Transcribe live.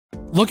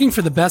Looking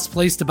for the best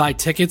place to buy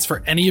tickets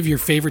for any of your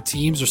favorite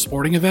teams or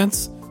sporting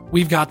events?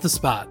 We've got the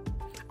spot.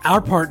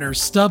 Our partner,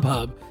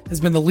 StubHub, has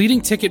been the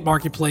leading ticket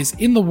marketplace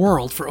in the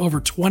world for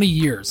over 20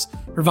 years,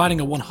 providing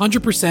a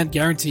 100%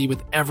 guarantee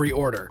with every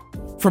order.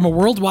 From a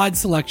worldwide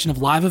selection of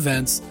live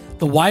events,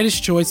 the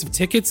widest choice of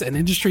tickets, and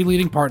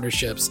industry-leading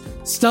partnerships,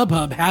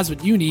 StubHub has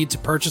what you need to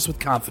purchase with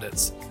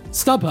confidence.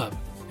 StubHub,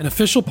 an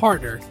official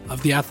partner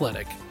of The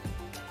Athletic.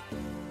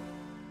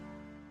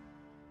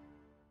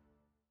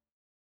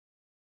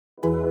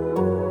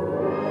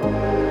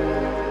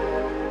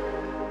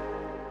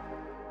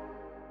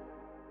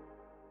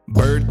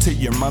 Bird to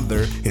your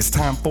mother, it's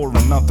time for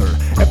another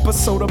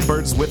episode of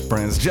Birds with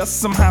Friends. Just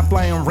some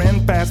high-flying,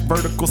 ran fast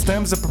vertical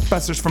stems and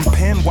professors from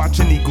Penn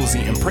watching eagles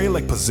eat and pray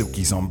like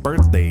Pazookies on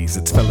birthdays.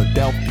 It's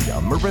Philadelphia,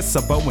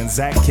 Marissa, Bo, and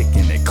Zach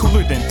kicking it.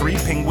 Cooler than 3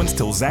 penguins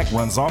till Zach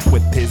runs off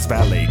with his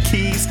valet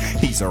keys.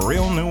 He's a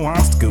real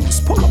nuanced goose.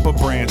 Pull up a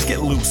branch,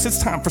 get loose.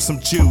 It's time for some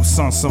juice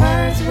on some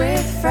Birds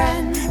with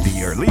Friends.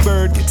 The early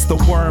bird gets the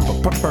worm,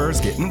 but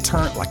prefers getting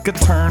turned like a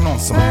turn on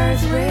some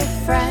Birds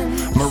with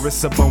Friends.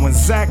 Marissa, Bo, and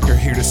Zach are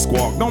here to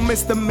squawk. Don't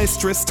miss the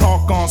mistress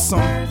talk on some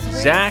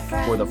Zach,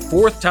 for the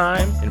 4th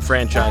time in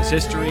franchise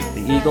history,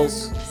 the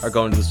Eagles are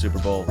going to the Super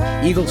Bowl.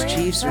 Eagles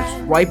Chiefs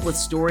are ripe with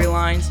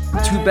storylines.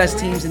 2 best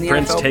teams in the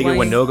Prince NFL Tega playing.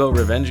 Winogo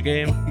revenge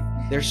game.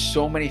 There's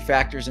so many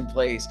factors in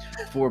place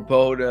for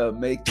Bo to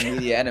make the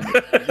media enemy.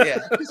 Yeah.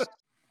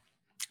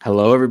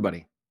 Hello,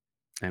 everybody,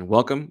 and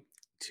welcome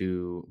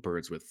to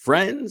Birds with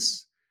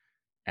Friends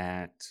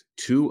at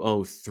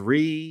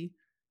 2:03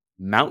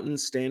 Mountain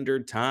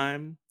Standard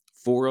Time,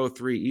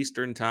 4:03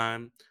 Eastern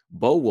Time.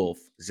 Bo Wolf,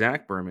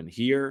 Zach Berman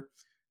here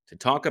to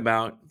talk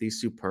about the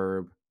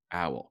superb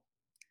Owl.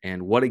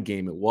 And what a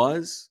game it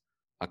was.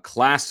 A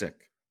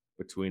classic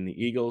between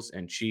the Eagles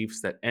and Chiefs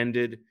that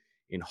ended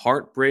in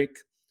heartbreak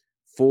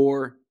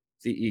for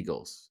the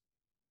Eagles.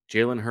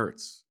 Jalen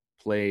Hurts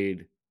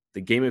played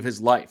the game of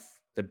his life,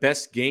 the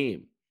best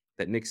game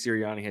that Nick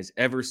Sirianni has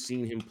ever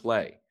seen him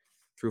play.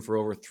 Threw for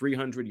over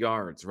 300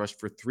 yards, rushed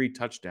for 3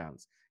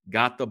 touchdowns,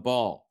 got the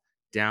ball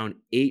down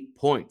 8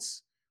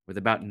 points with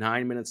about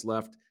 9 minutes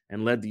left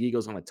and led the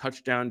Eagles on a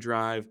touchdown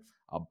drive,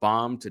 a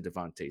bomb to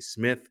Devontae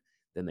Smith.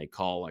 Then they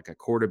call like a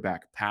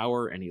quarterback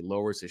power, and he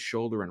lowers his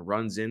shoulder and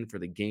runs in for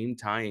the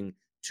game-tying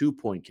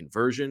 2-point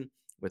conversion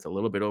with a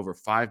little bit over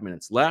 5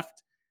 minutes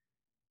left.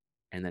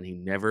 And then he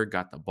never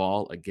got the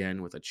ball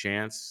again with a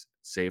chance,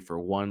 save for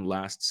one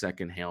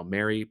last-second Hail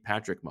Mary.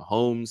 Patrick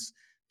Mahomes,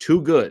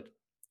 too good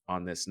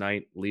on this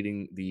night,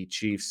 leading the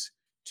Chiefs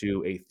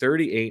to a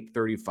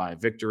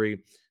 38-35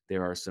 victory.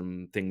 There are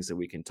some things that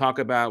we can talk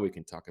about. We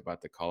can talk about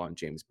the call on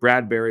James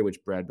Bradberry,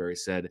 which Bradberry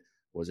said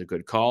was a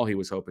good call. He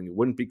was hoping it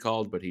wouldn't be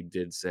called, but he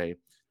did say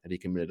that he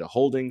committed a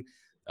holding.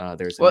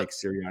 There's a Nick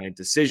Sirianni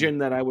decision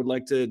that I would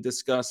like to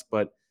discuss,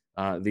 but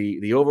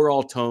the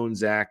overall tone,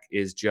 Zach,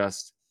 is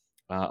just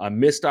a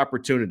missed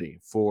opportunity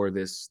for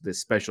this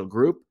special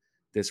group,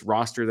 this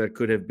roster that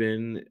could have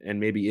been and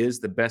maybe is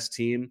the best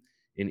team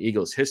in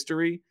Eagles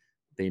history.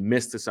 They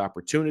missed this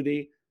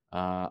opportunity.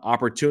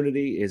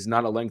 Opportunity is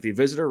not a lengthy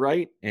visitor,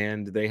 right?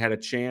 And they had a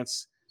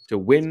chance to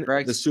win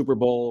the Super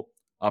Bowl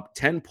up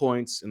 10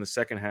 points in the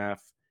second half,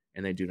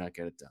 and they do not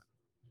get it done.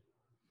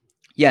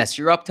 Yes,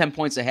 you're up 10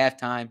 points at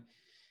halftime.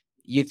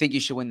 You think you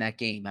should win that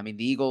game. I mean,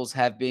 the Eagles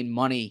have been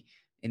money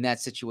in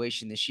that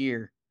situation this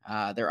year.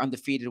 They're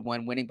undefeated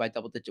when winning by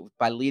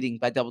leading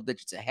by double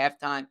digits at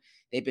halftime.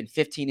 They've been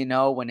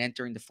 15-0 when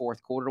entering the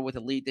fourth quarter with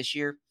a lead this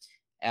year.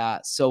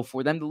 So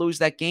for them to lose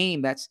that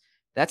game, that's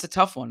a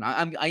tough one.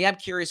 I am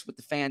curious what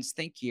the fans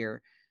think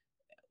here.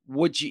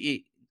 Would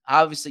you,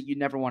 obviously you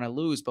never want to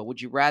lose, but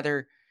would you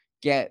rather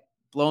get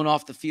blown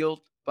off the field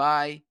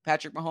by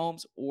Patrick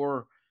Mahomes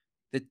or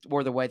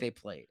the way they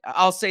played?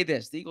 I'll say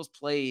this: the Eagles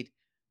played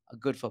a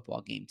good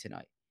football game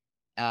tonight.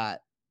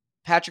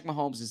 Patrick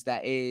Mahomes is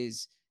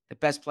the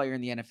best player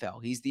in the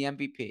NFL. He's the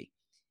MVP,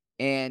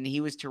 and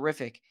he was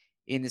terrific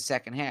in the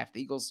second half.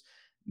 The Eagles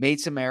made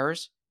some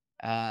errors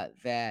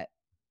that,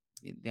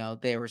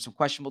 there were some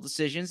questionable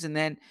decisions, and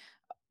then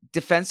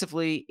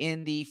defensively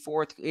in the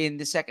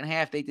second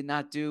half, they did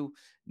not do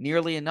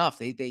nearly enough.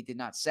 They did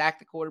not sack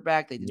the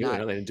quarterback. They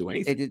didn't do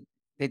anything.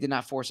 They did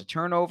not force a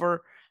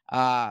turnover.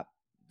 The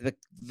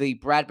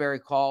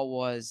Bradberry call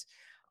was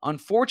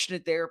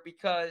unfortunate there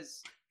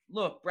because,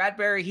 look,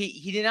 Bradberry,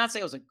 he did not say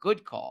it was a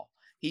good call.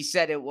 He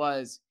said it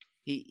was,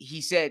 he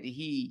said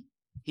he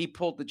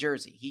pulled the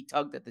jersey. He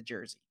tugged at the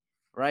jersey,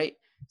 right?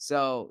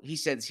 So he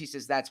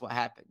says that's what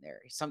happened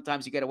there.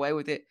 Sometimes you get away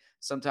with it.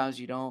 Sometimes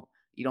you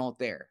don't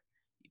there.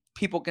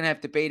 People can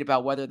have debate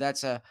about whether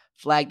that's a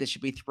flag that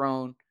should be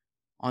thrown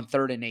on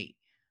 3rd and 8.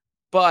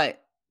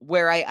 But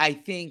where I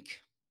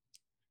think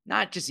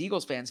not just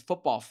Eagles fans,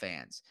 football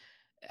fans,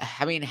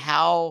 I mean,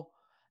 how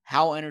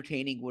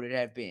entertaining would it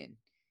have been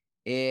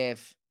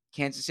if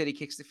Kansas City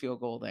kicks the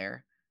field goal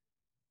there?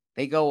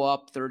 They go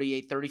up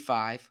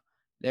 38-35.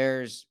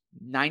 There's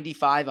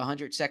 95,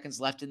 100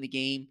 seconds left in the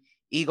game.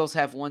 Eagles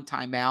have one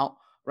timeout,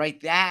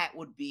 right? That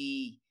would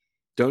be.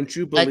 Don't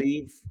you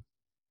believe,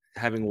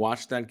 having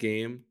watched that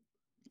game,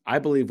 I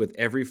believe with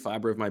every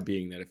fiber of my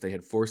being that if they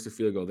had forced a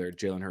field goal there,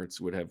 Jalen Hurts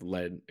would have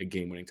led a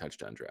game-winning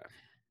touchdown drive.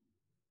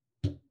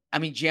 I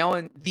mean,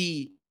 Jalen,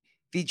 the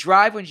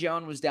drive when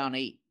Jalen was down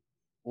 8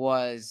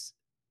 was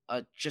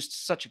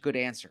just such a good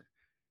answer.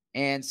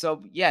 And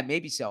so, yeah,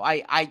 maybe so.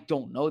 I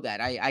don't know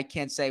that. I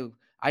can't say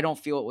I don't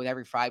feel it with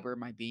every fiber of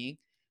my being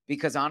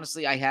because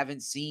honestly, I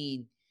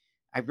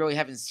really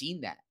haven't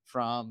seen that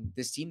from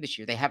this team this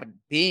year. They haven't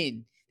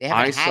I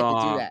had to do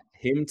saw that.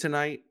 him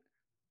tonight.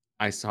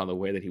 I saw the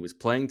way that he was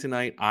playing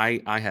tonight.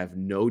 I have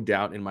no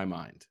doubt in my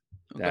mind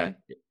Okay.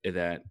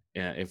 that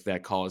if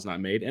that call is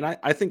not made, and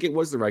I think it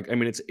was the right. I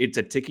mean, it's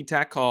a ticky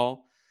tack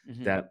call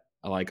Mhm. that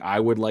like I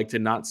would like to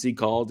not see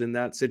called in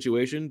that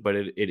situation, but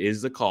it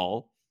is the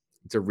call.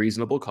 It's a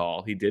reasonable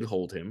call. He did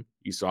hold him.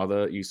 You saw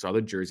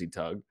the jersey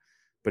tug,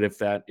 but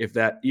if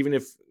even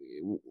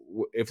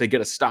if they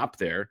get a stop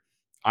there,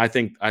 I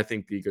think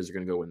the Eagles are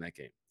going to go win that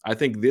game. I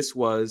think this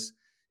was,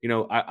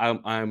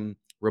 I'm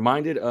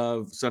reminded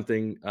of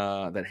something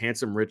that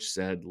Handsome Rich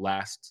said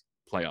last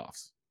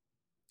playoffs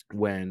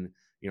when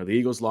the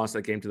Eagles lost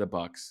that game to the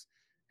Bucks,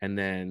 and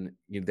then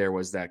there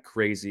was that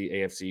crazy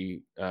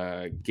AFC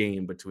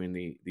game between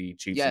the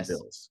Chiefs and Yes.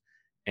 Bills.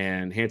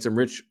 And Handsome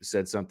Rich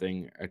said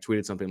something,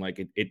 tweeted something like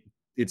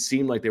it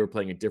seemed like they were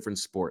playing a different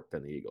sport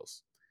than the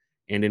Eagles.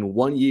 And in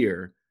 1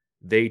 year,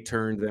 they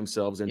turned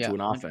themselves into Yeah, an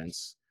 100%.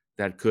 offense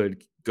that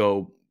could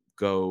go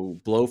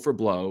blow for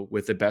blow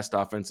with the best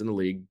offense in the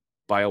league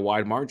by a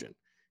wide margin.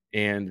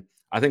 And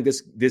I think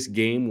this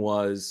game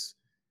was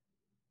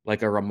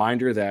like a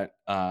reminder that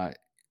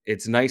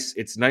it's nice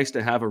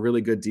to have a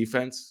really good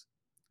defense,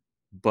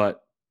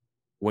 but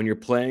when you're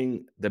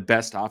playing the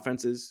best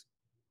offenses,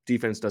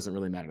 defense doesn't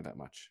really matter that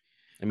much.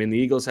 I mean, the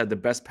Eagles had the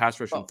best pass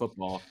rush in Well,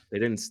 football. They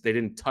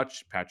didn't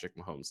touch Patrick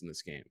Mahomes in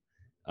this game.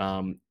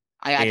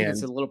 I think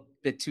it's a And little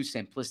bit too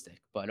simplistic,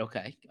 but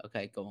okay.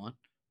 Okay, go on.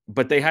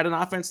 but they had an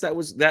offense that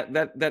was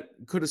that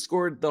could have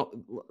scored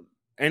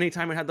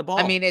anytime it had the ball.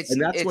 I mean,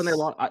 And that's when they it's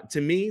lost.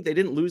 To me, they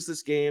didn't lose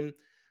this game.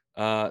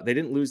 They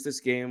didn't lose this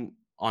game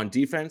on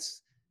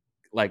defense.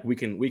 Like we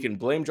can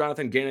blame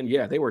Jonathan Gannon.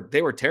 Yeah, they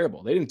were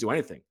terrible. They didn't do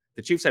anything.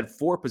 The Chiefs had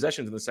 4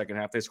 possessions in the second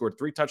half. They scored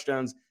 3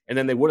 touchdowns, and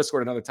then they would have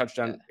scored another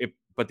touchdown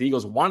but the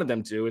Eagles wanted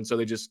them to, and so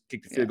they just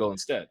kicked the field goal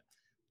instead.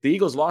 The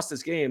Eagles lost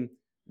this game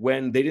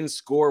when they didn't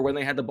score when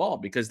they had the ball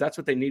because that's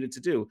what they needed to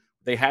do.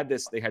 They had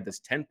this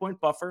 10-point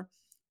buffer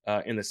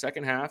in the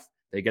second half.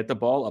 They get the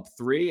ball up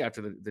 3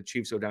 after the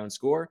Chiefs go down and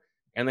score,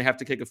 and they have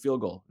to kick a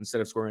field goal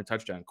instead of scoring a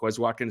touchdown. Quez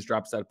Watkins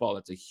drops that ball.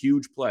 That's a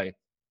huge play.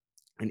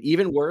 And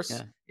even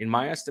worse, in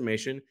my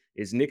estimation,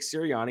 is Nick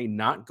Sirianni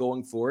not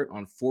going for it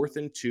on 4th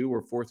and 2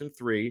 or 4th and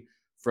 3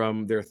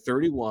 from their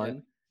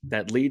 31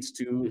 that leads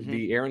to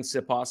the Aaron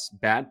Siposs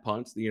bad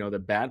punt,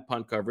 the bad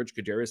punt coverage.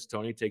 Kadarius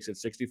Toney takes it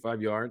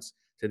 65 yards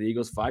to the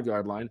Eagles'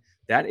 5-yard line.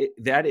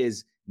 That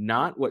is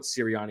not what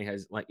Sirianni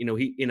has like.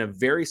 He in a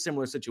very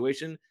similar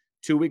situation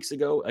 2 weeks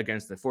ago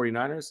against the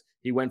 49ers,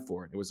 he went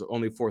for it. It was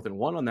only 4th and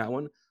 1 on that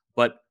one.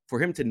 But for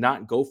him to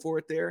not go for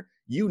it there,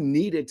 you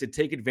needed to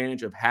take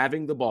advantage of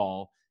having the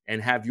ball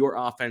and have your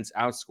offense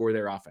outscore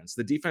their offense.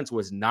 The defense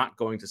was not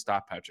going to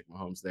stop Patrick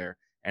Mahomes there.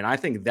 And I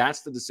think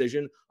that's the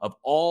decision of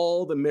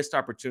all the missed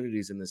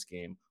opportunities in this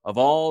game, of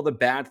all the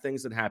bad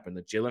things that happened,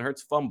 the Jalen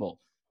Hurts fumble,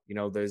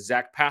 the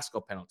Zach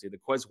Pascal penalty, the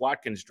Quez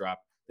Watkins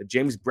drop, the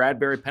James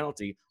Bradbury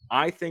penalty.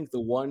 I think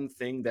the one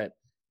thing that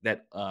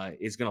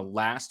is going to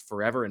last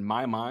forever in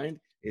my mind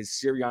is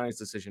Sirianni's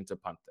decision to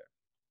punt there.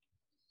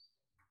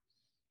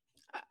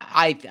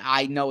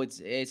 I know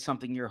it's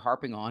something you're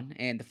harping on,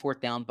 and the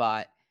 4th down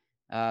bot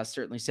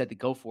certainly said to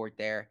go for it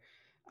there.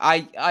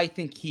 I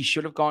think he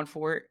should have gone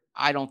for it.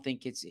 I don't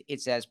think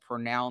it's as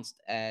pronounced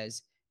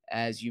as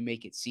you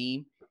make it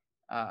seem.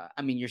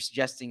 I mean, you're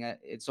suggesting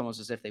it's almost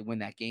as if they win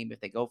that game if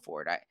they go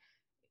for it.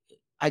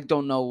 I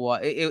don't know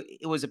what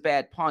it was a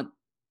bad punt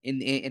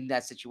in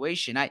that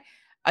situation.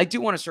 I do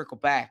want to circle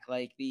back,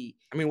 like I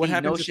mean, what the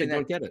happens if they notion that,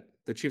 don't get it?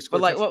 The Chiefs but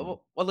score like, touchdown,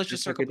 well, let's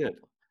just just like circle.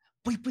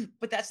 they did.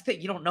 But that's the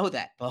thing. You don't know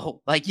that,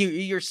 Bo. Like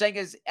you're saying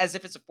as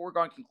if it's a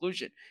foregone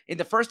conclusion. In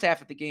the first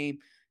half of the game,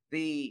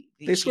 they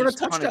scored a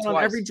Chiefs punted touchdown on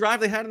twice. every drive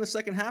they had in the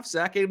second half,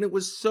 Zach, and it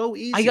was so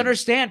easy. I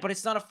understand, but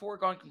it's not a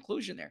foregone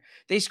conclusion there.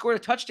 They scored a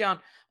touchdown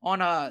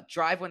on a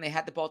drive when they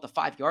had the ball at the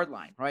 5-yard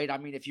line, right? I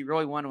mean, if you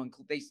really want to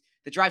include,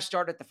 the drive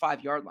started at the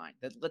 5-yard line.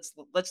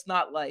 Let's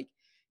not like,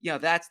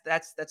 that's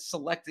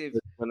selective.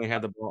 When they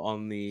had the ball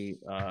on the,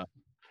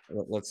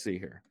 let's see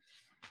here.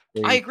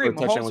 I agree. Mahomes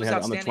touchdown Mahomes when was they had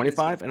it on the outstanding in this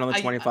 25 game. and on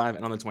the 25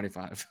 and on the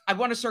 25. I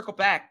want to circle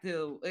back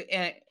to,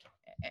 and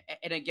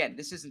again,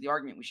 this isn't the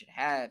argument we should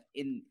have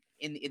in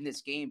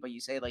this game, but you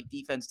say like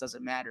defense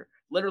doesn't matter.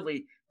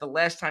 Literally, the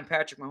last time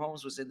Patrick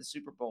Mahomes was in the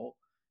Super Bowl,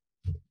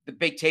 the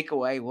big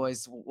takeaway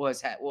was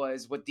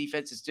what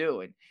defenses do,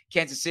 and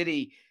Kansas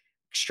City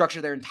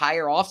structured their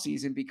entire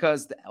offseason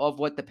because of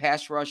what the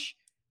pass rush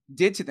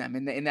did to them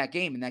in that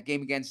game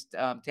against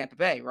Tampa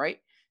Bay, right?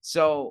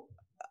 So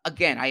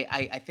again,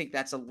 I think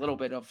that's a little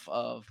bit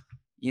of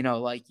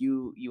like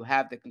you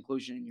have the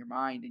conclusion in your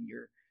mind and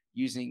you're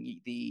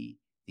using the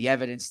the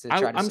evidence to try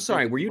to I'm support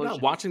sorry. the Were you not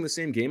conclusion. watching the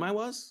same game I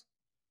was?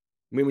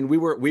 I mean, we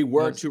were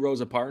Was 2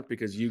 rows apart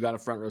because you got a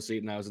front row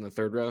seat and I was in the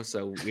 3rd row,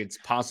 so it's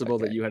possible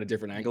that okay. you had a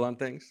different angle on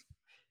things.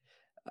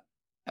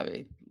 I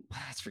mean,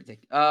 that's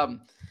ridiculous.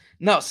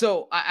 No,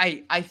 so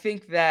I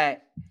think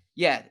that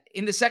yeah,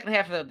 in the second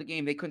half of the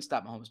game they couldn't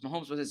stop Mahomes.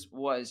 Mahomes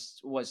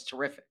was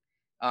terrific.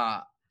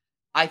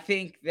 I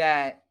think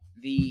that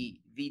the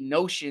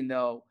notion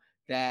though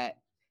that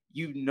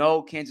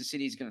Kansas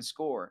City is going to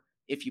score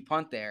if you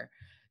punt there,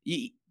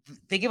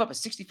 they give up a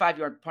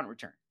 65-yard punt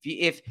return.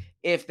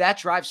 If that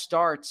drive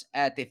starts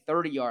at the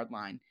 30-yard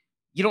line,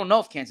 you don't know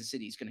if Kansas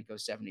City is going to go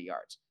 70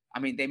 yards. I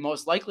mean, they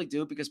most likely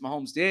do because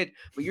Mahomes did,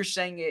 but you're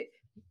saying it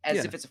as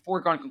Yeah. if it's a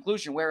foregone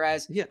conclusion.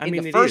 Whereas Yeah, I in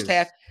mean, the it first is.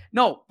 half,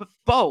 no, but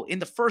Bo, in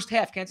the first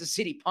half, Kansas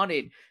City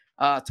punted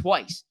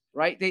twice,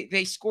 right?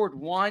 They scored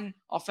one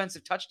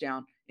offensive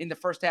touchdown in the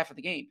first half of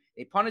the game.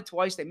 They punted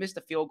twice, they missed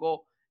a field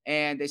goal,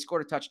 and they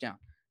scored a touchdown.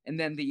 And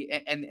then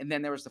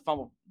then there was the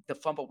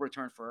fumble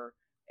return for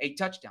a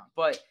touchdown.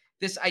 But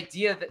this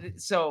idea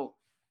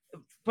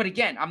but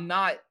again, I'm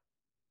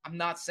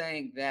not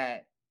saying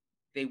that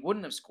they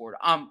wouldn't have scored.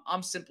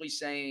 I'm simply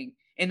saying,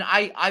 and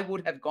I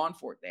would have gone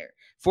for it there.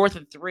 4th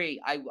and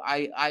 3,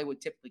 I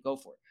would typically go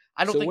for it.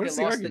 I don't So think what's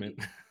they the lost argument?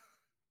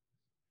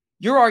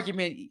 your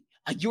argument.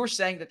 You're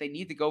saying that they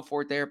need to go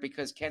for it there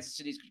because Kansas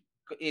City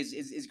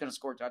is going to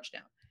score a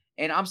touchdown,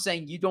 and I'm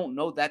saying you don't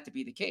know that to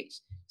be the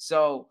case.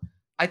 So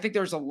I think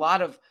there's a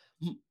lot of.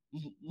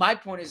 My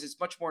point is, it's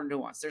much more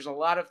nuanced. There's a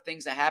lot of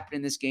things that happen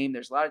in this game.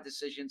 There's a lot of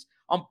decisions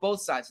on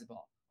both sides of the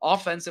ball,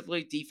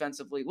 offensively,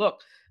 defensively.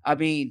 Look, I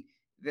mean,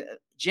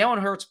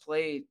 Jalen Hurts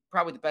played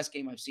probably the best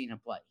game I've seen him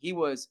play. He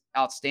was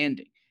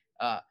outstanding.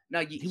 Now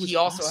he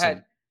also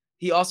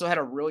awesome. had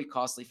a really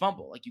costly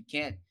fumble. Like you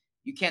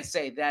can't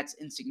say that's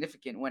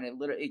insignificant when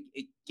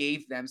it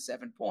gave them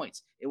 7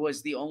 points. It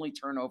was the only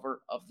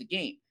turnover of the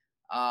game.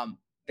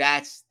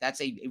 That's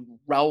a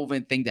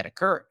relevant thing that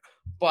occurred.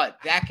 But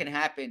that can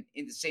happen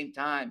in the same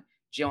time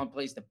Jalen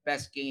plays the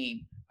best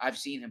game I've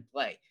seen him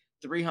play.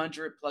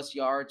 300 plus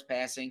yards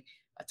passing,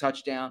 a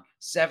touchdown,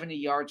 70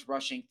 yards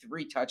rushing,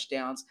 3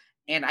 touchdowns.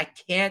 And I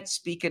can't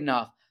speak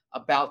enough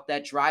about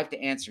that drive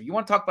to answer. You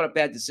want to talk about a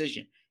bad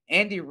decision.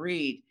 Andy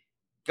Reid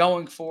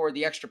going for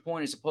the extra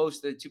point as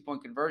opposed to the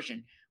 2-point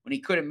conversion when he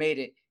could have made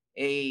it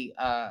a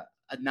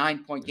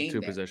 9-point game.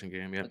 2-possession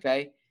game, yeah.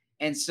 Okay.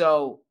 And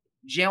so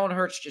Jalen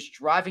Hurts just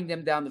driving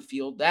them down the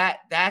field. That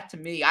to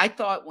me, I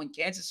thought when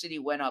Kansas City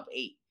went up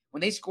 8,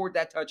 when they scored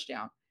that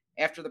touchdown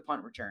after the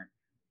punt return,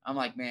 I'm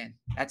like, man,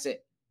 that's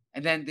it.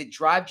 And then the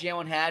drive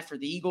Jalen had for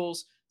the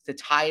Eagles to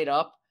tie it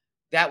up,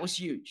 that was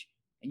huge.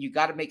 And you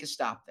got to make a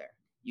stop there.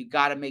 You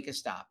got to make a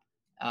stop.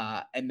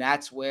 And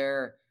that's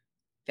one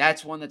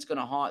that's going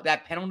to haunt.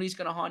 That penalty is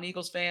going to haunt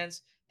Eagles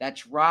fans. That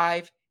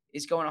drive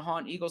is going to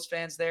haunt Eagles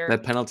fans there.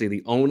 That penalty,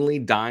 the only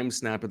dime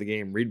snap of the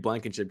game. Reed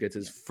Blankenship gets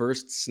his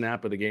first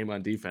snap of the game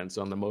on defense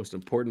on the most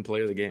important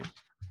play of the game.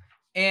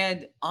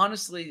 And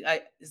honestly,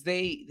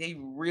 they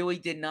really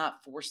did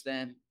not force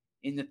them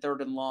in the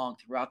 3rd and long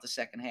throughout the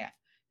second half.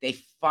 They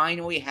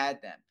finally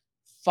had them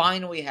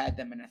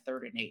in a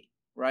 3rd and 8,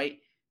 right?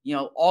 You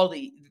know, all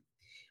the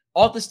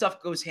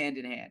stuff goes hand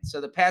in hand.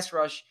 So the pass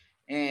rush,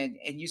 and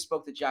you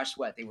spoke to Josh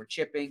Sweat. They were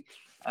chipping.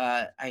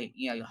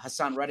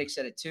 Hassan Reddick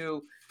said it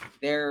too.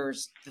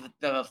 There's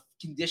the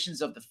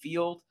conditions of the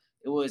field.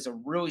 It was a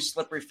really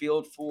slippery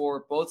field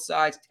for both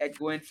sides. Ted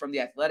Gwynn from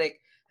The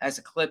Athletic has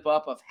a clip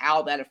up of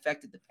how that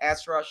affected the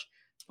pass rush.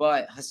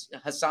 But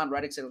Hassan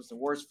Reddick said it was the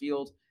worst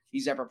field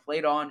he's ever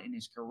played on in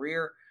his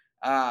career.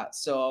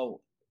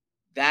 So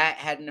that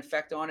had an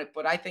effect on it.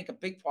 But I think a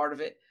big part of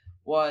it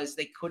was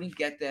they couldn't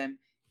get them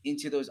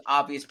into those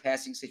obvious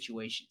passing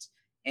situations.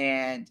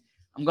 And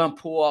I'm going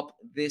to pull up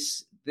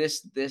this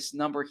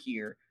number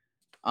here.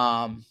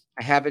 I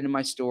have it in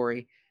my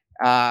story.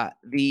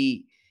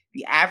 The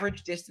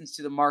average distance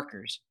to the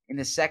markers in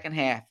the second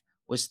half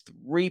was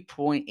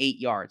 3.8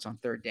 yards on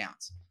 3rd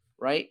downs,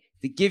 right?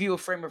 To give you a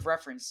frame of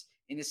reference,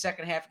 in the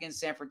second half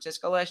against San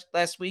Francisco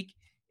last week,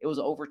 it was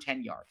over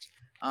 10 yards.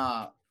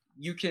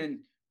 You can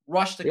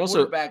rush the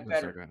quarterback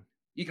better.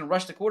 You can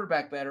rush the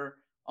quarterback better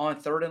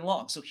on 3rd and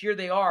long. So here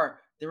they are.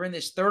 They're in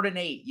this 3rd and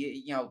 8.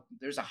 You know,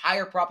 there's a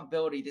higher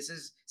probability. This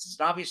is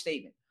an obvious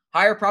statement.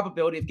 Higher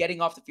probability of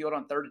getting off the field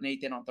on 3rd and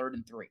 8 than on 3rd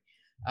and 3.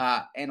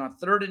 And on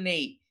 3rd and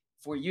 8,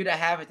 for you to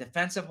have a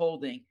defensive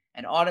holding,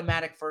 an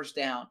automatic first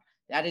down,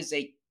 that is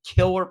a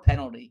killer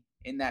penalty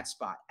in that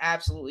spot.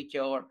 Absolutely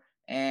killer.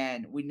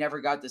 And we never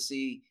got to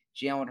see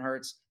Jalen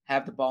Hurts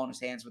have the ball in his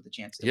hands with the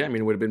chance to win. I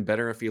mean, it would have been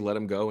better if he let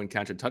him go and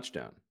catch a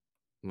touchdown.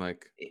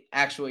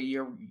 Actually,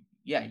 you're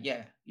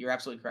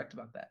absolutely correct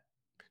about that.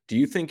 Do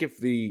you think if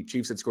the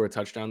Chiefs had scored a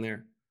touchdown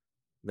there,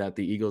 that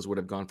the Eagles would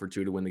have gone for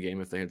 2 to win the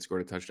game if they had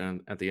scored a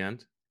touchdown at the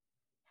end?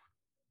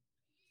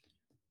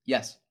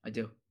 Yes, I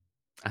do.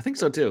 I think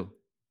so too.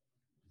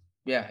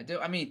 Yeah, I do.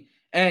 I mean,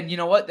 and you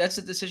know what? That's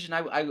a decision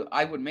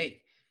I would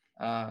make.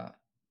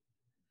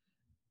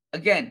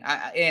 Again,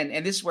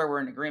 and this is where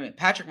we're in agreement.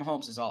 Patrick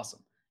Mahomes is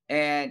awesome,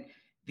 and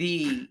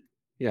I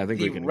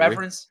think we can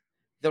reverence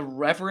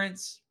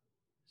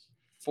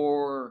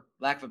for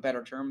lack of a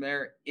better term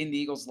there, in the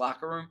Eagles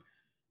locker room,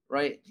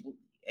 right?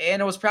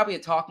 And it was probably a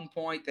talking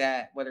point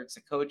that whether it's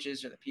the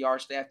coaches or the PR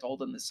staff told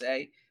them to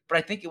say, but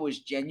I think it was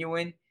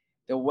genuine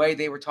the way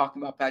they were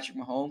talking about Patrick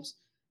Mahomes.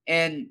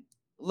 And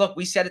look,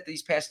 we said it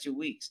these past 2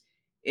 weeks.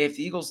 If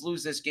the Eagles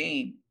lose this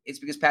game, it's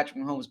because Patrick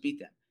Mahomes beat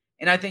them.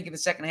 And I think in the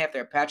second half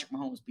there, Patrick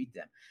Mahomes beat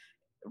them.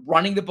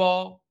 Running the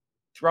ball,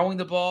 throwing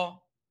the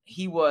ball,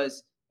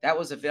 that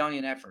was a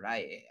valiant effort.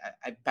 I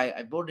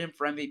voted him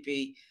for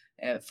MVP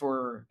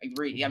for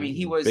agree. I mean,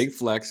 he was big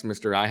flex,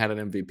 Mr. I had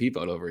an MVP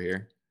vote over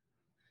here.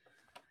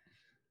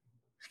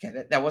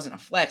 Okay, that wasn't a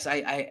flex.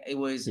 It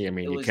was. Yeah, I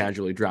mean, you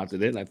casually dropped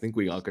it in. I think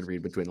we all could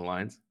read between the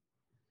lines.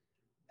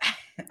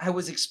 I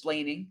was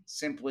explaining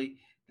simply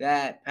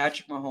that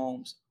Patrick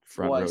Mahomes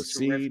front row was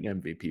terrific. seat,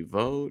 MVP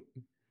vote,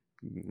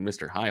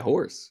 Mr. High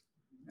Horse.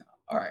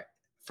 All right.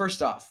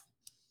 First off,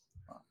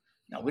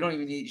 no, we don't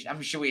even need.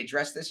 I'm sure we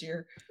address this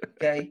here.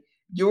 Okay,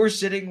 you're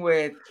sitting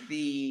with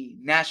the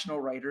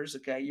national writers.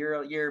 Okay,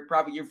 you're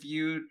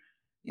viewed.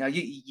 You know,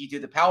 you do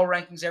the power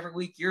rankings every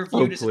week. You're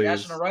viewed as a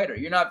national writer.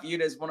 You're not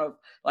viewed as one of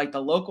like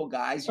the local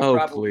guys. You're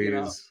probably,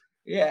 please.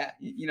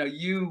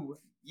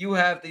 You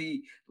have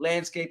the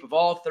landscape of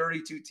all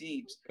 32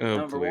 teams.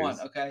 Number one,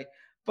 okay.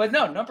 But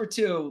no, number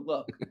two,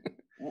 look,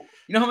 you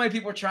know how many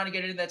people are trying to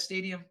get into that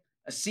stadium?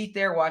 A seat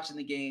there watching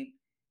the game.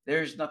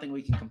 There's nothing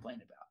we can complain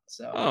about.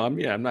 So I'm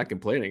not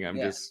complaining. I'm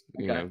just,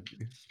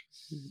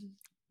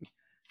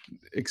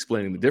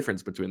 explaining the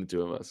difference between the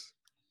two of us.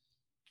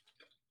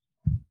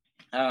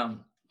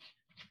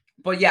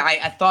 But yeah,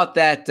 I thought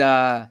that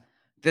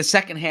the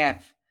second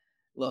half,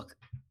 look,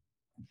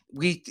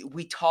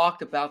 we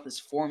talked about this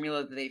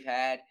formula that they've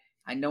had.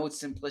 I know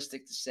it's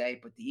simplistic to say,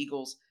 but the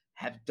Eagles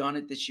have done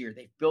it this year.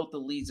 They've built the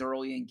leads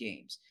early in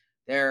games.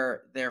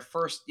 Their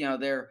first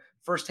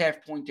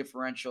half point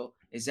differential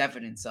is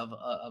evidence of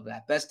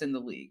that, best in the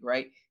league,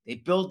 right? They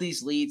build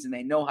these leads and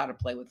they know how to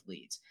play with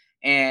leads.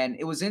 And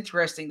it was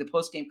interesting, the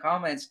post-game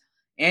comments,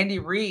 Andy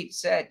Reid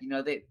said,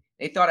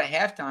 they thought at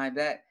halftime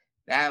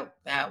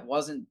that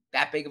wasn't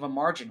that big of a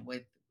margin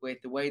with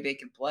the way they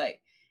can play.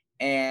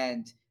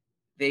 And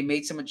they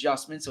made some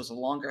adjustments. It was a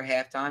longer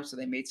halftime, so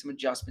they made some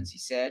adjustments, he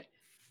said.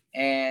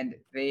 And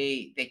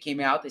they came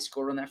out, they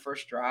scored on that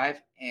first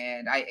drive.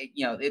 And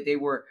they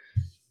were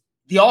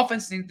 – the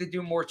offense needed to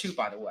do more too,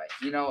 by the way.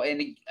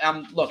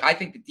 Look, I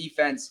think the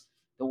defense,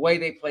 the way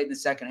they played in the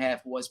second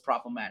half was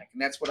problematic.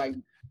 And that's what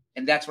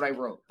I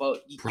wrote.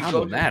 But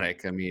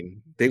problematic? I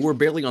mean, they were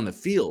barely on the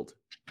field.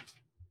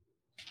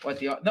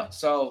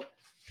 So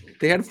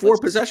they had 4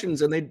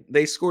 possessions and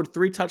they scored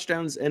 3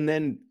 touchdowns and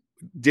then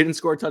didn't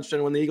score a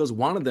touchdown when the Eagles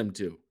wanted them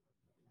to.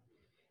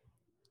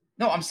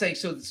 No, I'm saying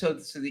so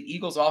the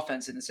Eagles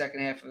offense in the second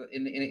half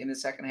in the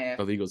second half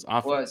of the Eagles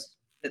offense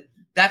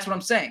that's what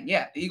I'm saying.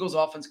 Yeah, the Eagles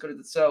offense could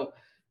have. So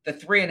the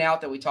 3 and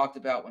out that we talked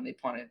about when they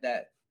punted,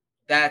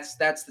 that's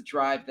the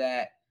drive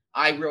that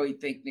I really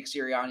think Nick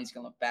Sirianni's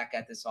going to look back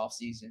at this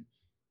offseason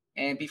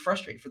and be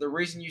frustrated for the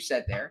reason you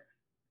said there.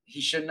 He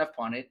shouldn't have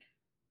punted.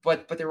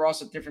 But there were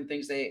also different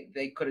things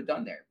they could have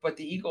done there. But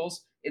the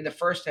Eagles in the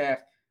first half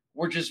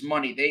were just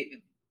money.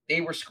 They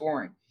were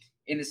scoring.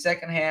 In the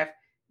second half,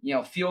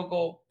 field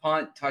goal,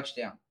 punt,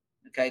 touchdown.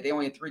 Okay, they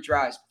only had 3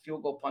 drives,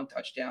 field goal, punt,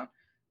 touchdown.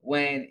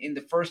 When in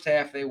the first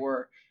half they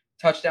were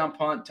touchdown,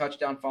 punt,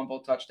 touchdown, fumble,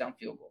 touchdown,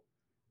 field goal.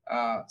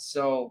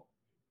 So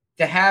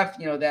to have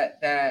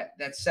that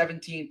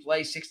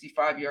 17-play,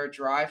 65-yard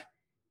drive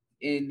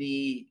in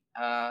the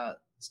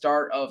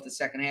start of the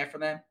second half for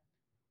them,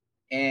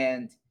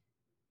 and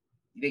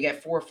they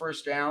get 4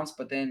 first downs,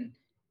 but then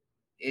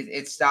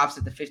it stops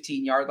at the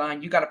 15-yard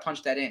line. You got to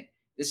punch that in.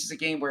 This is a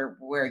game where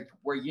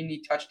you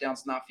need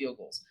touchdowns, not field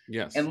goals.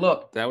 Yes. And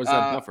look, that was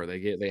that buffer.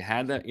 They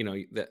had that.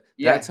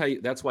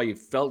 That's why you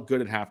felt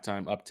good at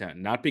halftime, up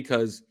 10. Not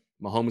because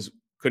Mahomes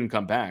couldn't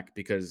come back,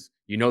 because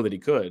that he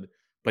could,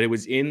 but it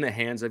was in the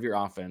hands of your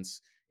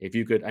offense. If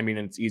you could,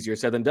 it's easier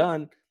said than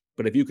done.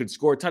 But if you could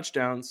score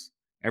touchdowns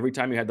every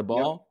time you had the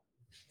ball,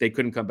 they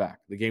couldn't come back.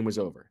 The game was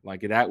over.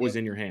 Like that was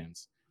in your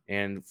hands.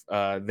 And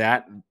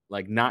that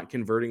not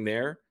converting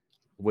there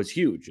was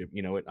huge. It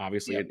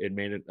obviously it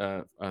made it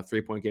a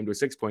 3-point game to a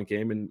 6-point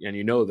game, and that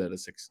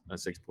a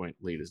 6-point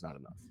lead is not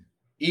enough.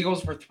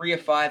 Eagles were 3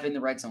 of 5 in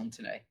the red zone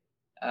today.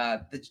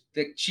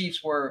 The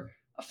Chiefs were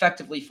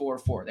effectively 4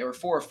 of 4. They were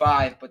 4 of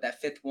 5, but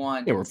that 5th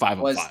one were 5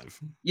 of 5.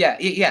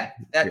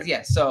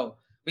 Yeah. So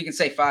we can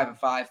say 5 of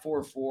 5, 4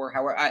 of 4.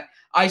 However,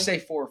 I say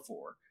 4 of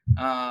 4.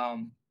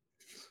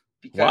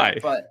 Why?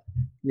 But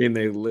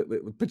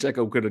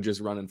Pacheco could have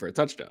just run in for a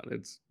touchdown.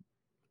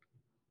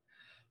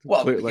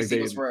 The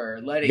Eagles were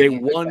letting. They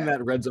won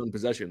that red zone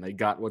possession. They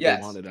got what they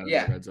wanted out of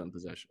that red zone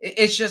possession.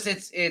 It's just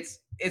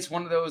it's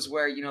one of those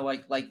where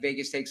like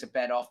Vegas takes a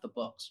bet off the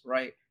books,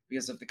 right?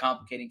 Because of the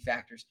complicating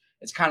factors.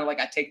 It's kind of like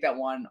I take that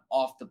one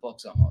off the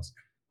books almost.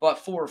 But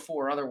 4 of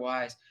 4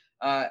 otherwise.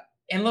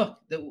 And look,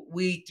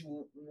 we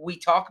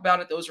talk about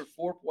it. Those are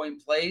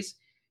 4-point plays,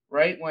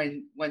 right?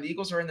 When the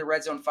Eagles are in the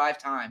red zone 5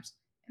 times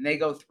and they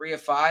go 3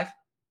 of 5,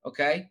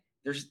 okay,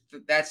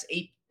 that's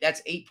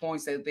that's 8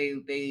 points that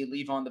they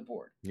leave on the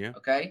board. Yeah.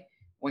 Okay.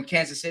 When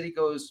Kansas City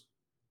goes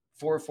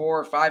 4-4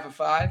 or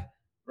 5-5,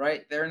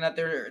 right? They're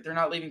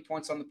not leaving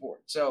points on the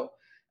board. So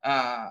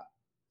I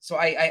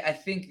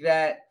think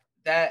that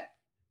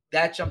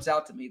jumps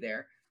out to me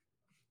there.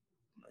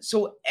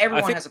 So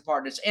everyone has a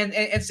part in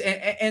this,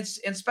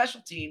 and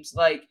special teams.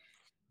 Like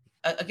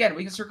again,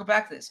 we can circle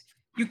back to this.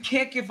 You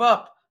can't give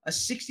up a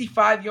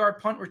 65-yard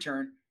punt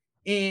return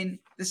in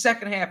the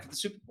second half of the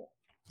Super Bowl.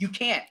 You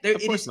can't.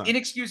 It is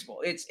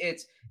inexcusable.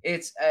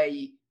 It's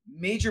a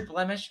major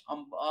blemish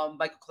on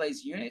Michael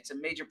Clay's unit. It's a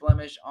major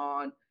blemish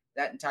on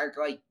that entire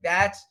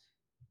that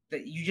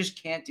you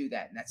just can't do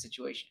that in that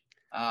situation.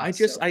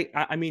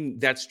 I mean,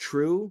 that's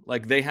true.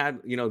 Like they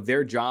had,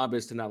 their job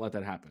is to not let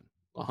that happen.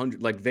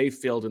 100, like they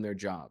failed in their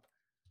job.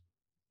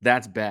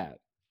 That's bad.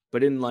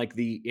 But in like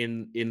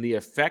in the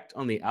effect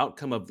on the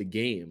outcome of the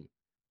game,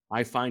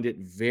 I find it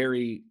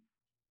very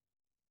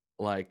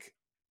like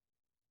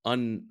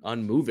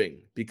unmoving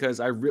because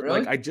I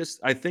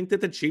think that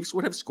the Chiefs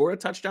would have scored a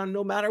touchdown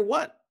no matter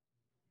what.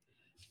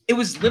 It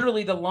was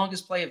literally the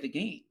longest play of the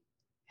game.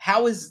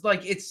 How is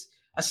it's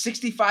a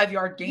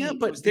 65-yard game? Yeah,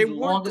 but they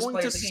weren't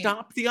going to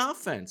stop the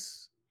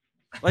offense.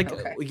 Like,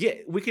 yeah,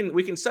 we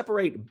can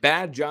separate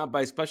bad job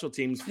by special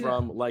teams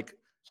from like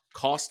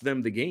cost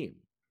them the game.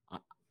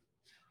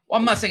 Well,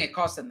 I'm not saying it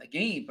cost them the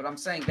game, but I'm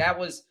saying that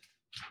was.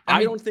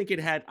 I think it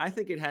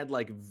had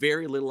like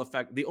very little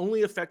effect. The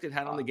only effect it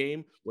had on the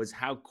game was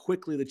how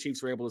quickly the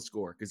Chiefs were able to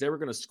score because they were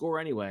going to score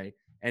anyway.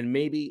 And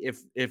maybe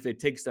if it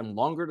takes them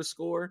longer to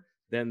score,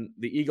 then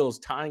the Eagles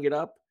tying it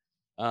up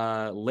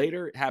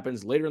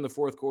happens later in the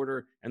fourth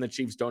quarter, and the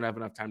Chiefs don't have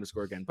enough time to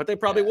score again. But they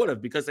probably would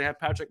have because they have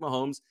Patrick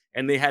Mahomes,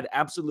 and they had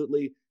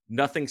absolutely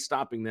nothing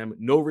stopping them,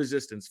 no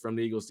resistance from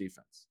the Eagles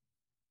defense.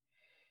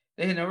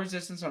 They had no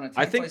resistance on a 10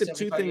 I think the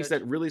two things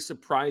that really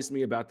surprised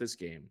me about this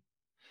game.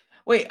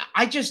 Wait,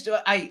 I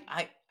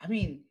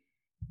mean,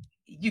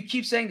 you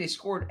keep saying they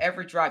scored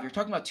every drive. You're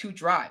talking about 2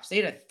 drives.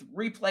 They had a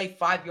 3-play,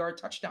 5-yard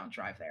touchdown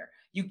drive there.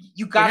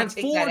 You got to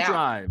take that out. 4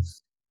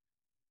 drives.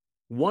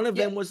 One of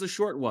them was the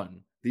short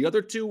one. The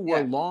other 2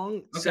 were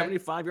long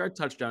 75-yard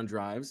touchdown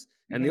drives,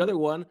 and the other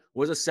one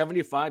was a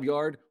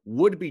 75-yard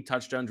would-be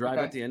touchdown drive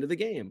at the end of the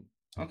game.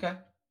 Okay,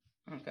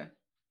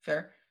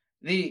 fair.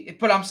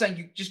 But I'm saying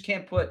you just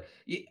can't put.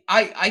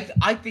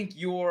 I think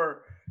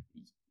you're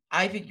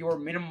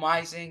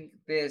minimizing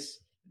this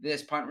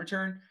punt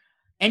return.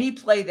 Any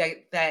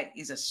play that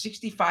is a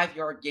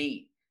 65-yard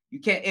gain, you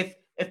can't.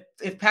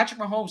 If Patrick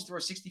Mahomes threw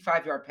a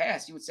 65-yard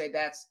pass, you would say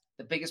that's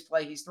the biggest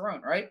play he's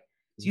thrown, right?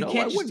 So you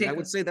can't I wouldn't. I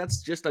would say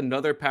that's just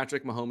another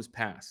Patrick Mahomes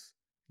pass.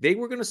 They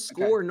were going to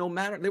score no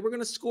matter. They were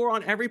going to score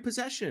on every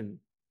possession.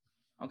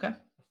 Okay.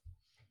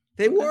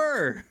 They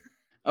were.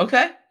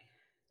 Okay.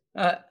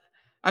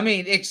 I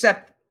mean,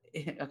 except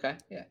okay,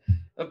 yeah.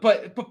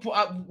 But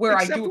where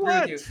except I do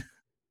agree with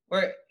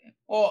you,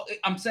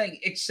 I'm saying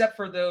except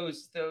for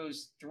those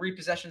 3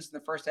 possessions in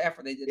the first half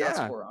where they did not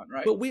score on,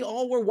 right? But we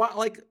all were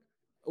like,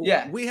 we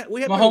have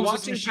been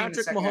watching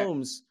Patrick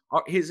Mahomes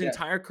his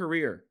entire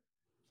career.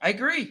 I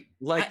agree.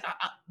 Like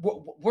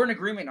we're in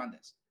agreement on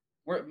this.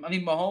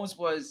 Mahomes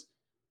was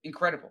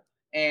incredible,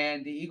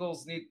 and the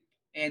Eagles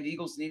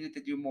needed to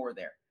do more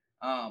there.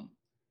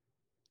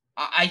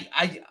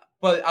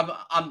 But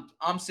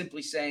I'm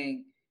simply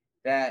saying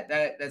that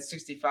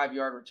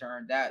 65-yard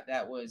return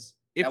that was.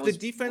 If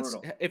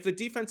the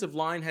defensive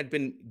line had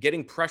been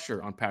getting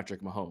pressure on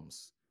Patrick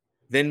Mahomes,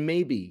 then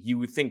maybe you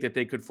would think that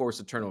they could force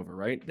a turnover,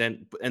 right?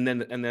 Then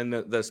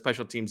the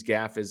special teams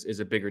gaffe is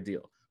a bigger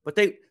deal. But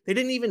they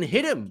didn't even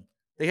hit him.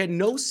 They had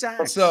no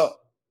sacks. So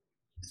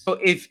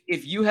if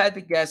you had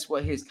to guess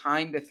what his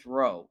time to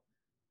throw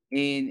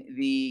in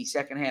the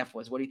second half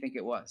was, what do you think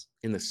it was?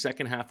 In the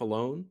second half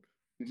alone?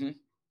 Mm-hmm.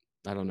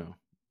 I don't know.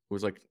 It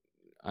was like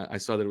I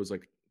saw that it was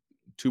like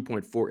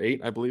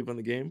 2.48, I believe, on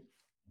the game.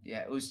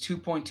 Yeah, it was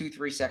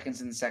 2.23 seconds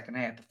in the second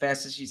half. The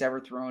fastest he's ever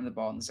thrown the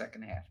ball in the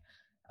second half.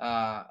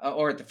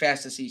 Or the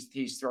fastest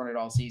he's thrown it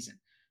all season.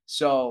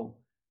 So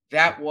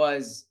that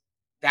was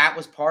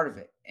part of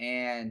it.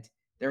 And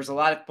there's a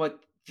lot of, but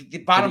the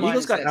bottom line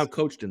is the Eagles got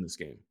outcoached in this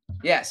game.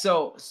 Yeah.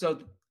 So,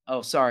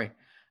 oh, sorry.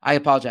 I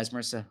apologize,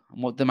 Marissa.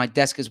 My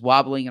desk is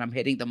wobbling and I'm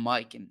hitting the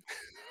mic and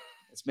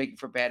it's making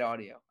for bad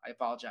audio. I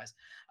apologize.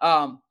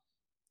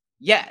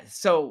 Yeah.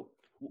 So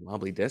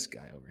wobbly desk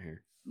guy over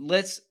here.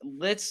 Let's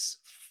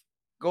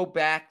go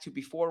back to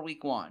before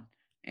week 1.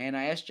 And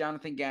I asked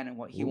Jonathan Gannon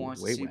what he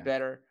wants to see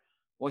better.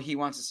 What he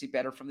wants to see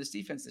better from this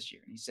defense this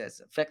year. And he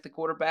says, affect the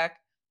quarterback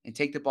and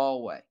take the ball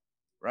away,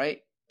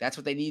 right? That's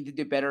what they need to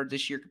do better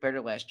this year compared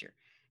to last year.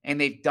 And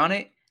they've done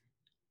it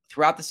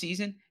throughout the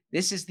season.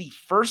 This is the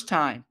first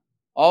time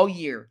all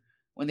year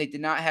when they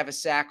did not have a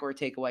sack or a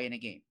takeaway in a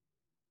game.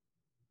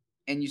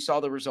 And you saw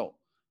the result.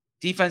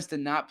 Defense did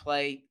not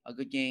play a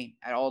good game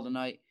at all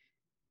tonight.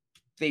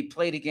 They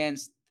played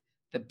against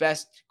the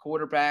best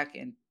quarterback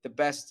and the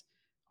best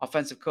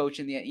offensive coach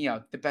in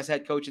the best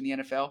head coach in the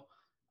NFL.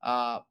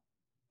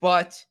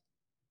 But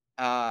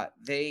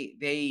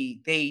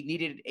they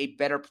needed a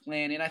better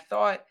plan. And I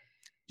thought,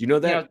 Do you know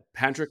You know, that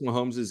Patrick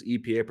Mahomes'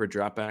 EPA per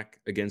dropback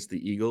against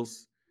the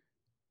Eagles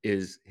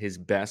is his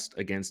best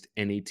against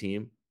any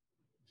team?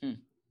 hmm,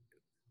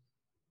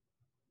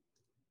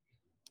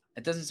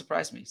 it doesn't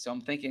surprise me. So I'm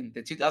thinking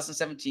the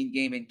 2017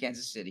 game in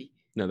Kansas City.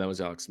 No, that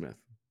was Alex Smith.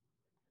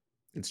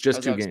 It's That just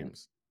was 2 Alex Smith.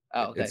 games.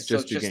 Oh, okay. It's So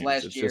just it's 2 just games.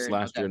 last It's year. just And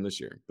last year okay. and this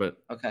year. But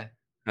Okay.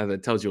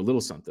 that tells you a little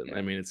something. I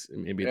Yeah. mean, it's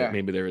Yeah.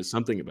 maybe there is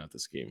something about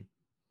this game.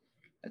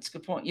 That's a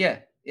good point.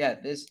 Yeah.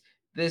 Yeah. This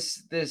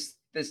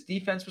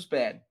defense was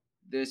bad.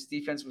 This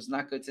defense was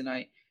not good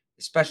tonight.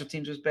 The special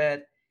teams was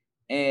bad.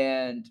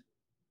 And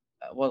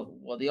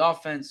well, the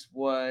offense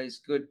was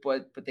good,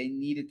 but they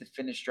needed to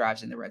finish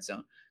drives in the red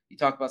zone. You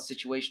talk about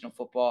situational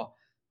football,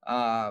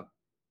 that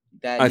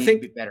I needed to be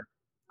think better.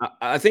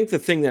 I think the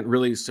thing that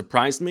really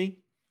surprised me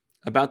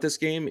about this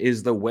game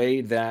is the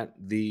way that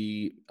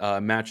the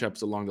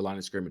matchups along the line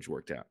of scrimmage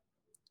worked out.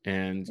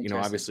 And Interesting.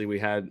 obviously we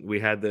had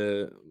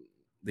the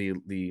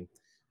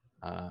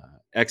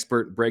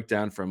expert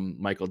breakdown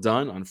from Michael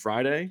Dunn on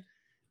Friday,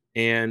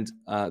 and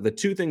the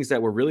two things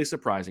that were really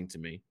surprising to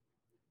me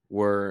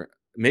were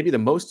maybe the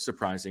most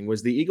surprising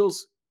was the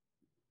Eagles'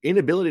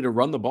 inability to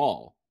run the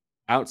ball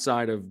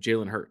outside of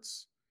Jalen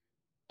Hurts.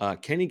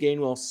 Kenny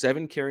Gainwell,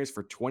 7 carries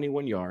for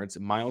 21 yards.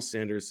 Miles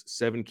Sanders,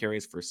 7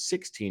 carries for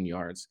 16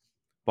 yards.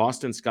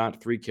 Boston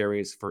Scott, 3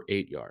 carries for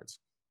 8 yards.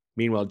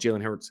 Meanwhile,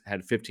 Jalen Hurts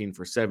had 15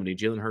 for 70.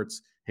 Jalen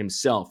Hurts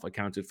himself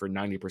accounted for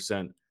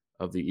 90%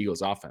 of the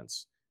Eagles'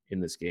 offense in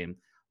this game.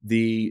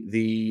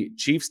 The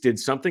Chiefs did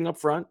something up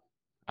front.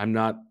 I'm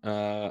not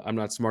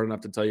smart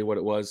enough to tell you what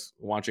it was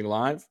watching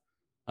live,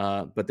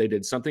 but they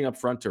did something up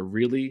front to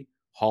really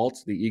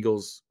halt the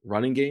Eagles'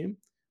 running game.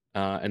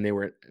 And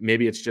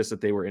maybe it's just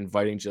that they were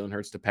inviting Jalen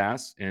Hurts to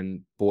pass,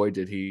 and boy,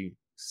 did he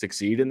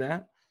succeed in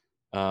that.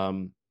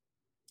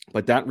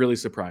 But that really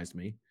surprised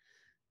me.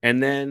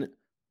 And then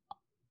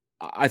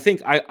I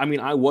think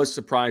I was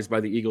surprised by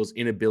the Eagles'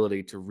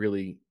 inability to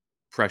really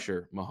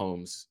pressure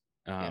Mahomes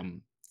Yeah.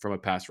 From a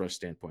pass rush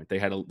standpoint. They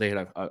had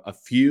a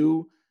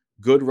few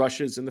good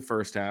rushes in the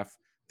first half.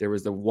 There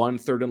was the 1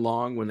 3rd and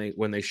long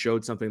when they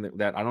showed something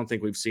that I don't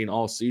think we've seen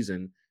all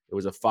season. It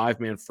was a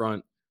 5-man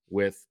front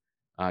with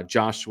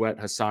Josh Sweat,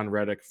 Hassan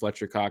Reddick,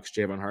 Fletcher Cox,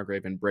 Javon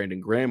Hargrave, and Brandon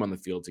Graham on the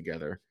field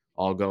together,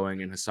 all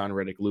going, and Hassan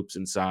Reddick loops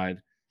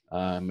inside,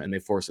 and they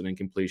force an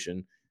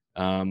incompletion.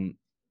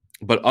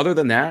 But other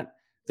than that,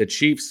 the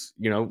Chiefs,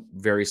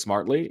 very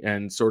smartly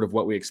and sort of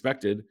what we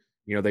expected,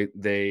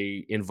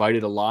 they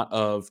invited a lot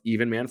of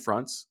even man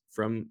fronts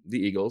from the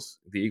Eagles.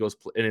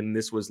 And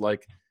this was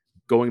like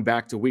going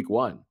back to week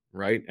 1,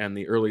 right? And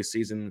the early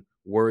season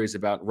worries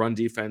about run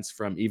defense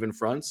from even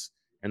fronts,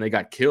 and they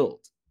got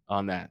killed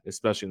on that,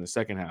 especially in the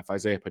second half.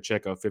 Isaiah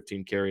Pacheco,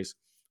 15 carries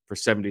for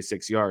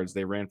 76 yards.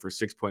 They ran for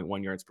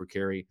 6.1 yards per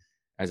carry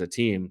as a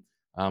team.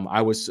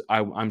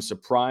 I'm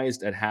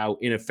surprised at how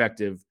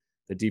ineffective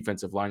the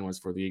defensive line was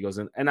for the Eagles.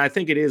 And I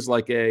think it is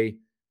like a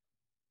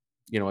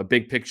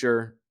big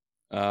picture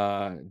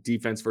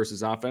defense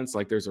versus offense.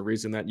 Like there's a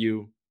reason that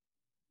you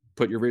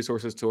put your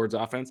resources towards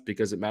offense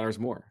because it matters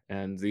more.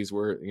 And these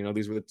were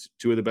the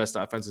two of the best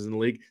offenses in the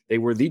league. They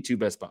were the 2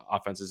 best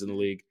offenses in the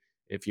league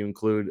if you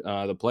include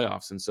the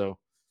playoffs. And so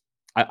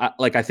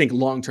I think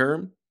long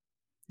term,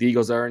 the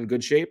Eagles are in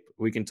good shape.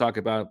 We can talk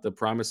about the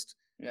promised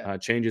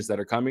changes that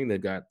are coming.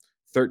 They've got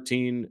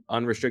 13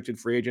 unrestricted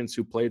free agents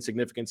who played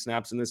significant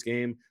snaps in this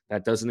game.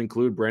 That doesn't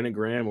include Brandon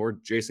Graham or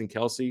Jason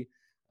Kelce.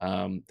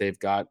 They've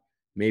got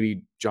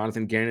maybe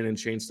Jonathan Gannon and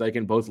Shane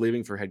Steichen both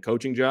leaving for head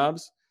coaching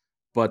jobs.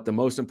 But the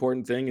most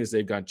important thing is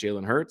they've got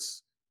Jalen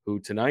Hurts, who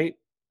tonight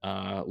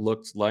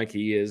looked like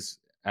he is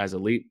as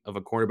elite of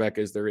a cornerback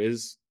as there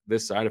is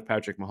this side of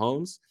Patrick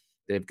Mahomes.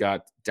 They've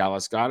got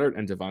Dallas Goedert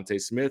and Devontae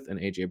Smith and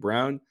A.J.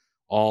 Brown,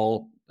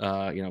 all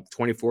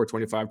 24,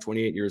 25,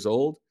 28 years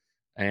old.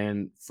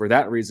 And for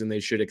that reason,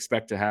 they should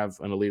expect to have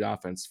an elite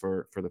offense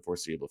for the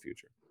foreseeable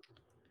future.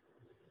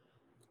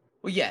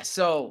 Well, yeah.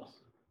 So,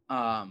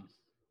 the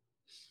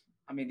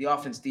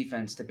offense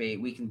defense debate,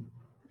 we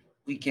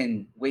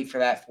can wait for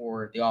that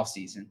for the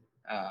offseason.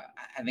 I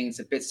think it's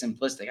a bit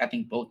simplistic. I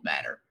think both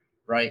matter,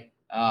 right?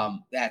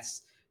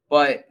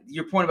 But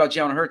your point about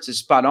Jalen Hurts is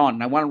spot on.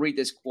 And I want to read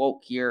this quote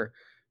here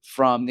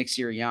from Nick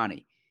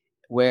Sirianni,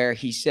 where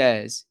he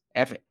says,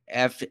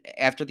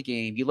 after the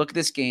game, you look at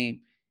this game,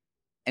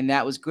 and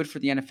that was good for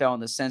the NFL in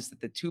the sense that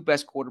the 2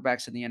 best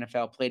quarterbacks in the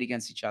NFL played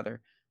against each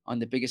other on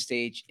the biggest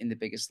stage in the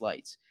biggest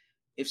lights.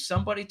 If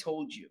somebody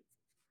told you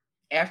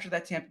after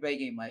that Tampa Bay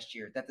game last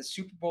year that the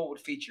Super Bowl would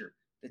feature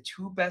the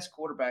 2 best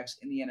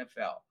quarterbacks in the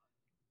NFL,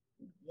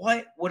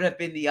 what would have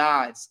been the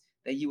odds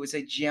that you would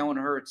say Jalen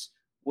Hurts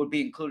would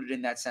be included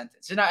in that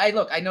sentence? And I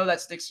know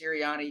that's Nick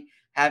Sirianni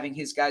having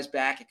his guys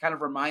back. It kind of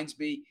reminds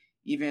me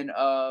even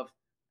of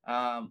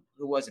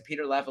who was it,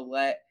 Peter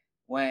Laviolette,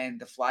 when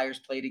the Flyers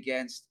played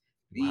against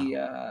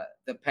the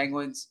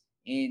Penguins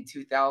in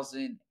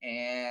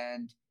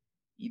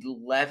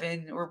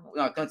 2011 or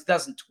no,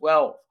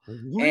 2012.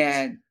 What?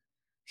 And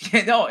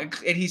and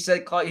he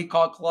said he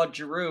called Claude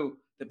Giroux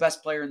the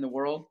best player in the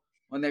world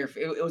when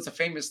it was a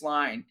famous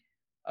line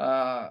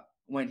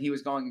when he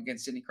was going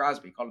against Sidney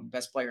Crosby. He called him the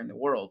best player in the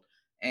world.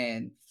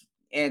 And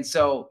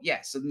so,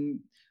 yeah. So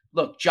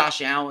look,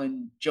 Josh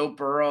Allen, Joe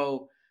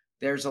Burrow,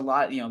 there's a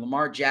lot,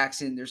 Lamar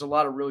Jackson. There's a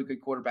lot of really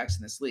good quarterbacks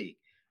in this league.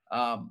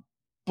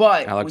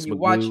 But Alex when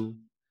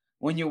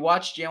McGrew. you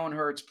watch Jalen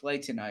Hurts play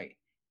tonight,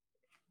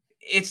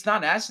 it's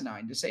not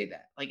asinine to say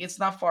that. Like, it's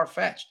not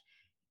far-fetched.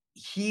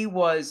 He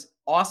was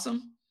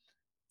awesome,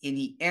 and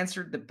he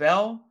answered the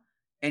bell,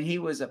 and he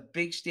was a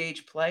big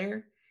stage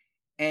player.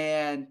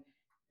 And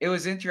it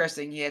was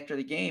interesting after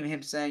the game,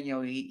 him saying,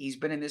 he's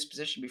been in this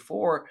position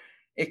before.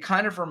 It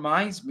kind of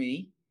reminds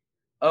me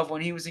of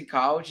when he was in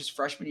college, his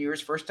freshman year,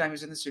 his first time he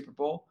was in the Super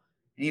Bowl,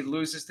 and he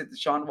loses to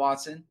Deshaun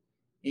Watson.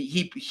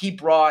 He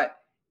brought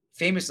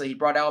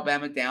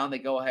Alabama down. They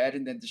go ahead,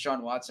 and then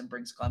Deshaun Watson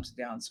brings Clemson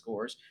down and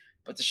scores.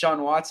 But Deshaun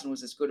Watson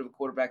was as good of a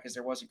quarterback as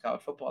there was in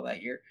college football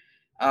that year.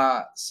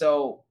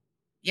 So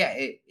yeah,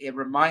 it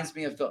reminds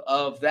me of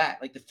that.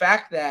 Like, the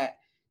fact that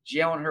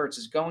Jalen Hurts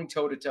is going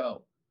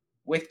toe-to-toe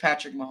with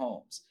Patrick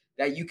Mahomes,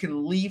 that you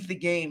can leave the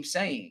game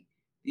saying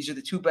these are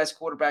the two best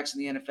quarterbacks in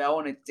the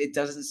NFL, and it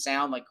doesn't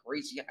sound like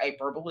crazy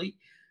hyperbole.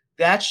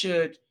 That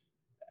shouldn't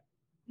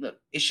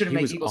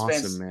make Eagles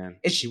fans, man.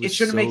 It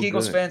shouldn't make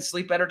Eagles fans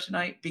sleep better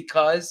tonight,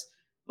 because,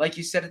 like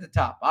you said at the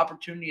top,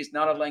 opportunity is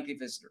not a lengthy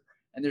visitor.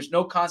 And there's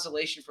no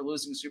consolation for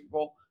losing the Super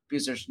Bowl,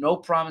 because there's no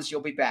promise you'll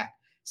be back.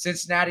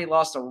 Cincinnati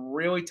lost a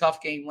really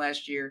tough game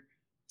last year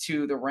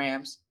to the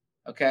Rams.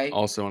 Okay.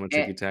 Also on a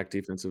ticky-tack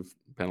defensive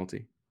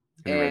penalty.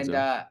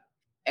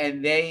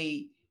 And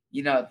they,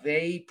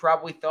 they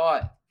probably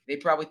thought they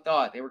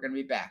were going to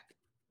be back.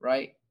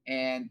 Right.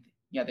 And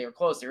they were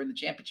close. They were in the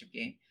championship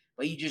game,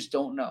 but you just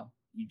don't know.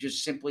 You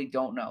just simply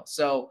don't know.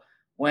 So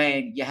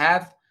when you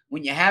have a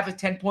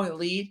 10-point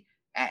lead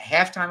at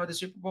halftime of the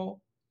Super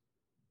Bowl,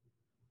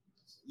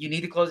 you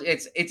need to close.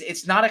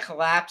 It's not a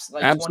collapse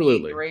like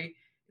 28-3,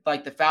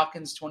 like the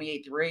Falcons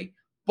 28-3,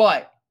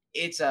 but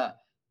it's a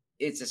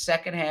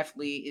second half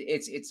lead.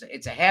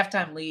 It's a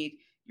halftime lead.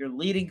 You're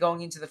leading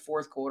going into the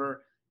fourth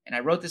quarter. And I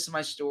wrote this in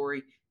my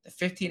story, the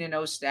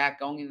 15-0 stack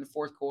going into the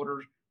fourth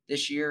quarter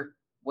this year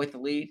with the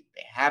lead.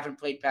 They haven't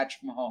played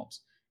Patrick Mahomes.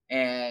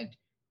 And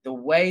the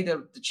way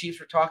the Chiefs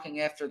were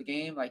talking after the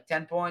game, like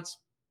 10 points,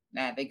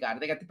 they got it.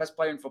 They got the best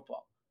player in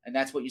football. And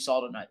that's what you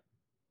saw tonight.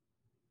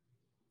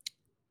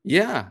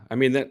 Yeah. I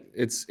mean, that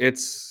it's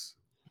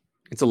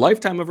a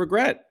lifetime of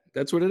regret.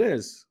 That's what it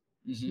is.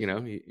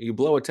 Mm-hmm. You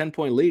blow a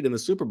 10-point lead in the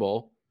Super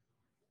Bowl.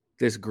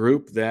 This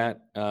group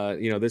that,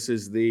 this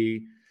is the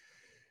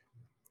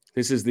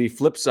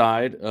flip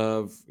side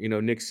of,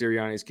 Nick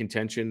Sirianni's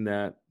contention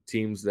that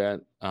teams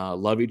that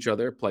love each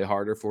other play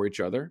harder for each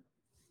other,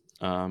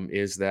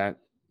 is that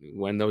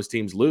when those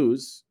teams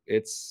lose,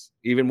 it's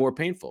even more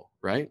painful,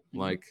 right? Mm-hmm.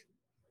 Like,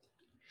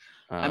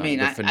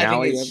 the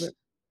finale of it.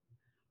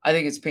 I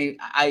think it's pain.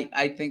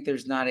 I think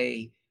there's not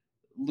a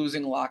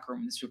losing locker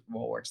room in the Super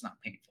Bowl where it's not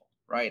painful,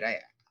 right? I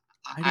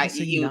didn't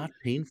say not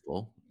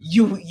painful.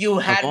 You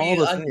had of me all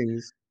the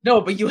things. No,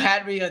 but you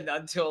had me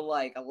until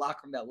like a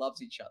locker room that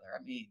loves each other.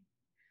 I mean,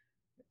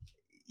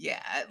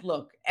 yeah.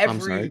 Look, I'm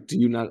sorry. Do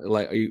you not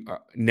like?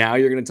 Now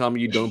you're going to tell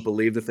me you don't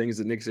believe the things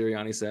that Nick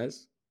Sirianni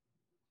says?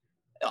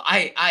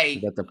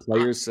 That the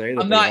players say,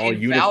 that they all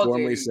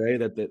uniformly say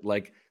that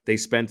like they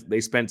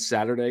spent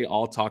Saturday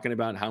all talking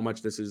about how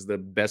much this is the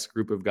best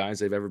group of guys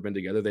they've ever been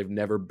together. They've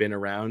never been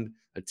around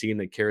a team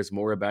that cares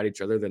more about each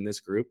other than this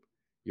group.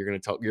 You're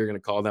going to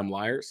call them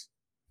liars?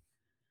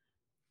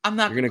 I'm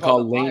not. You're going to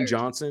call Lane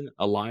Johnson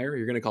a liar?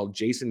 You're going to call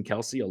Jason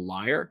Kelce a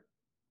liar?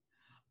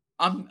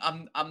 I'm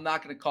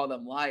not going to call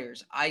them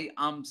liars.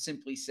 I'm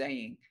simply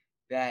saying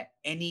that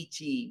any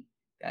team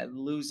that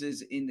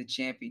loses in the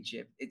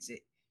championship,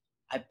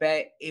 I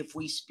bet if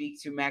we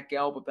speak to Matt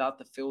Gelb about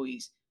the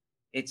Phillies,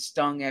 it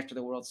stung after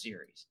the World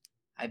Series.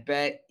 I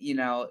bet,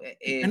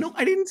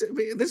 I didn't.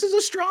 This is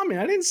a straw man.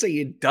 I didn't say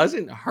it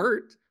doesn't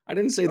hurt. I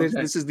didn't say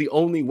this is the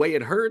only way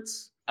it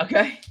hurts.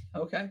 Okay.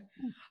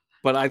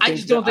 But I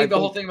just don't think the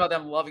whole thing about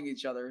them loving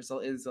each other is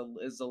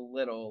a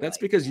little. That's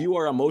because you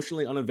are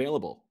emotionally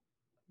unavailable.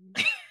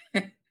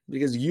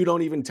 Because you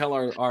don't even tell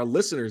our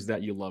listeners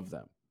that you love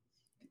them.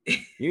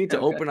 You need to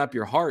open up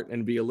your heart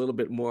and be a little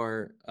bit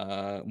more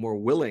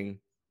willing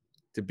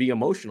to be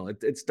emotional.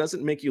 It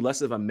doesn't make you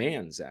less of a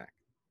man, Zach.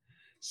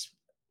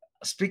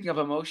 Speaking of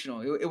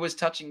emotional, it was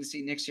touching to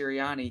see Nick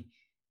Sirianni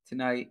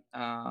tonight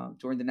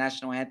during the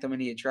national anthem,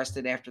 and he addressed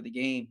it after the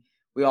game.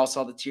 We all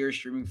saw the tears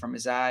streaming from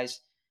his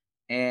eyes,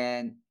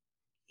 and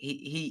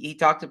he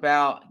talked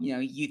about,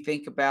 you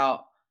think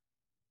about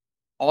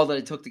all that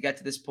it took to get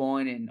to this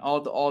point, and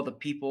all the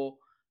people,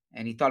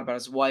 and he thought about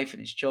his wife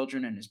and his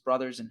children and his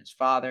brothers and his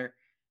father.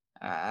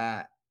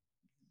 I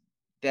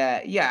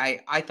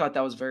thought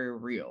that was very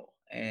real,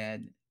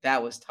 and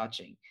that was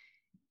touching.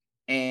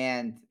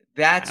 And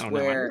that's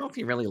where I don't know if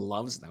he really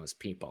loves those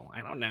people.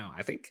 I don't know.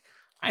 I think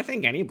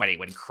anybody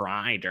would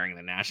cry during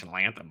the national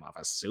anthem of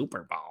a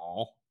Super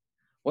Bowl.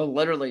 Well,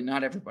 literally,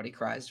 not everybody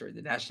cries during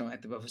the national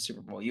anthem of a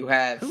Super Bowl. You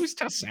have Who's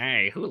to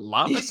say? Who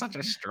love is such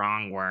a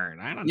strong word.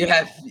 I don't you know.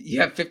 have you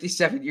have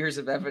 57 years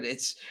of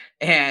evidence,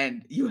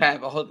 and you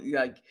have a whole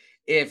like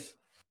if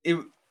it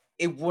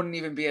it wouldn't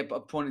even be a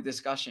point of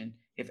discussion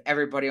if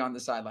everybody on the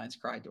sidelines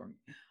cried during.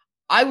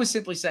 I was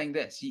simply saying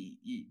this.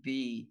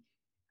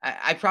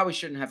 I probably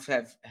shouldn't have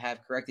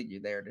corrected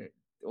you there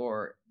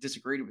or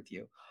disagreed with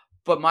you,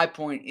 but my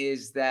point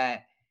is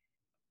that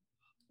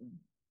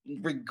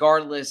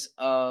regardless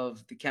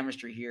of the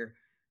chemistry here,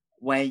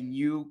 when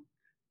you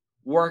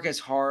work as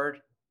hard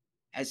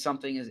as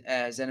something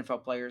as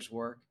NFL players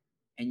work,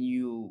 and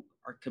you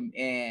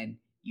and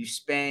you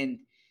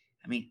spend,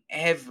 I mean,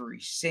 every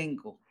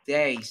single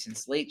day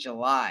since late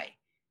July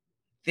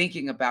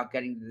thinking about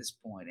getting to this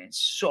point, and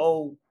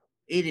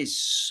it is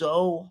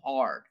so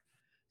hard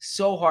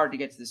to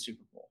get to the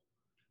Super Bowl,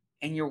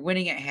 and you're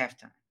winning at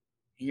halftime,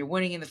 and you're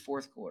winning in the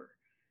fourth quarter,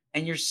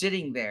 and you're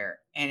sitting there,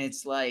 and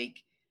it's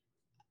like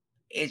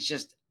it's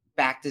just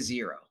back to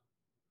zero.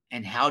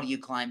 And how do you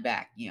climb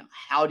back?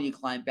 How do you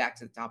climb back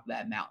to the top of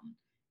that mountain?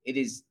 It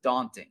is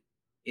daunting.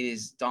 It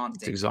is It's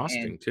daunting.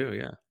 exhausting And too.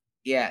 Yeah.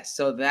 yeah,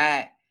 so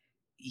that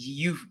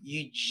you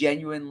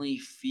genuinely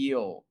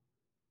feel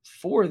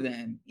for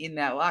them in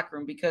that locker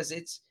room because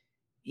that's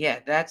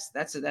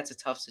a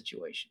tough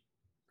situation.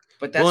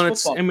 But that's Well, and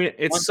football. I mean, One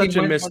it's team such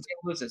a wins, one missed, team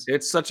loses.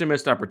 it's such a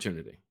missed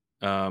opportunity.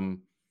 The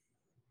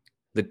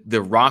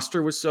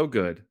roster was so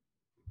good.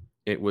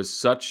 It was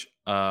such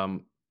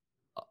an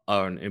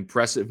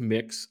impressive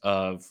mix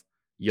of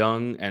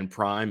young and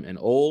prime and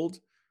old.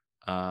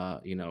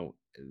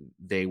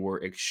 They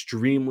were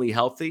extremely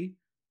healthy,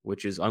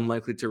 which is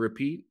unlikely to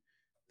repeat.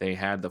 They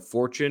had the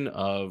fortune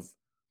of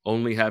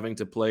only having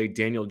to play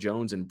Daniel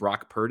Jones and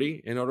Brock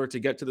Purdy in order to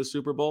get to the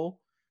Super Bowl.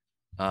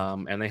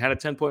 And they had a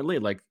 10-point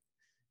lead. Like,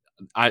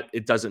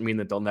 it doesn't mean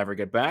that they'll never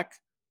get back,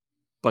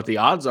 but the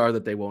odds are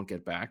that they won't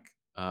get back.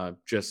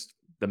 Just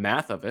the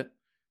math of it.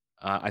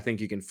 I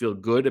think you can feel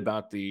good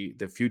about the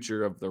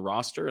future of the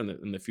roster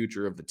and the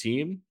future of the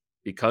team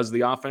because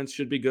the offense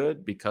should be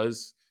good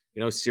because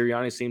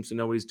Sirianni seems to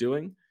know what he's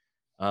doing.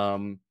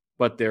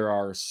 But there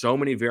are so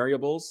many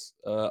variables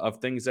of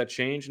things that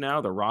change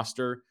now. The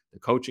roster, the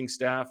coaching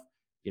staff.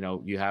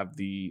 You have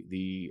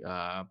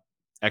the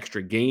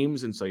extra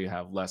games, and so you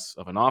have less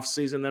of an off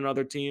season than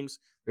other teams.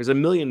 There's a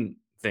million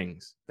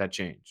things that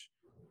change.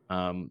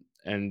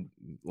 And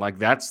like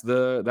that's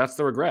the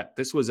regret.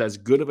 This was as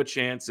good of a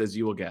chance as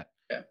you will get.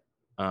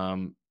 Yeah.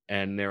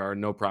 And there are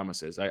no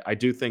promises. I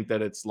do think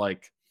that it's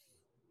like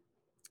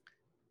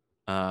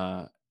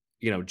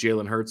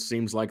Jalen Hurts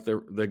seems like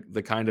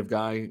the kind of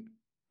guy,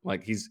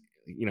 like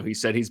he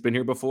said he's been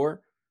here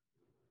before.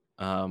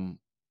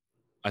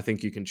 I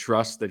think you can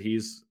trust that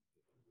he's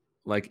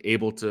like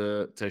able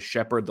to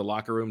shepherd the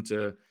locker room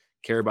to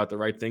care about the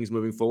right things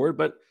moving forward.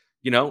 But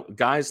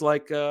guys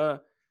like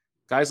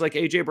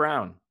AJ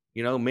Brown,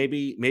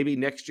 maybe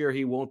next year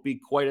he won't be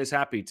quite as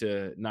happy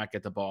to not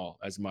get the ball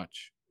as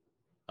much,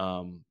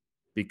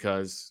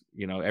 because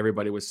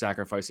everybody was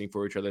sacrificing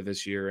for each other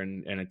this year,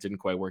 and it didn't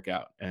quite work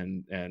out.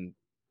 And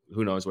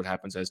who knows what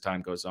happens as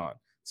time goes on.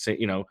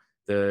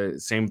 The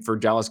same for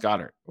Dallas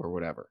Goedert or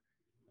whatever.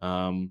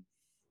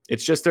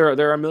 It's just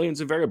there are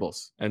millions of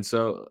variables, and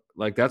so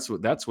like that's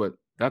what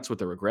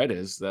the regret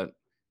is, that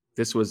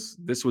this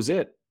was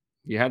it.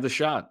 You had the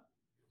shot,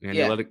 and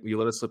you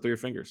let it slip through your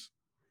fingers.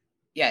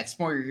 Yeah, it's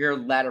more your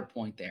latter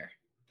point there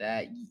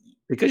that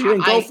because you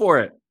didn't go for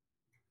it.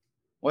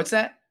 What's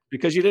that?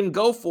 Because you didn't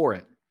go for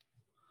it.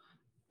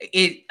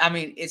 I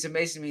mean, it's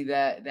amazing to me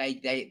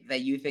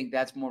that you think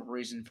that's more of a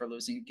reason for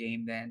losing a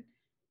game than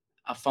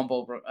a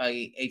fumble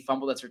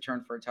that's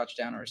returned for a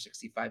touchdown or a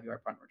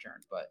 65-yard punt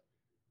return. But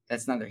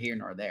that's neither here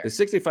nor there. The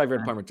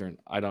 65-yard punt return,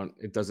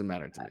 it doesn't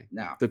matter to me.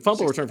 No, the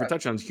fumble return for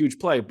touchdown is a huge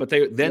play, but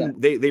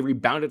they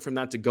rebounded from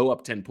that to go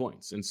up 10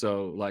 points, and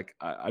so like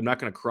I'm not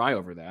going to cry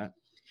over that.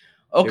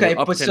 Okay,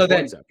 but so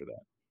then after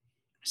that.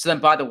 So then,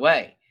 by the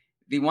way,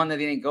 the one that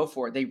they didn't go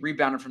for, they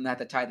rebounded from that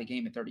to tie the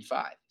game at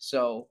 35.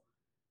 So,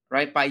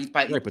 right by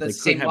but the they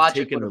same could have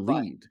logic taken the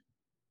lead.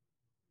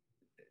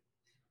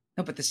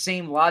 No, but the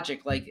same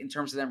logic, like in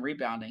terms of them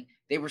rebounding,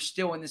 they were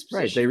still in this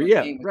Right.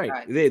 position.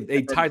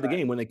 They tied the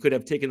game when they could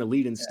have taken the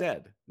lead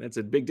instead. Yeah. That's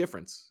a big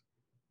difference.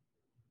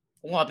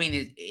 Well, I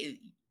mean,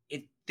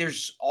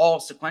 there's all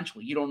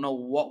sequential. You don't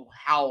know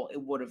how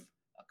it would have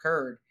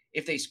occurred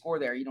if they score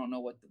there. You don't know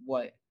what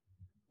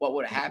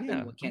would have happened.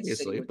 Yeah, what Kansas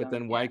City obviously, but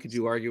then why could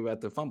you argue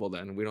about the fumble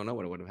then? We don't know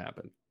what would have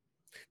happened.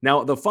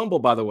 Now, the fumble,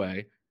 by the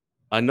way,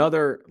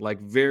 another like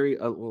a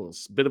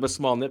bit of a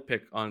small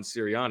nitpick on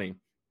Sirianni,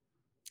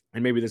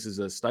 and maybe this is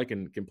a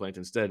Steichen complaint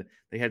instead.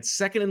 They had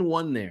 2nd and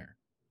 1 there,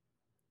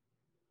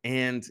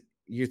 and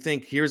you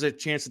think here's a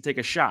chance to take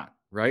a shot,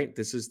 right?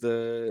 This is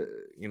the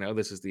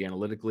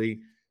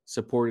analytically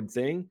supported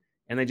thing,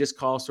 and they just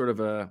call sort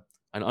of an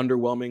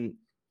underwhelming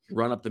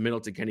run up the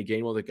middle to Kenny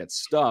Gainwell that gets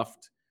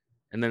stuffed.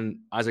 And then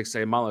Isaac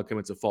Seumalo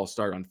commits a false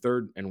start on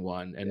 3rd and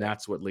 1, and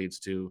that's what leads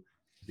to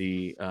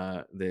the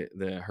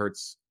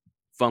Hurts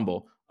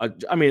fumble.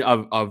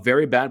 a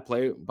very bad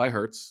play by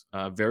Hurts,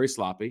 very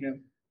sloppy. Yeah.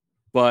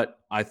 But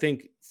I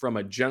think from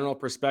a general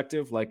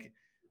perspective, like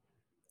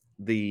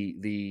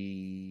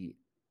the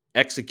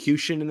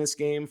execution in this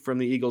game from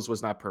the Eagles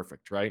was not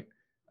perfect, right?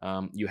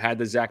 You had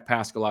the Zach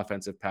Pascal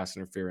offensive pass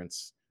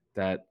interference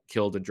that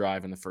killed a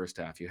drive in the first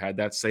half. You had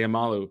that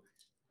Sayamalu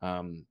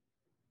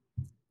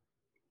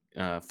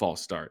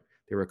false start.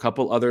 There were a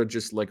couple other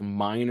just like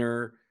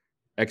minor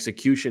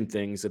execution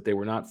things that they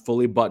were not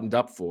fully buttoned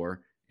up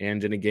for.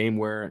 And in a game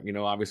where,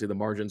 obviously the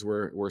margins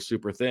were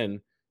super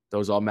thin,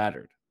 those all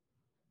mattered.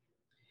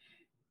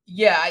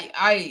 Yeah,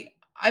 I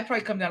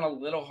probably come down a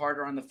little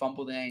harder on the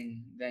fumble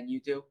than you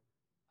do,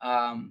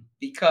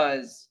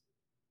 because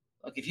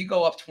look, if you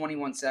go up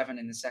 21-7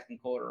 in the second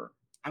quarter,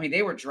 I mean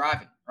they were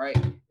driving, right?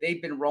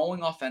 They've been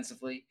rolling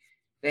offensively.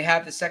 They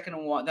have the second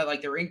and one.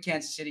 They're in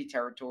Kansas City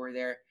territory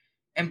there.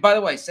 And by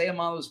the way,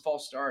 Sayamalu's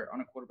false start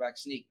on a quarterback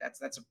sneak.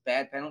 That's a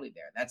bad penalty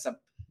there. That's a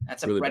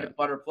Really bread bad. and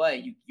butter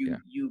play.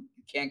 You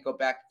can't go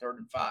back to 3rd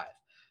and 5.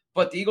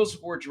 But the Eagles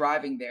were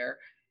driving there.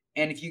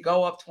 And if you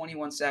go up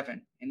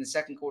 21-7 in the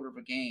second quarter of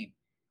a game,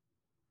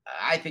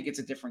 I think it's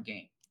a different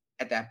game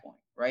at that point,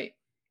 right?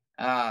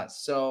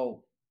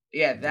 So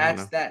yeah,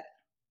 that's that.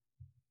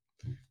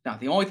 Now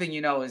the only thing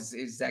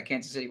is that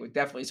Kansas City would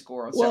definitely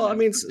score. Well, I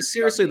mean,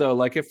 seriously though,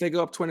 like if they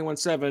go up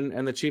 21-7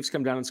 and the Chiefs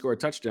come down and score a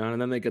touchdown,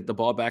 and then they get the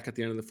ball back at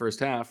the end of the first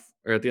half,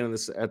 or at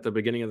the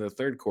beginning of the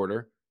third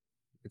quarter,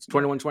 it's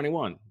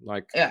 21-21.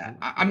 Like, yeah,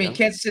 I mean,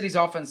 Kansas City's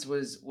offense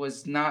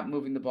was not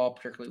moving the ball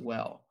particularly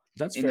well.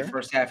 That's in fair. the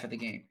first half of the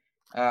game,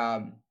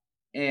 and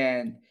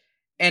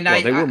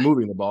they were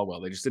moving the ball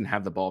well. They just didn't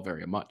have the ball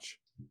very much.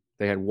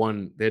 They had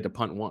to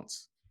punt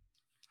once.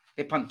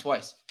 They punted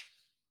twice.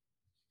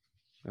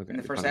 Okay, in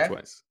the first half.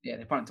 Twice. Yeah,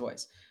 they punted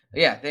twice.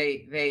 Yeah,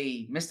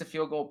 they missed a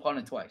field goal,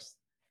 punted twice.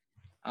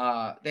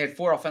 They had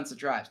 4 offensive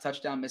drives: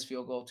 touchdown, missed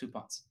field goal, 2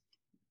 punts.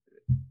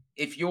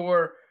 If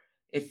you're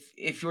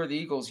the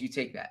Eagles, you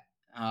take that,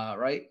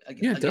 right?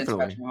 Against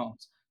definitely. Patrick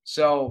Mahomes.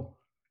 So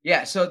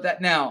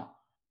that now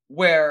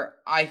where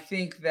I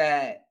think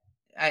that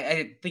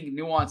I think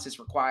nuance is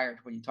required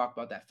when you talk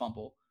about that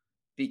fumble,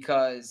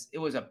 because it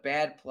was a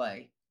bad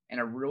play and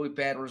a really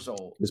bad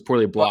result. It was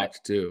poorly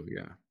blocked too.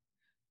 Yeah,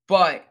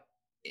 but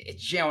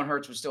Jalen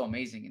Hurts was still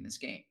amazing in this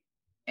game.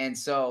 And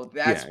so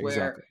that's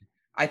where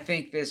I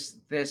think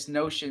this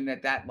notion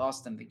that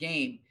lost them the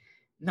game.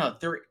 No,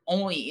 they're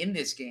only in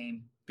this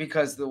game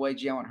because of the way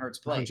Jalen Hurts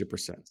played.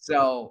 100%.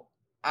 So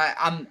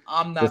I'm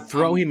not. The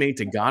throw he made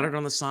to Goddard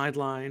on the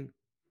sideline,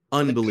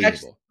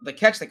 unbelievable. The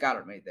catch that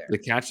Goddard made there. The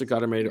catch that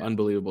Goddard made,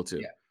 unbelievable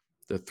too. Yeah.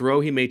 The throw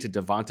he made to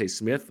Devontae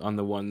Smith on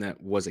the one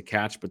that was a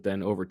catch but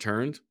then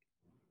overturned,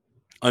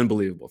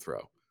 unbelievable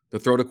throw. The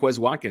throw to Quez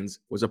Watkins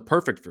was a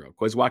perfect throw.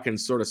 Quez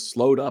Watkins sort of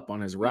slowed up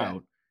on his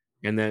route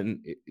and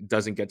then it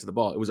doesn't get to the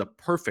ball. It was a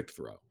perfect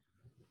throw.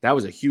 That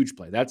was a huge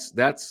play.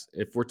 That's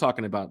if we're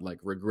talking about like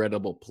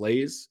regrettable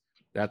plays,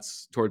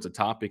 that's towards the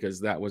top, because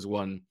that was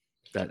one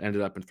that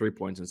ended up in 3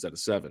 points instead of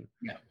 7.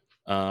 Yeah.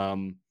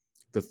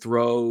 The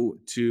throw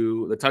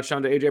to the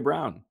touchdown to AJ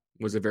Brown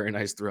was a very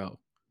nice throw.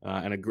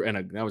 And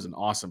that was an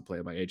awesome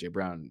play by AJ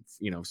Brown,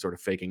 sort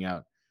of faking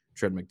out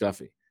Trent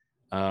McDuffie.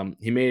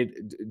 He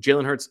made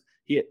Jalen Hurts.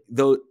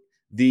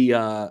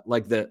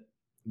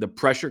 The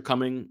pressure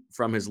coming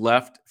from his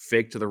left,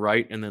 fake to the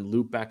right, and then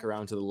loop back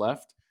around to the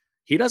left.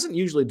 He doesn't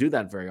usually do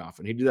that very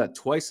often. He did that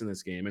twice in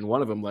this game, and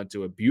one of them led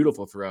to a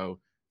beautiful throw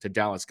to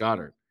Dallas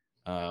Goedert,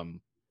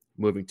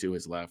 moving to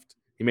his left.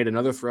 He made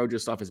another throw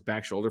just off his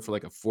back shoulder for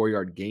like a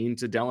 4-yard gain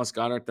to Dallas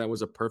Goedert. That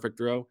was a perfect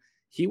throw.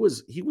 He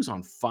was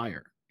on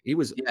fire. He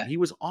was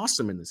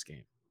awesome in this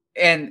game.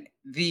 And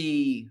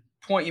the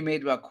point you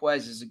made about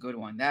Quez is a good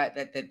one.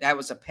 That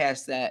was a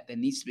pass that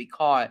needs to be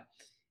caught,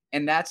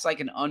 and that's like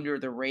an under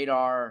the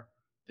radar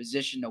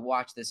position to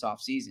watch this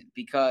offseason,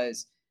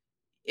 because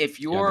if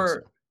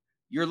you're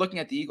looking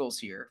at the Eagles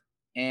here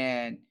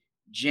and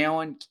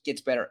Jalen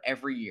gets better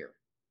every year,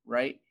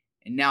 right?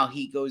 And now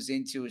he goes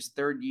into his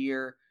 3rd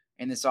year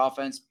in this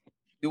offense,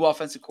 new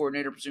offensive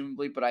coordinator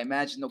presumably, but I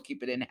imagine they'll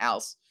keep it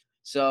in-house.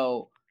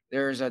 So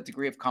there's a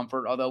degree of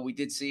comfort, although we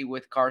did see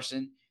with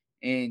Carson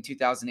in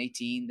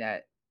 2018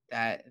 that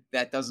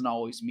doesn't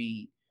always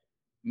mean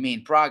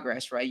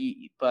progress, right?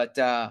 But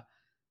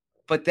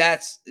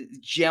that's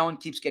Jalen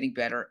keeps getting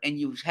better, and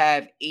you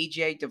have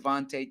AJ,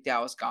 Devontae,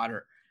 Dallas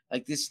Goedert,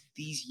 like this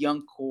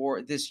young core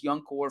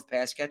of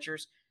pass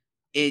catchers.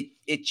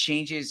 It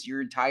changes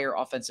your entire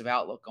offensive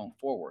outlook going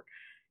forward.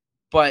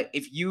 But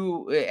if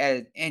you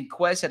and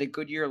Quez had a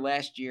good year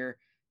last year,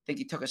 I think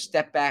he took a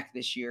step back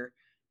this year.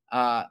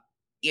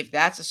 If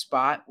that's a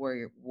spot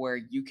where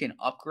you can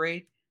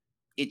upgrade,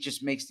 it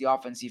just makes the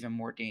offense even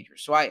more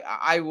dangerous. So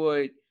I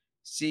would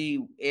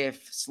see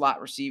if slot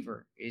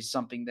receiver is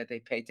something that they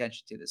pay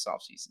attention to this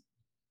offseason.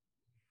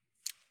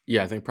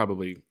 Yeah, I think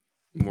probably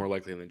more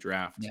likely in the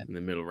draft in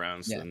the middle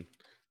rounds than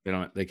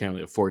they can't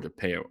really afford to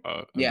pay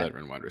a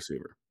veteran wide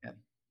receiver.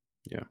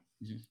 Yeah.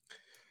 Mm-hmm.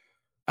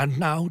 And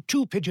now,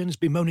 two pigeons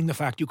bemoaning the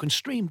fact you can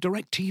stream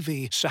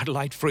DirecTV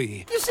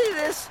satellite-free. You see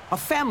this? A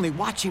family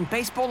watching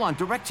baseball on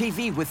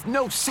DirecTV with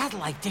no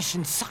satellite dish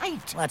in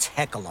sight. Let's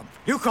heckle them.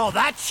 You call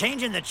that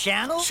changing the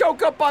channel?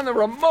 Choke up on the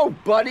remote,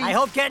 buddy. I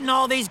hope getting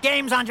all these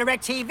games on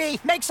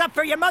DirecTV makes up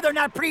for your mother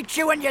not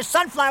pre-chewing your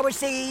sunflower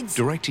seeds.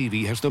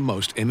 DirecTV has the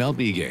most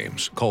MLB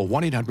games. Call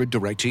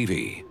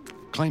 1-800-DirecTV.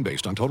 Claim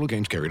based on total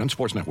games carried on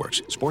sports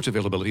networks. Sports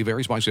availability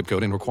varies by zip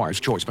code and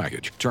requires choice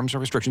package. Terms and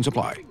restrictions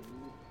apply.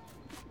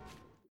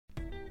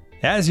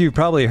 As you've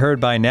probably heard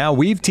by now,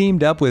 we've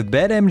teamed up with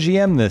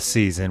BetMGM this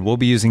season. We'll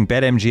be using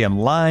BetMGM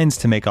lines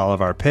to make all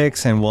of our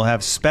picks, and we'll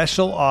have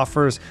special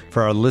offers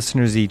for our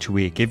listeners each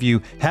week. If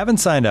you haven't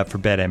signed up for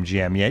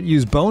BetMGM yet,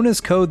 use bonus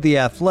code The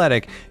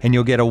Athletic, and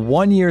you'll get a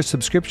 1-year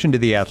subscription to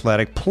The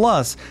Athletic,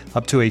 plus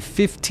up to a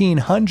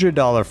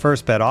 $1,500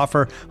 first bet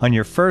offer on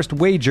your first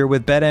wager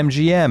with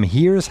BetMGM.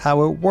 Here's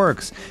how it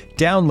works.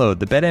 Download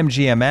the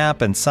BetMGM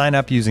app and sign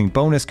up using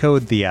bonus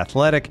code The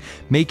Athletic.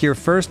 Make your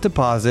first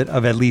deposit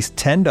of at least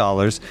 $10.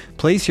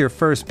 Place your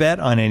first bet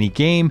on any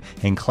game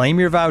and claim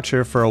your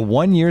voucher for a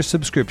 1-year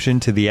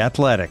subscription to The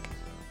Athletic.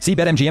 See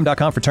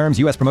BetMGM.com for terms.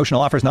 U.S.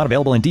 promotional offers not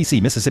available in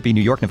D.C., Mississippi,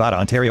 New York, Nevada,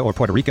 Ontario, or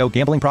Puerto Rico.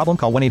 Gambling problem?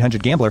 Call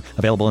 1-800-GAMBLER.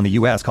 Available in the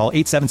U.S. Call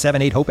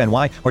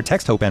 877-8-HOPE-NY or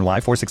text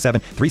HOPE-NY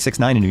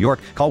 467-369 in New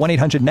York. Call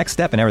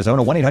 1-800-NEXT-STEP in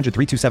Arizona.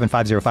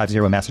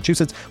 1-800-327-5050 in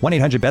Massachusetts.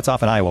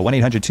 1-800-BETS-OFF in Iowa.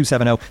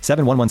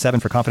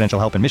 1-800-270-7117 for confidential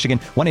help in Michigan.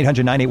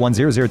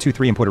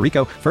 1-800-981-0023 in Puerto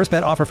Rico. First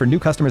bet offer for new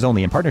customers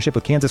only in partnership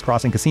with Kansas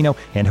Crossing Casino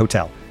and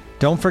Hotel.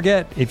 Don't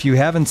forget, if you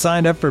haven't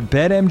signed up for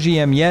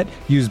BetMGM yet,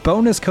 use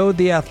bonus code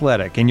The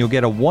Athletic, and you'll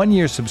get a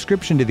 1-year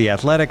subscription to The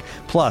Athletic,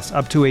 plus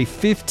up to a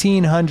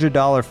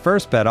 $1,500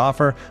 first bet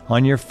offer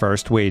on your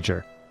first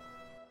wager.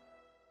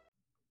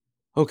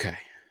 Okay.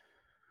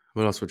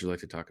 What else would you like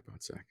to talk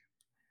about, Zach?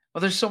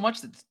 Well, there's so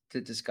much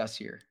to discuss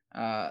here.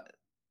 As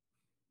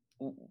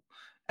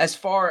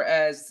far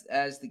as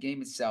the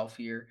game itself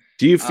here.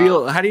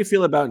 How do you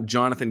feel about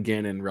Jonathan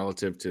Gannon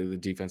relative to the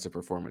defensive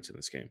performance in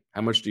this game? How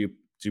much do you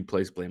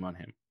place blame on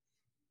him?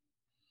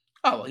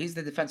 Oh, well, he's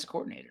the defensive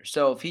coordinator.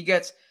 So if he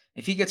gets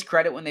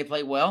credit when they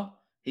play well,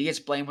 he gets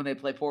blamed when they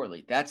play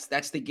poorly. That's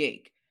the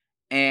gig.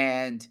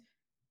 And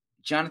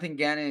Jonathan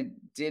Gannon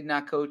did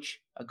not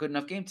coach a good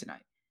enough game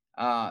tonight.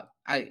 I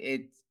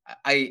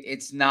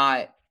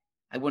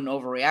wouldn't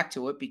overreact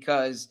to it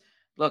because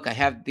look, I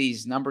have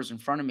these numbers in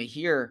front of me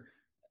here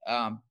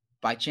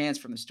by chance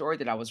from the story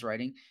that I was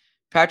writing.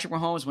 Patrick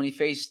Mahomes, when he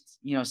faced,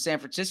 San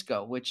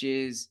Francisco, which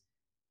is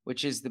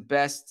the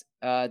best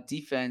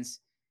defense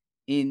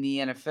in the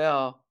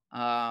NFL.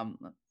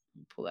 Let me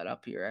pull that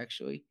up here.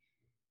 Actually,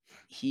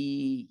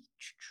 he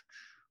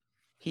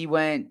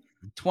went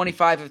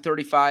 25 of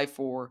 35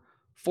 for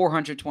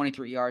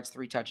 423 yards,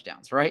 3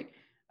 touchdowns. Right.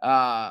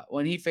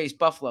 When he faced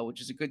Buffalo,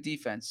 which is a good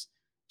defense,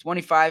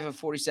 25 of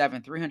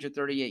 47,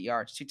 338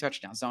 yards, 2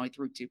 touchdowns. Only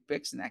threw 2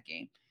 picks in that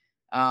game.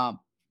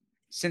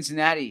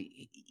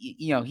 Cincinnati,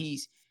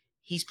 he's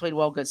played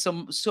well. Good.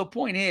 So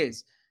point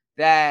is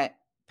that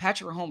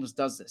Patrick Mahomes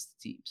does this to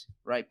teams,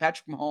 right?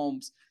 Patrick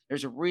Mahomes,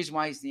 there's a reason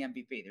why he's the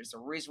MVP. There's a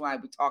reason why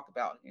we talk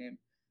about him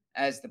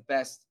as the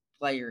best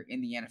player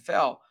in the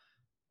NFL.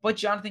 But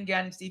Jonathan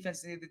Gannon's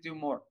defense needed to do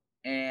more.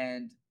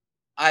 And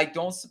I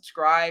don't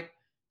subscribe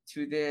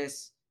to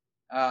this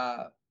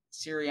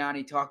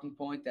Sirianni talking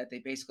point that they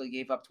basically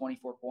gave up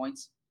 24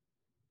 points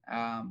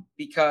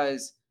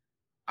because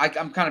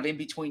I'm kind of in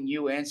between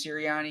you and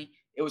Sirianni.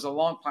 It was a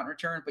long punt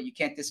return, but you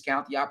can't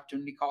discount the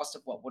opportunity cost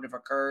of what would have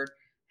occurred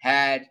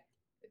had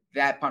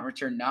that punt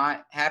return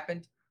not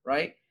happened,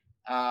 right?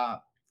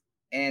 And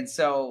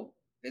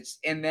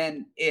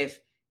then if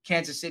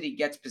Kansas City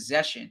gets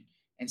possession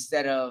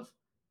instead of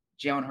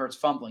Jalen Hurts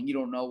fumbling, you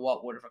don't know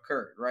what would have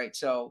occurred, right?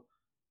 So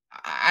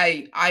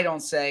I don't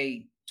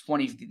say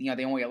 20,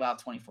 they only allowed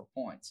 24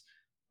 points.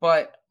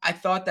 But I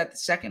thought that the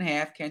second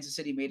half, Kansas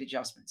City made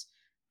adjustments.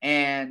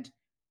 And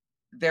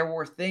there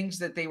were things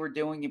that they were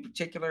doing in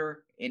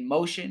particular in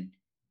motion,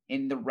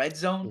 in the red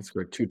zone. That's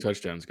great. 2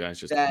 touchdowns, guys,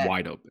 just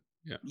wide open.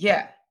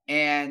 Yeah.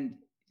 And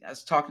I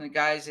was talking to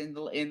guys in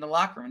the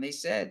locker room, and they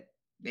said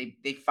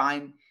they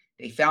found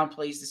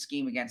plays to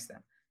scheme against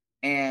them.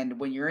 And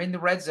when you're in the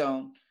red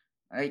zone,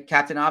 right,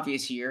 Captain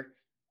Obvious here,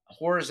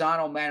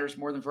 horizontal matters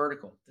more than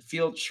vertical. The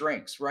field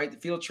shrinks, right? The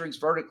field shrinks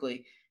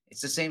vertically.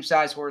 It's the same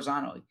size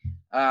horizontally.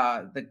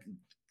 The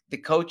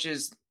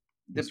coaches,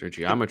 Mr.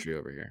 Geometry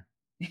over here.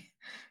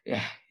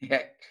 Yeah,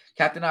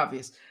 Captain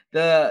Obvious.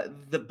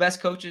 The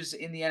best coaches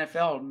in the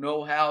NFL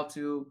know how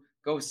to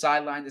go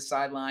sideline to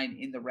sideline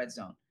in the red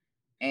zone.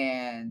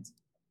 And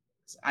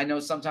I know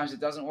sometimes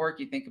it doesn't work.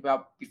 You think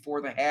about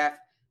before the half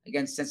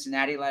against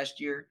Cincinnati last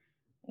year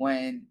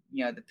when,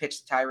 the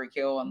pitch to Tyreek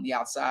Hill on the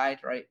outside,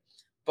 right?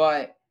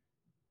 But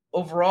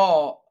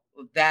overall,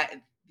 that,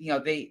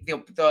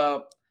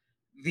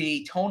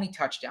 the Tony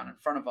touchdown in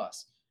front of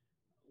us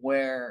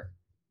where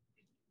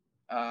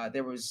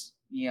there was,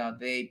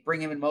 they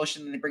bring him in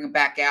motion and they bring him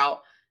back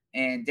out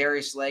and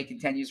Darius Slay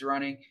continues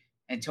running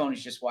and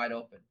Tony's just wide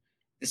open.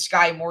 The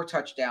Sky Moore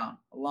touchdown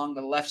along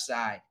the left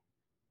side.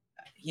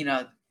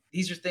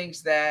 these are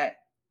things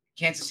that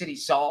Kansas City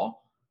saw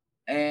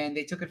and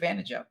they took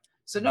advantage of.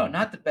 So no,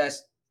 not the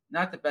best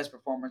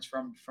performance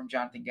from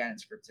Jonathan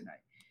Gannon's group tonight.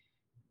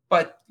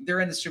 But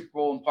they're in the Super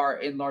Bowl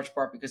in large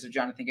part because of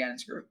Jonathan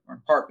Gannon's group, or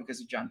in part because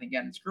of Jonathan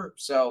Gannon's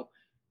group. So,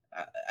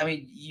 I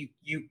mean, you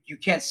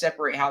can't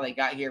separate how they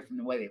got here from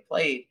the way they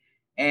played,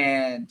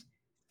 and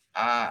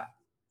when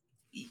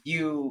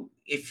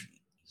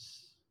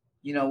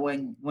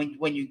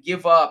you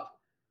give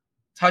up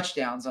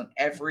touchdowns on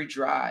every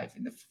drive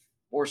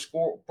or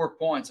score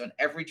points on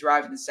every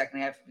drive in the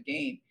second half of the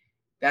game,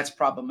 that's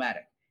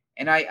problematic.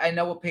 And I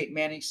know what Peyton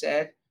Manning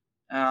said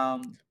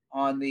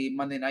on the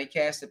Monday Night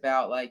Cast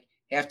about like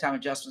halftime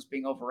adjustments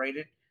being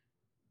overrated.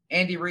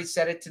 Andy Reid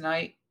said it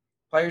tonight.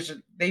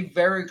 They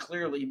very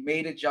clearly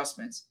made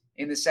adjustments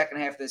in the second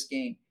half of this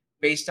game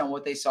based on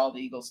what they saw the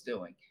Eagles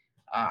doing.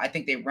 I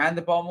think they ran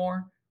the ball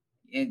more,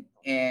 and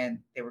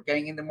they were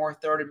getting into more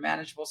third and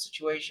manageable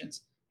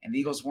situations, and the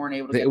Eagles weren't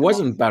able to. It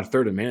wasn't about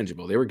third and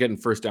manageable. They were getting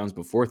first downs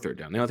before third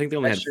down. I think they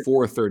only had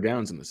 4 third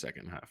downs in the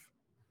second half.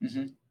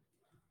 Mm-hmm.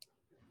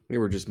 They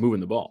were just moving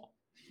the ball.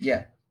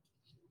 Yeah,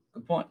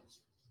 good point.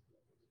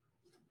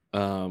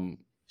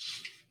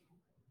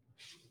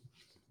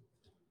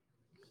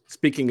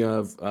 Speaking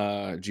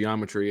of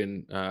geometry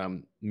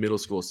and middle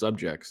school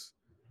subjects,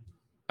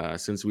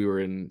 since we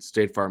were in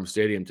State Farm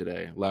Stadium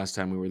today, last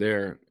time we were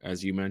there,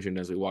 as you mentioned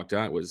as we walked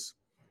out, was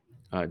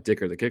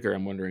Dicker the Kicker.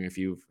 I'm wondering if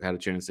you've had a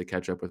chance to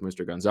catch up with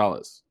Mr.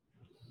 Gonzalez.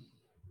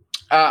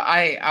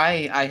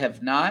 I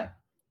have not,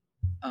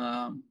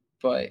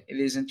 but it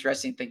is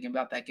interesting thinking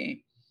about that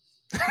game.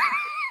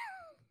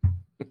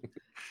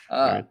 All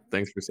right,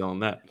 thanks for selling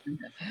that.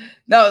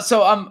 No,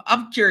 so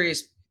I'm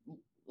curious.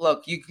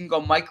 Look, you can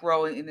go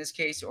micro in this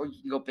case, or you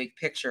can go big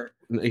picture.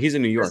 He's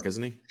in New York,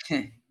 isn't he?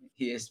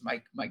 He is.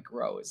 Mike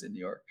Rowe is in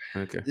New York.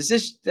 Okay. Does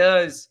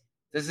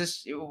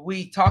this?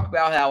 We talk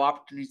about how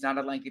opportunity is not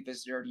a lengthy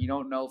visitor. You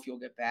don't know if you'll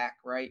get back,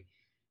 right?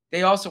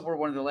 They also were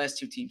one of the last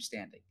 2 teams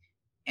standing,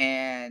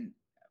 and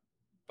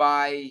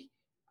I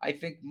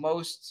think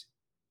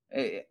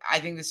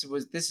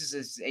this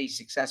is a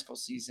successful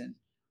season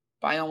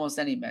by almost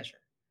any measure.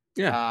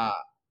 Yeah.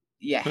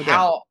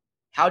 No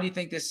how do you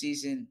think this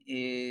season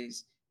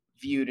is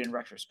viewed in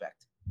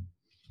retrospect?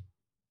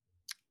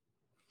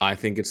 I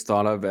think it's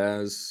thought of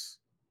as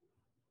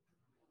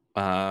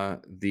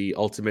the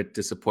ultimate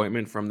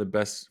disappointment from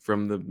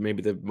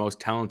maybe the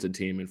most talented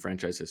team in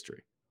franchise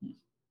history.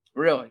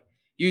 Really?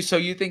 So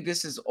you think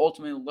this is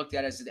ultimately looked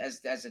at as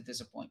a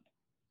disappointment?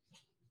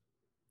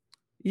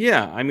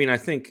 Yeah, I mean, I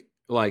think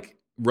like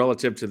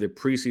relative to the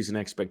preseason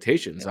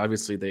expectations,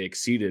 obviously they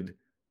exceeded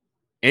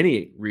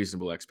any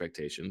reasonable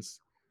expectations,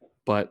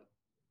 but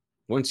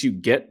once you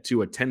get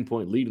to a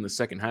 10-point lead in the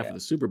second half of the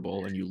Super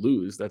Bowl and you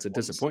lose, that's a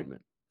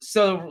disappointment.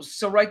 So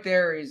right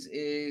there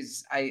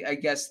is I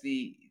guess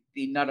the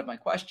nut of my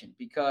question,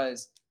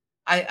 because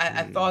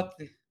I thought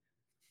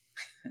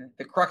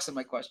the crux of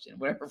my question,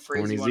 whatever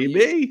phrase you want to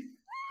use.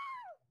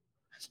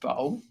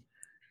 Bo,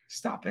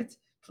 stop it,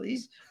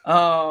 please.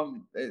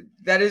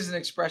 That is an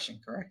expression,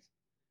 correct?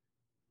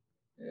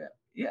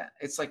 Yeah.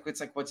 It's like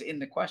what's in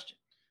the question.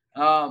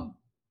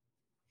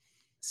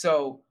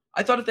 So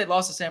I thought if they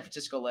lost to San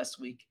Francisco last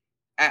week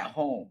at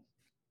home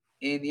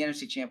in the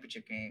NFC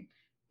Championship game,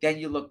 then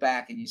you look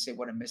back and you say,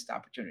 what a missed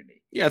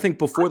opportunity. Yeah, I think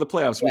before the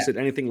playoffs, we said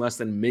anything less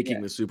than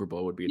making the Super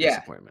Bowl would be a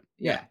disappointment.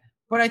 Yeah.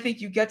 But I think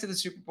you get to the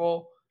Super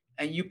Bowl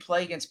and you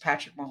play against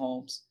Patrick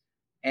Mahomes.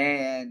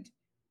 And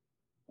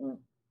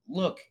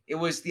look, it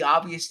was the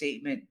obvious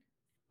statement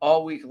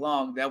all week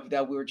long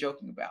that we were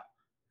joking about.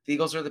 The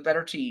Eagles are the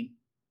better team,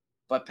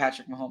 but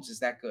Patrick Mahomes is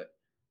that good.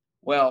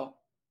 Well,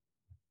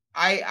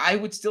 I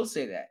would still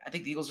say that. I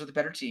think the Eagles are the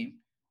better team,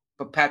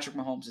 but Patrick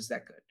Mahomes is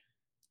that good.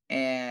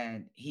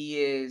 And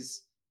he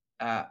is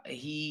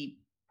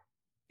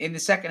in the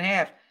second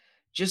half,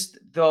 just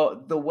the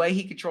way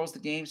he controls the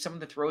game, some of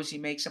the throws he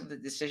makes, some of the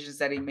decisions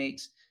that he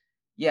makes.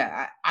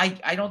 Yeah,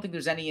 I don't think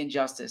there's any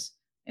injustice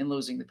in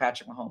losing to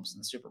Patrick Mahomes in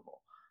the Super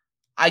Bowl.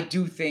 I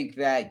do think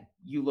that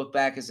you look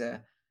back as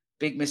a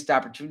big missed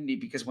opportunity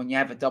because when you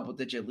have a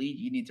double-digit lead,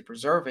 you need to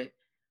preserve it.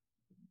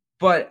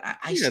 But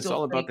I still it's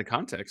all about the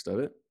context of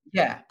it.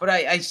 Yeah, but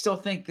I still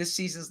think this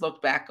season's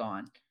looked back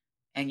on,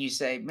 and you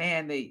say,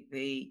 man,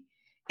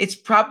 it's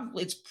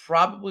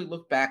probably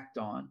looked back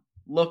on.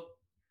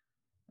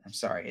 I'm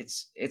sorry,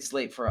 it's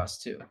late for us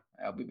too.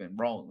 We've been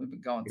rolling, we've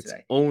been going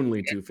today.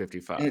 Only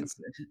 2:55.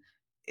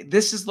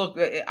 This is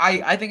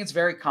I think it's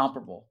very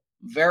comparable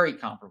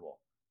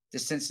to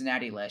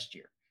Cincinnati last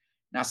year.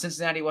 Now,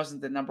 Cincinnati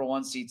wasn't the number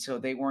 1 seed, so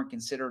they weren't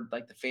considered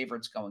like the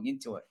favorites going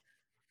into it.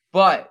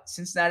 But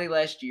Cincinnati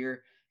last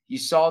year, you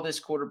saw this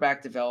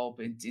quarterback develop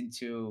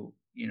into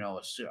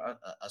a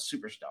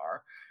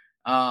superstar.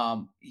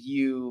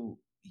 You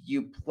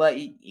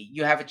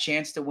have a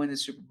chance to win the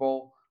Super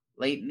Bowl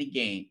late in the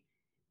game,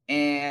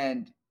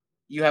 and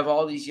you have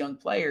all these young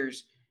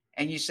players,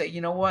 and you say,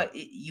 you know what,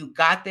 you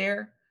got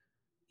there,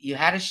 you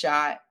had a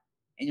shot,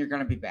 and you're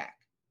going to be back.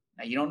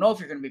 Now you don't know if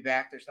you're going to be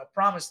back. There's no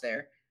promise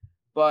there,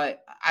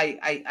 But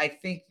I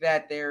think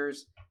that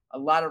there's a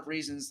lot of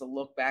reasons to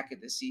look back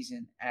at the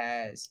season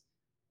as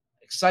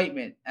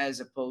excitement as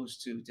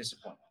opposed to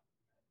disappointment.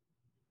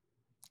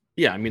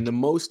 Yeah, I mean, the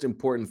most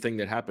important thing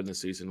that happened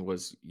this season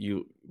was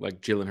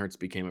Jalen Hurts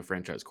became a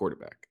franchise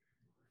quarterback,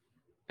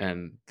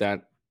 and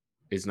that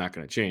is not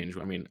going to change.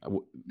 I mean,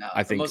 No,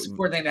 I the think most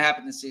important thing that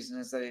happened this season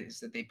is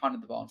that they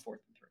punted the ball in 4th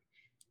and 3.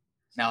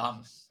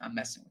 Now I'm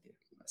messing with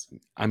you.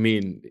 I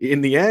mean, in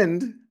the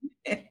end,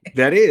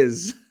 that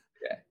is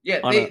Yeah.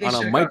 on They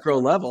a micro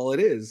level, it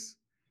is.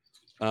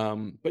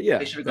 But yeah,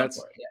 They should have gone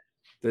for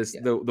it.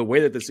 Yeah. The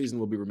way that the season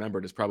will be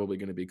remembered is probably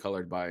going to be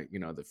colored by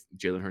the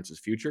Jalen Hurts'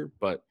 future,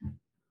 but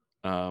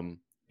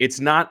it's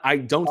not. I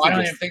don't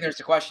even think there's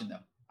a question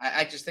though.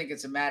 I just think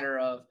it's a matter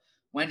of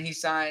when he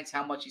signs,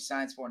 how much he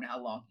signs for, and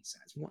how long he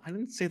signs for. Well, I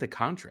didn't say the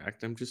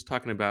contract. I'm just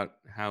talking about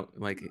how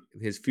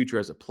his future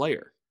as a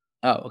player.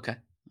 Oh, okay.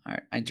 All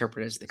right. I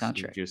interpret it as the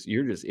contract.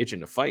 You're just itching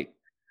to fight.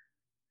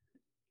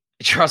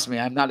 Trust me,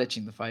 I'm not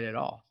itching to fight at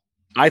all.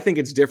 I think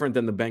it's different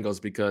than the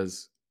Bengals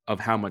because of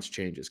how much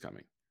change is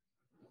coming.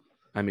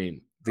 I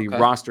mean, the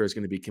roster is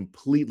going to be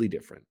completely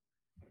different.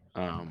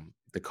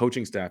 The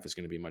coaching staff is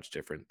going to be much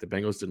different. The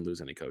Bengals didn't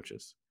lose any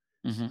coaches.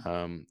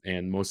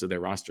 And most of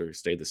their roster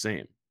stayed the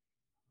same.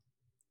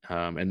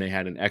 And they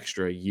had an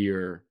extra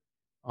year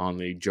on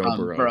the Joe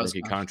Burrow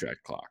rookie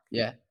contract clock.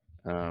 Yeah.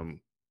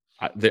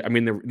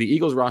 The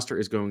Eagles roster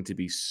is going to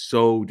be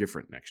so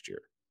different next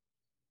year.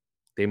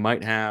 They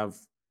might have,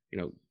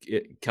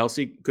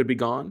 Kelsey could be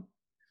gone.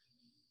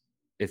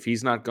 If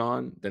he's not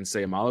gone, then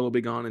Sayamala will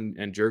be gone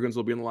and Juergens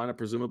will be in the lineup,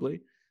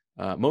 presumably.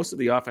 Most of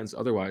the offense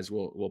otherwise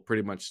will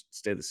pretty much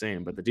stay the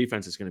same, but the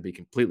defense is going to be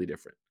completely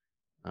different.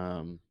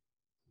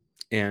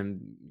 And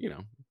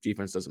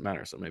defense doesn't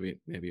matter, so maybe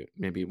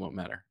it won't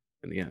matter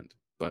in the end.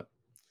 But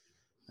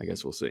I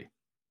guess we'll see.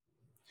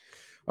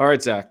 All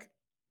right, Zach,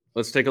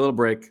 let's take a little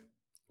break.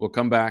 We'll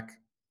come back.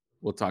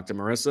 We'll talk to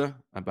Marissa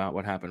about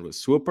what happened with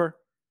Swooper,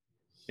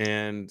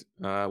 and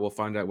we'll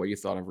find out what you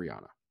thought of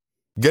Rihanna.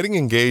 Getting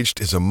engaged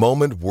is a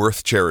moment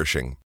worth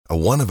cherishing. A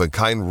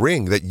one-of-a-kind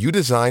ring that you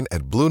design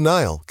at Blue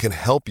Nile can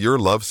help your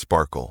love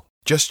sparkle.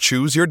 Just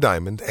choose your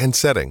diamond and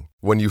setting.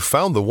 When you've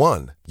found the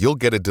one, you'll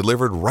get it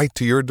delivered right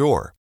to your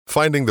door.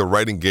 Finding the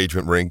right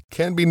engagement ring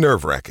can be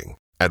nerve-wracking.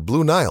 At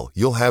Blue Nile,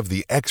 you'll have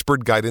the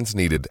expert guidance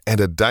needed and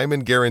a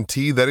diamond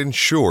guarantee that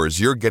ensures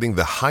you're getting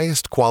the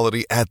highest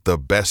quality at the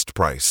best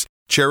price.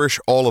 Cherish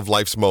all of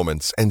life's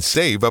moments and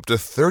save up to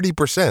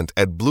 30%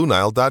 at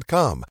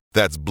BlueNile.com.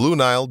 That's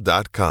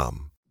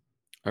BlueNile.com.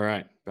 All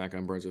right, back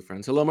on Birds with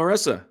Friends. Hello,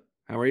 Marissa.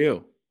 How are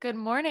you? Good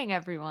morning,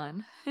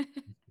 everyone.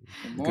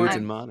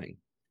 Good morning.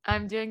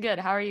 I'm doing good.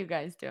 How are you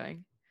guys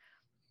doing?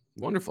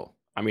 Wonderful.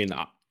 I mean,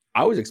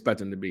 I was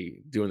expecting to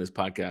be doing this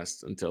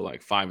podcast until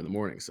like 5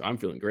 a.m, so I'm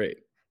feeling great.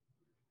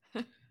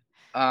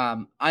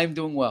 I'm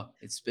doing well.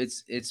 It's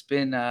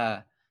been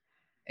a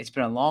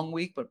long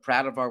week, but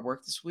proud of our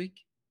work this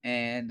week,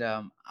 and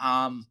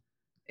I'm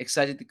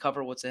excited to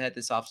cover what's ahead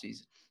this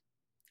offseason.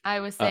 I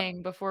was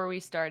saying before we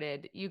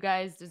started, you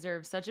guys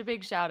deserve such a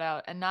big shout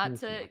out, and not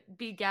to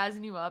be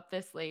gassing you up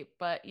this late,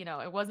 but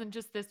it wasn't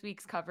just this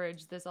week's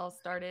coverage. This all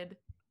started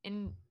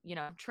in,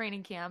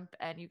 training camp,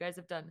 and you guys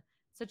have done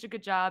such a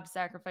good job,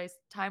 sacrificed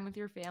time with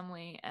your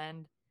family.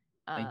 And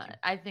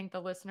I think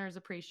the listeners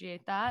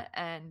appreciate that.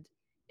 And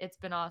it's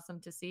been awesome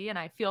to see. And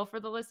I feel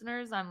for the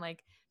listeners. I'm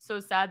like so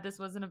sad this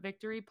wasn't a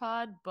victory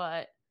pod,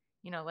 but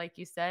like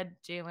you said,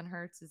 Jalen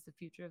Hurts is the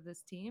future of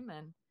this team,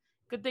 and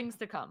good things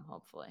to come,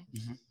 hopefully.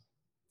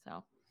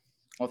 So,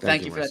 well,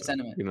 thank you for that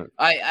sentiment.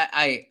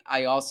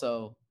 I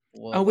also.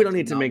 We don't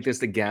need to make this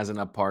the gassing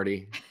up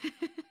party.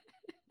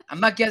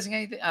 I'm not guessing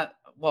anything.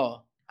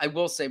 Well, I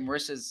will say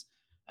Marissa's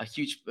a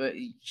huge,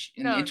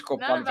 integral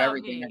part of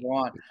everything I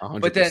want.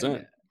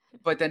 100%.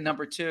 But then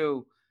number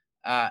two,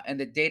 and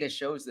the data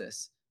shows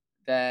this,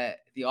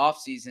 that the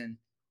offseason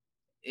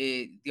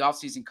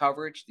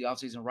coverage, the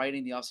offseason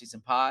writing, the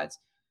offseason pods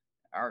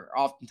are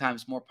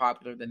oftentimes more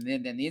popular than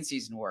the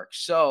in-season work.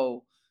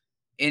 So,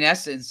 in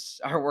essence,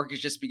 our work is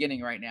just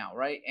beginning right now,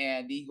 right?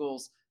 And the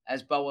Eagles,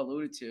 as Bo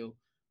alluded to,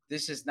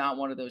 this is not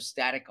one of those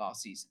static off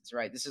seasons,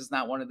 right? This is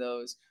not one of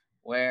those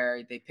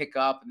where they pick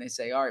up and they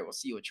say, all right, we'll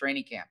see you at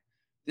training camp.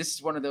 This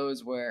is one of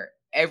those where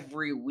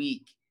every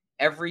week,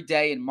 every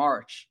day in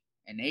March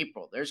and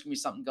April, there's going to be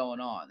something going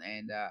on,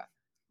 and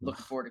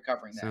looking forward to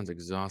covering that. Sounds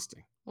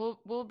exhausting.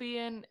 We'll be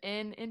in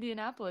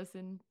Indianapolis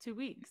in 2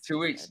 weeks. 2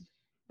 weeks.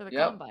 For the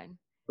Combine.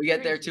 We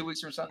get there 2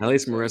 weeks from Sunday. At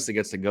least Marissa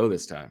gets to go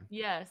this time.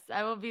 Yes,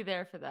 I will be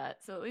there for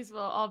that. So at least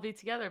we'll all be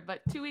together.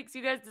 But 2 weeks,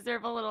 you guys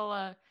deserve a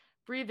little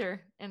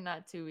breather in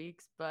that 2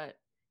 weeks. But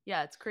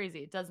yeah, it's crazy.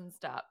 It doesn't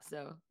stop.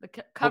 So the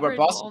coverage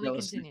will only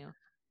continue.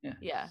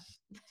 Yeah.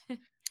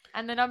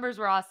 And the numbers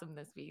were awesome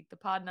this week, the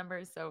pod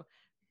numbers. So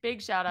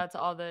big shout out to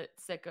all the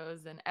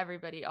sickos and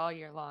everybody all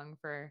year long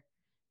for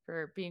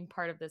being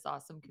part of this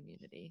awesome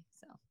community.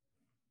 So.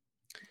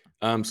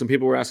 Some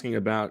people were asking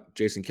about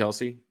Jason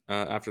Kelsey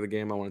after the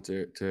game. I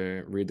wanted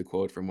to read the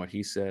quote from what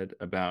he said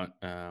about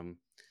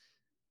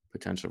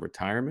potential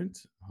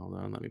retirement. Hold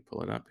on, let me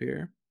pull it up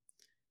here.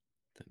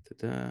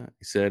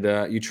 He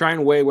said, you try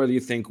and weigh whether you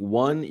think,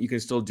 one, you can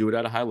still do it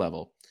at a high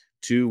level,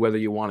 two, whether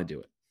you want to do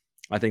it.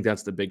 I think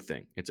that's the big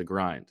thing. It's a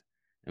grind.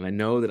 And I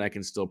know that I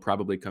can still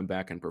probably come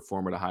back and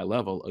perform at a high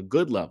level, a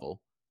good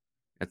level.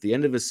 At the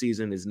end of a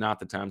season is not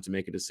the time to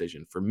make a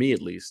decision, for me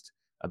at least,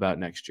 about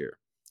next year.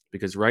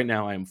 Because right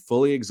now I am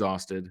fully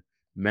exhausted,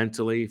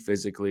 mentally,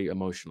 physically,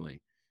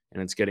 emotionally.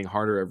 And it's getting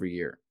harder every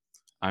year.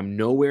 I'm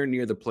nowhere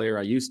near the player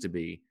I used to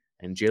be.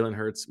 And Jalen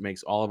Hurts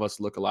makes all of us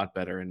look a lot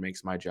better and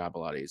makes my job a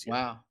lot easier.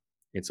 Wow.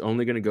 It's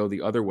only going to go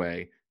the other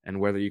way. And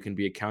whether you can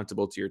be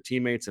accountable to your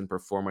teammates and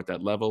perform at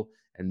that level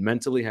and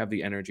mentally have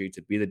the energy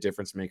to be the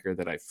difference maker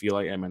that I feel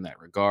I am in that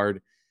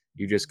regard,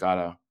 you just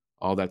gotta,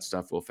 all that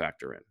stuff will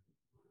factor in.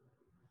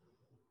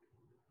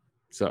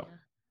 So,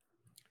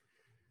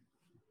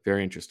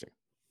 very interesting.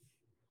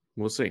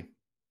 We'll see.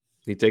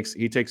 He takes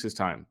his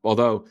time.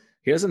 Although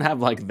he doesn't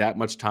have like that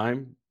much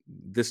time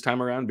this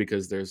time around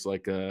because there's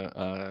like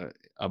a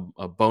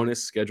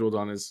bonus scheduled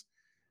on his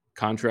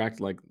contract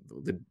like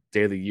the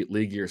day the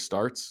league year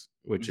starts,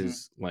 which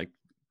is like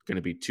going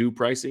to be too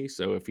pricey.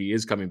 So if he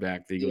is coming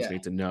back, the Eagles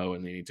need to know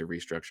and they need to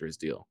restructure his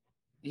deal.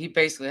 He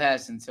basically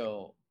has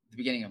until the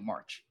beginning of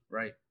March,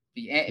 right?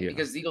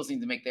 Because the Eagles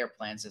need to make their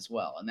plans as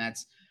well, and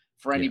that's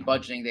for any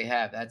budgeting they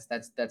have.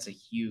 That's a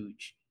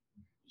huge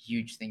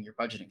thing you're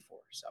budgeting for.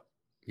 So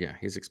yeah,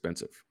 he's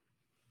expensive,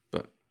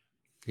 but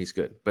he's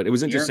good. But it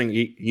was interesting.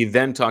 He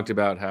then talked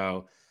about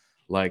how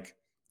like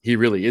he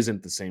really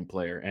isn't the same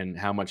player and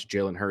how much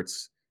Jalen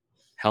Hurts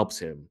helps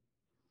him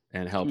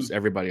and helps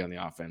everybody on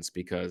the offense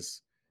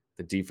because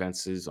the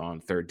defenses on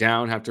third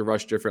down have to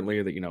rush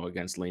differently. That, you know,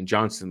 against Lane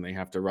Johnson, they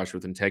have to rush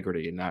with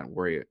integrity and not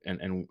worry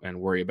and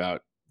worry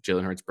about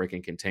Jalen Hurts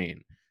breaking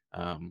contain.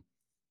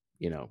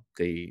 You know,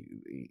 the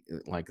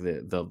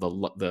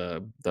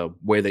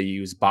way they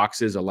use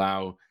boxes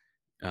allows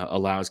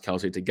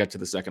Kelce to get to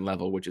the second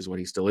level, which is what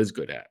he still is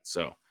good at.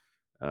 So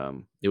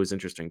it was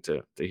interesting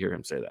to hear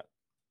him say that.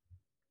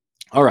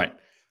 All right.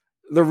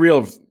 The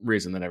real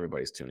reason that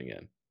everybody's tuning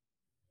in,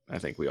 I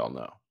think we all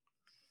know.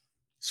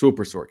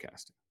 Swooper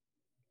Swordcasting.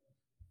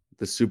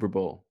 The Super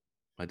Bowl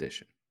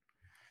edition.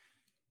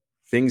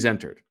 Things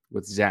entered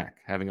with Zach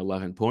having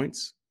 11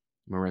 points,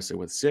 Marissa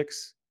with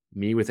 6,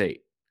 me with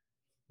 8.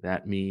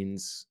 That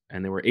means,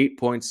 and there were 8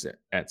 points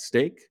at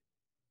stake.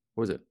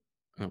 What was it?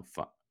 Oh,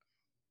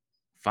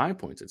 5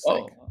 points at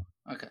stake.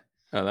 Oh, okay.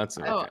 Oh, that's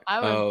it. Oh,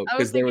 Okay.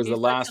 Because there was the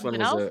last one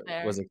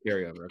was a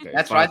carryover. Okay,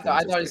 that's what I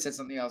thought. I thought he said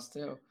something else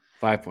too.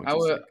 5 points.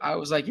 I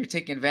was like, you're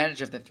taking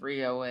advantage of the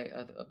 308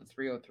 of the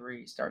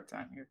 303 start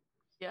time here.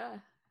 Yeah.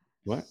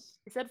 What?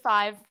 He said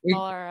 5. We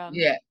thought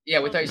you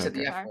said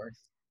the F word.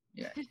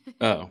 Yeah.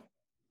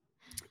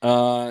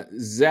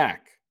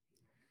 Zach,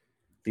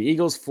 the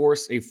Eagles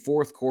force a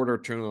fourth quarter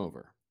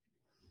turnover.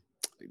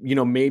 You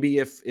know, maybe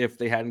if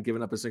they hadn't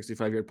given up a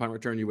 65-yard punt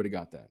return, you would have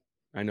got that.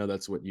 I know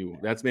that's what you.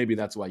 That's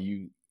why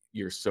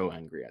you're so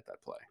angry at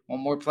that play. Well,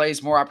 more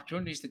plays, more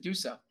opportunities to do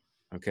so.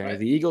 Okay. Right.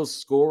 The Eagles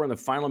score in the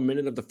final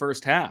minute of the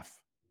first half.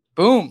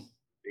 Boom.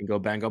 Bingo,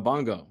 bango,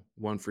 bongo.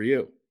 One for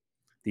you.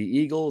 The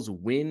Eagles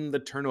win the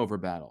turnover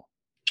battle.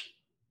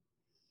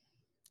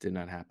 Did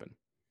not happen.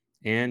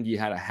 And you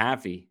had a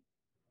halfie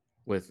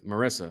with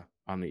Marissa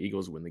on the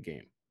Eagles win the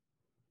game.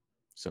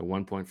 So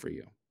 1 point for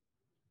you.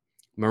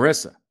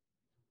 Marissa,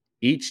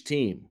 each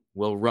team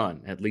will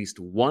run at least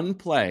one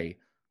play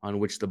on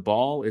which the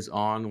ball is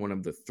on one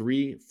of the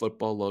 3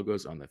 football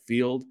logos on the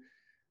field.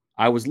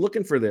 I was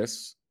looking for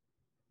this.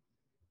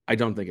 I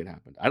don't think it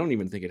happened. I don't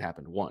even think it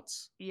happened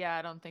once. Yeah,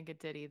 I don't think it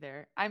did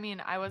either. I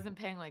mean, I wasn't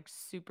paying like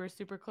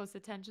super close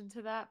attention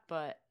to that,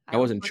 but I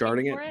wasn't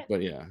charting it,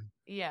 but yeah.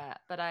 Yeah,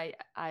 but I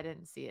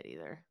didn't see it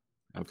either,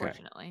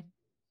 unfortunately.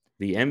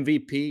 The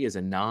MVP is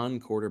a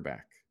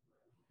non-quarterback.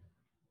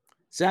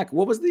 Zach,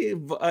 what was the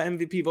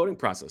MVP voting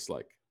process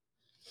like?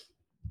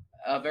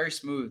 Very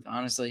smooth,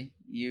 honestly.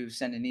 You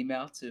send an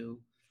email to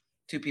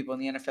 2 people in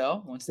the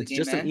NFL once the game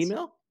ends. It's just an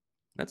email?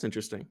 That's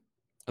interesting.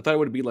 I thought it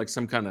would be like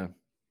some kind of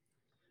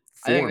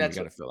form you got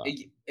to fill out.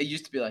 It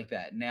used to be like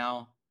that.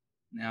 Now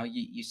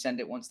you send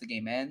it once the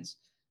game ends.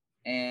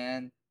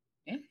 And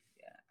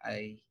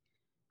I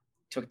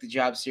took the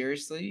job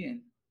seriously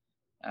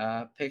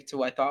and picked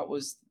who I thought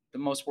was the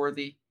most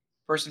worthy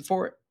person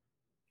for it.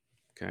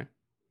 Okay.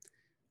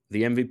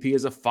 The MVP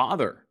is a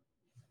father.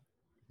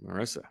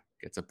 Marissa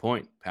gets a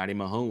point. Patty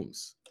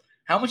Mahomes.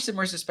 How much did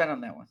Marissa spend on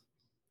that one?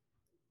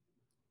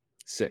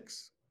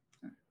 6.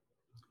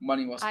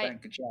 Money well spent.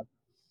 Good job.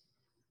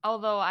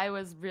 Although I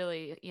was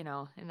really,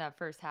 in that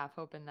first half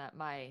hoping that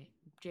my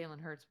Jalen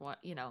Hurts one,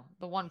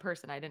 the one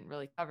person I didn't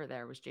really cover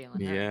there was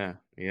Jalen Hurts.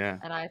 Yeah.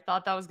 And I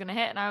thought that was going to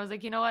hit. And I was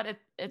like, you know what?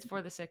 It's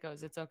for the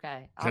sickos. It's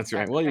okay. That's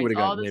right. Well, you would have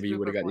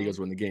got Eagles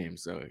win the game.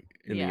 So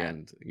in the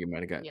end, you might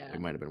have got, it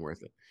might have been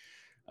worth it.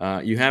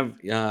 You have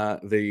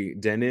the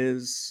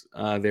Deniz.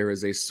 There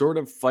is a sort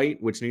of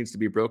fight which needs to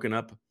be broken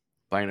up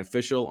by an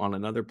official on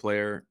another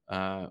player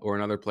or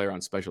another player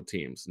on special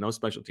teams. No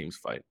special teams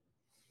fight.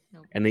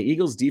 Nope. And the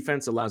Eagles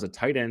defense allows a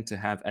tight end to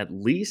have at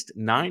least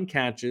 9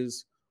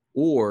 catches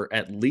or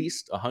at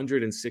least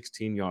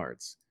 116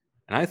 yards.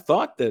 And I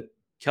thought that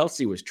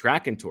Kelsey was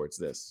tracking towards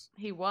this.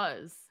 He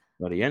was.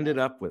 But he ended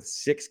up with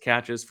 6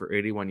 catches for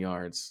 81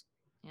 yards.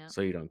 Yeah.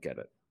 So you don't get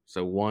it.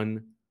 So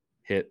 1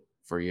 hit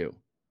for you.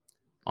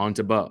 On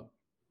to Bo.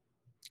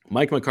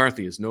 Mike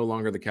McCarthy is no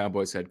longer the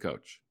Cowboys head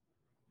coach.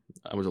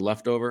 I was a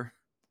leftover.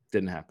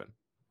 Didn't happen.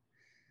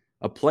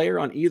 A player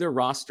on either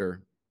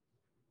roster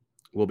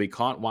will be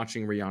caught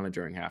watching Rihanna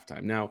during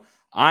halftime. Now,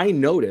 I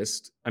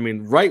noticed,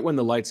 right when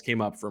the lights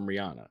came up from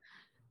Rihanna,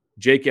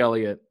 Jake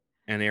Elliott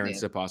and Aaron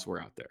Sipos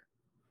were out there.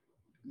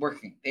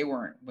 Working. They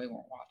weren't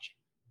watching.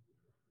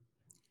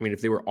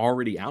 If they were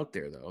already out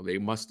there, though, they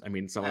must.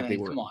 It's not like they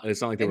were.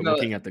 It's not like they were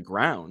looking at the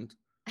ground.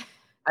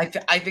 I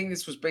think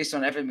this was based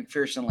on Evan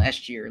McPherson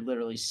last year,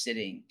 literally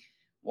sitting,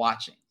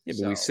 watching. Yeah,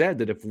 but we said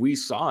that if we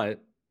saw it,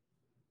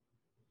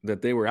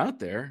 that they were out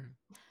there.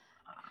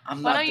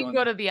 Why don't you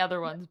go to the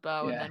other ones,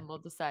 Bo, and then we'll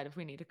decide if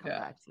we need to come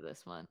back to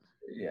this one.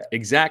 Yeah.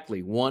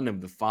 Exactly. One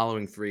of the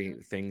following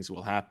 3 things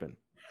will happen: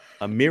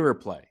 a mirror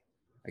play,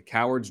 a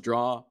coward's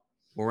draw,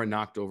 or a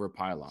knocked over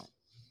pylon.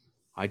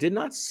 I did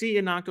not see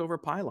a knocked over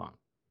pylon.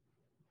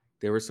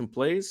 There were some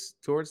plays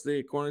towards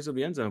the corners of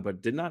the end zone,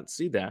 but did not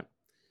see that.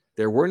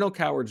 There were no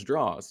coward's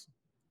draws,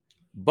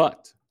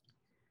 but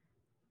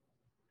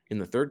in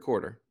the third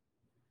quarter,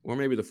 or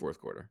maybe the fourth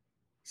quarter,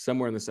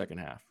 somewhere in the second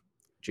half,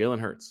 Jalen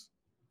Hurts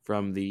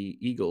from the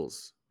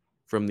Eagles,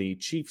 from the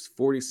Chiefs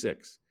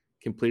 46,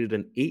 completed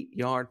an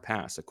 8-yard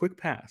pass, a quick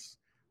pass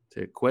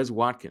to Quez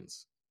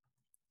Watkins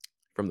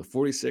from the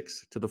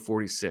 46 to the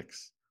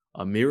 46.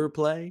 A mirror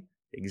play,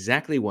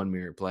 exactly 1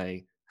 mirror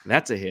play.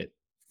 That's a hit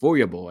for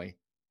you, boy.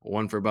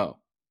 1 for Bo.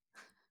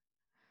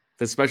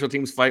 The special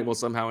teams fight will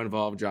somehow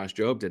involve Josh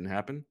Jobe. Didn't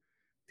happen.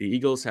 The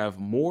Eagles have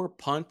more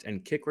punt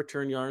and kick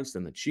return yards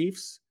than the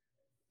Chiefs.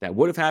 That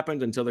would have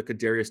happened until the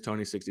Kadarius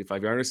Toney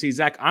 65-yarder. See,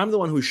 Zach, I'm the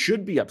one who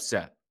should be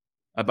upset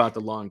about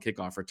the long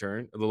kickoff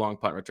return, the long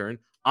punt return.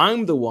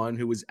 I'm the one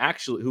who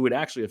it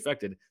actually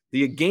affected.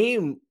 The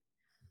game,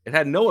 it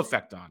had no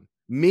effect on.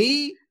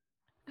 Me,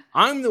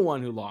 I'm the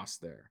one who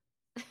lost there.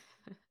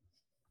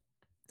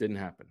 Didn't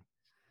happen.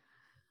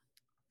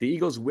 The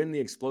Eagles win the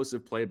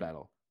explosive play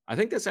battle. I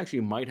think this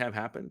actually might have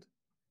happened.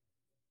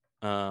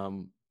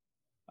 I'd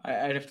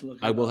have to look.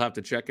 I will have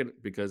to check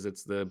it because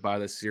it's by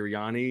the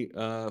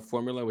Sirianni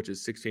formula, which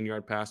is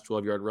 16-yard pass,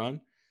 12-yard run.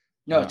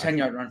 No,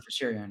 10-yard run for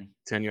Sirianni.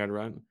 10-yard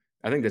run.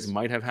 I think this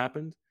might have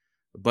happened,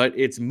 but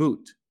it's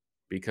moot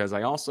because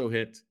I also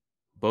hit.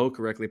 Bo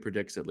correctly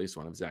predicts at least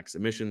one of Zach's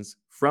submissions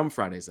from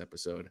Friday's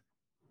episode.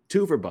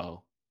 2 for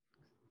Bo,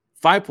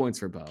 5 points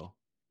for Bo,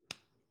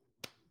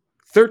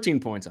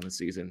 13 points on the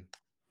season.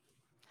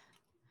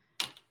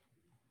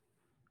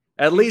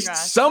 At least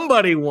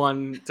somebody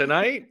won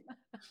tonight.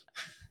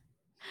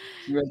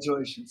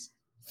 Congratulations.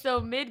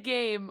 So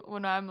mid-game,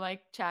 when I'm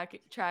like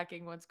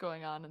tracking what's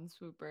going on in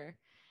Swooper,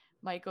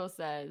 Michael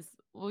says,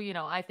 well,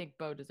 I think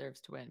Bo deserves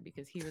to win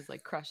because he was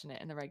like crushing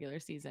it in the regular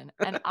season.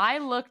 And I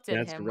looked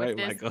at him with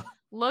this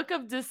look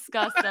of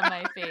disgust on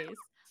my face.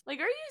 Like,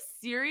 are you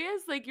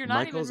serious? Like, you're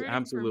not Michael's even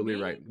absolutely for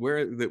me?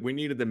 right. We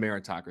needed the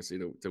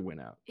meritocracy to win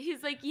out.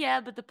 He's like,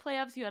 yeah, but the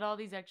playoffs, you had all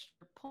these extra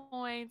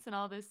points and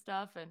all this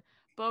stuff, and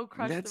Bo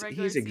crushed the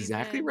regular season. He's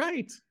exactly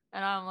right.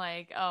 And I'm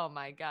like, oh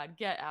my God,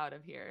 get out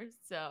of here.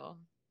 So,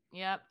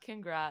 yep,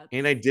 congrats.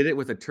 And I did it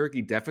with a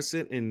turkey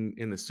deficit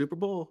in the Super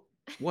Bowl.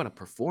 What a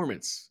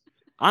performance.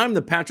 I'm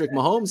the Patrick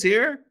Mahomes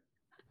here.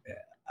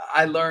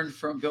 I learned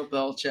from Bill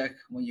Belichick,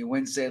 when you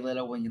win, say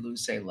little. When you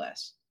lose, say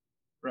less.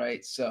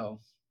 Right? So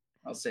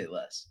I'll say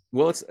less.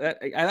 Well,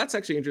 that's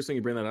actually interesting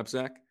you bring that up,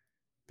 Zach,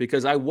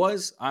 because I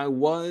thought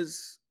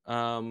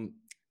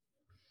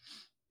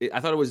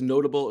it was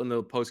notable in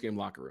the postgame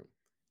locker room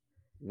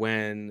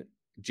when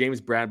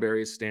James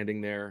Bradbury is standing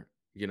there,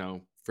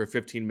 for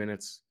 15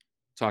 minutes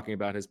talking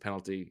about his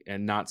penalty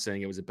and not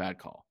saying it was a bad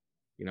call,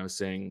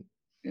 saying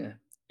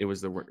it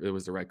was the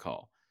right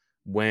call.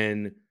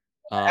 When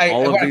he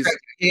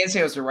didn't say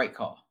it was the right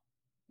call.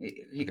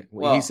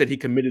 He said he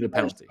committed a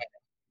penalty.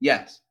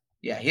 Yes.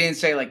 Yeah. He didn't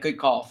say like good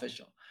call,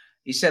 official.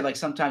 He said like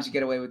sometimes you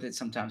get away with it,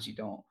 sometimes you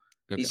don't.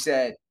 Okay. He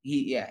said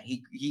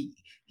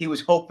he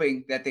was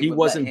hoping that he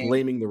wasn't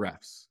blaming the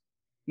refs.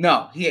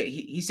 No,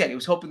 he said he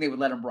was hoping they would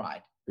let him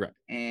ride. Right.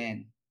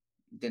 And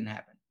it didn't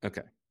happen.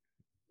 Okay.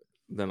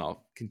 Then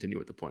I'll continue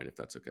with the point if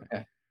that's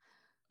okay.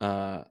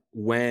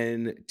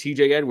 When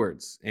TJ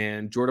Edwards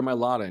and Jordan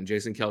Mailata and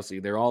Jason Kelsey,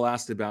 they're all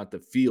asked about the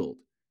field.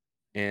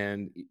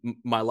 And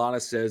Mailata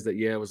says that,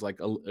 it was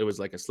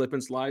like a slip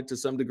and slide to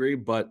some degree,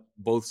 but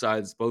both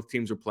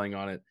teams were playing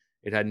on it.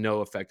 It had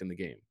no effect in the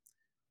game.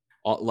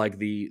 Like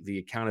the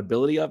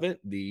accountability of it,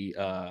 the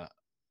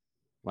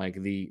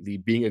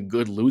being a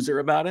good loser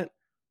about it.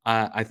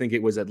 I think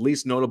it was at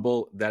least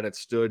notable that it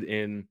stood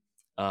in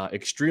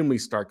extremely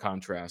stark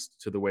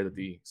contrast to the way that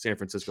the San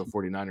Francisco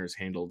 49ers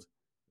handled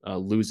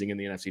losing in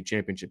the NFC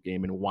Championship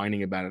game and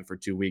whining about it for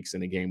 2 weeks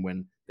in a game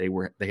when they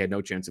had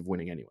no chance of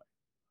winning anyway.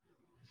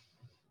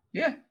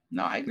 Yeah,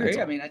 no, I agree.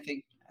 I mean, I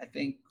think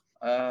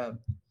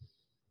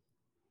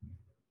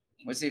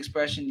what's the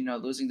expression?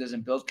 Losing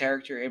doesn't build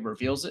character; it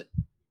reveals it,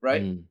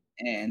 right?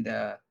 And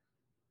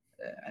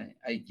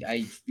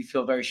I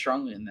feel very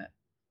strongly in that.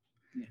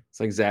 Yeah. It's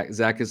like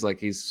Zach is like,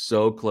 he's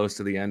so close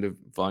to the end of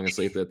falling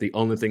asleep that the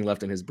only thing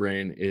left in his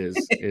brain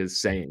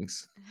is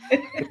sayings.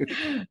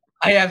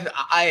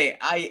 I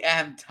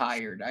am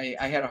tired.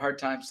 I had a hard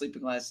time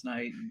sleeping last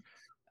night.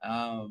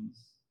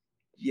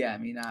 Yeah, I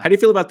mean, how do you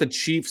feel about the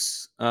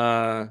Chiefs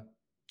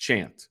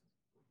chant?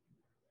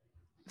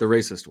 The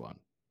racist one.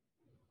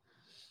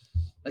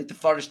 Like the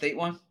Florida State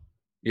one?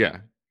 Yeah.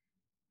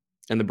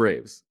 And the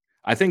Braves.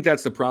 I think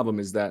that's the problem,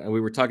 is that, and we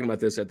were talking about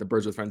this at the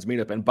Birds with Friends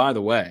meetup. And by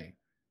the way,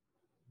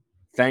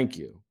 thank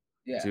you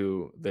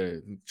to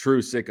the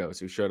true sickos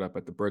who showed up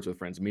at the Birds with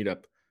Friends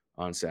meetup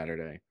on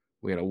Saturday.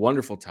 We had a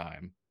wonderful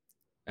time,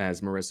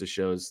 as Marissa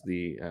shows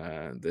the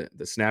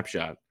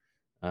snapshot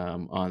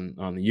on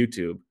the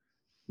YouTube.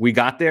 We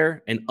got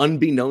there, and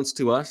unbeknownst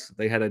to us,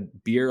 they had a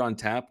beer on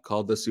tap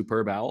called the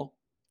Superb Owl.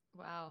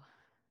 Wow.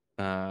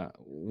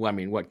 Well, I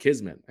mean, what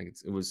kismet.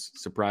 It was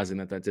surprising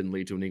that didn't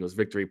lead to an Eagles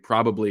victory,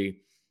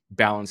 probably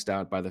balanced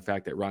out by the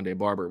fact that Rondé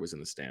Barber was in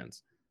the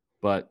stands.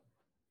 But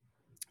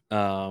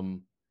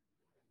what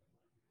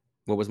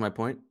was my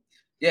point?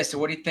 Yeah, so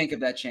what do you think of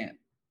that chant?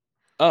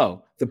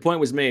 Oh, the point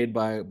was made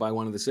by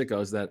one of the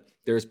sickos that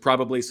there's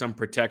probably some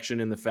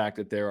protection in the fact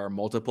that there are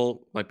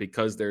multiple, like,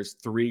 because there's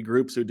 3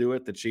 groups who do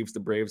it, the Chiefs, the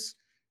Braves,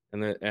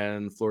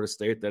 and Florida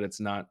State, that it's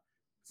not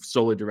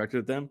solely directed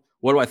at them.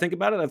 What do I think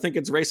about it? I think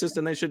it's racist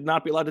and they should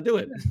not be allowed to do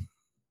it.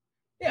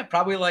 Yeah,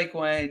 probably like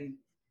when,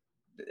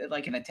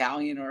 like an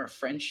Italian or a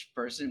French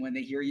person, when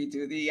they hear you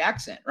do the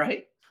accent,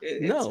 right?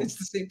 It's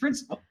the same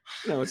principle.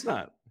 No, it's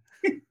not.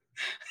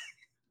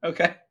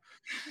 Okay.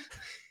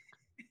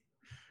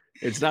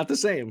 It's not the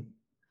same.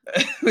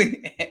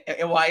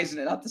 And why isn't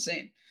it not the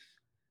same?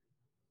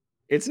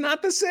 It's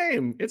not the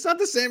same. It's not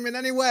the same in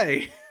any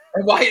way.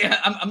 Why?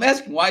 I'm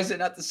asking, why is it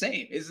not the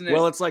same? Isn't it?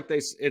 Well, it's like they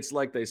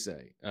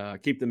say,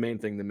 keep the main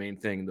thing the main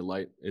thing. The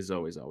light is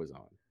always on.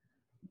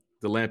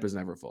 The lamp is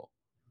never full.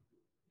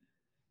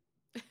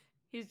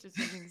 He's just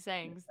using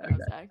sayings.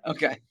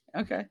 Okay.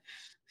 Okay.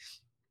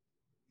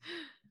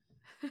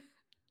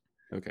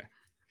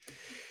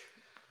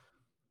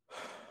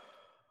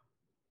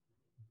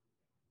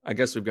 I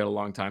guess we've got a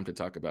long time to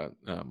talk about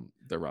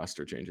the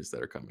roster changes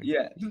that are coming.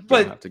 Yeah,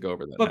 but have to go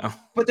over that now.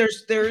 But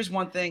there is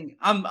one thing.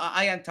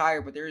 I am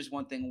tired, but there is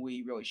one thing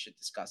we really should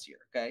discuss here.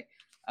 Okay,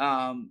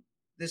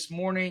 this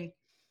morning,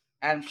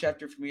 Adam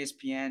Schefter from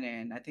ESPN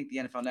and I think the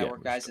NFL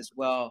Network guys as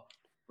well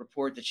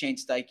report that Shane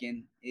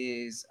Steichen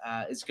is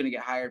going to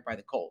get hired by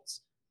the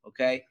Colts.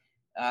 Okay,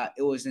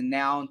 it was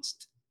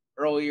announced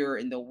earlier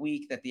in the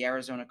week that the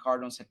Arizona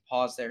Cardinals had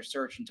paused their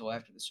search until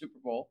after the Super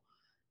Bowl.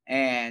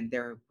 And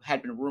there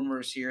had been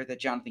rumors here that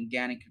Jonathan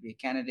Gannon could be a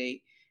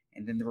candidate.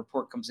 And then the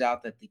report comes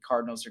out that the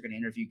Cardinals are going to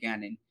interview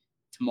Gannon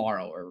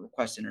tomorrow, or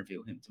request to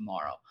interview him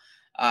tomorrow.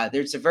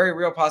 There's a very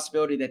real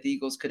possibility that the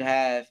Eagles could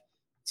have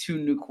 2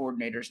 new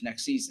coordinators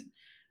next season.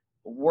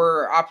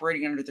 We're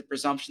operating under the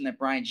presumption that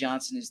Brian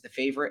Johnson is the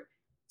favorite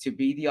to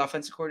be the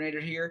offensive coordinator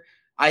here.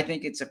 I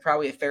think it's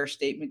probably a fair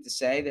statement to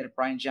say that if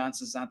Brian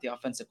Johnson's not the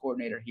offensive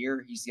coordinator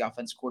here, he's the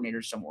offensive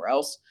coordinator somewhere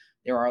else.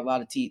 There are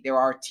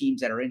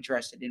teams that are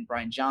interested in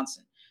Brian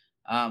Johnson.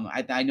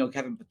 I know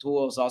Kevin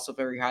Patullo is also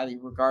very highly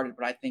regarded,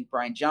 but I think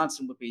Brian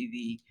Johnson would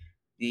be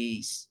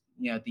the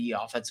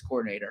offensive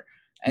coordinator.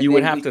 And you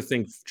would have to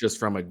think, just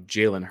from a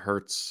Jalen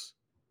Hurts,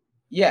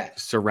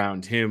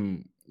 surround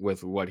him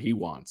with what he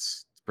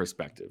wants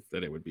perspective,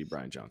 that it would be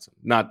Brian Johnson.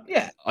 Not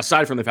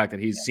aside from the fact that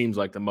he seems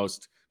like the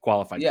most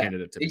qualified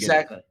candidate to begin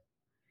exactly. with.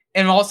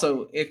 And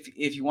also,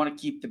 if you want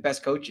to keep the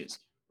best coaches,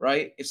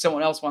 right? If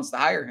someone else wants to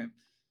hire him,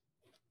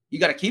 you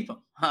got to keep him.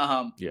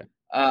 I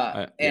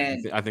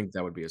think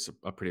that would be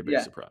a pretty big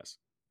surprise.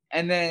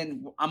 And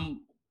then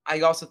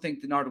I also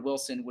think Denard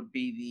Wilson would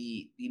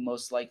be the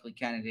most likely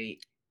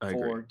candidate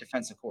for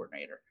defensive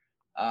coordinator.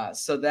 But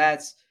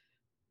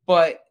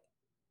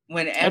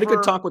whenever I had a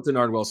good talk with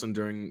Denard Wilson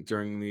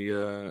during the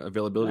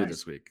availability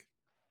this week.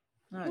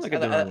 Nice. I like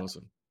Denard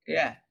Wilson.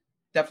 Yeah,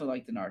 definitely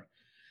like Denard.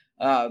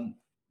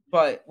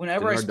 But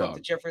whenever I spoke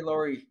to Jeffrey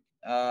Lurie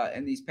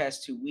in these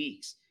past 2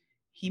 weeks,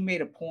 he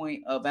made a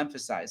point of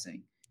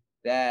emphasizing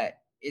that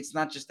it's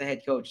not just the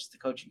head coach, it's the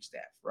coaching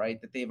staff, right?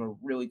 That they have a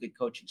really good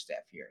coaching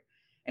staff here.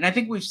 And I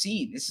think we've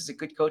seen this is a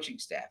good coaching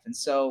staff. And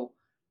so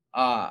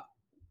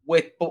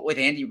with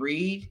Andy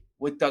Reid,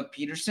 with Doug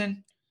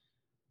Peterson,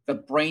 the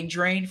brain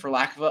drain, for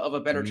lack of a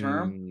better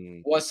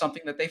term, was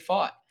something that they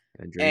fought.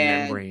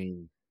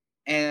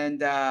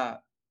 And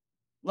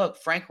look,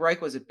 Frank Reich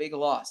was a big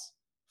loss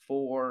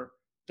for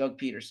Doug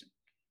Peterson.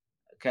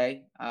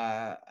 Okay.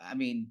 I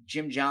mean,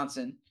 Jim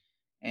Johnson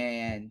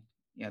and,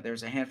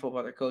 there's a handful of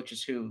other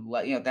coaches who,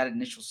 that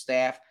initial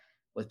staff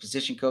with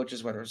position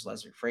coaches, whether it's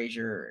Leslie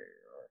Frazier or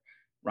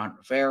Ron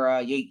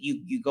Rivera,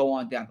 you go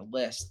on down the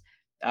list.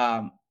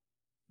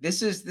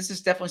 This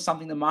is definitely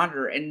something to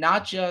monitor, and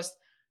not just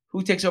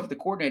who takes over the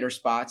coordinator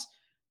spots,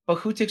 but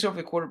who takes over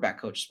the quarterback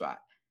coach spot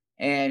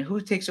and who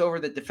takes over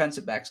the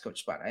defensive backs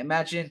coach spot. I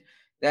imagine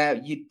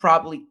that you'd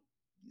probably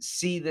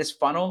see this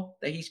funnel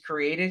that he's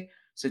created.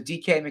 So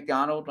DK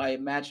McDonald, I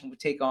imagine, would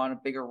take on a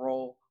bigger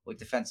role with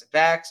defensive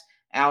backs.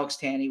 Alex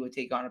Tanney would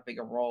take on a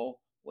bigger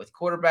role with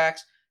quarterbacks.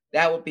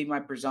 That would be my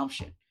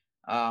presumption.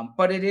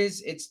 But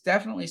it's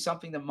definitely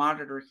something to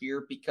monitor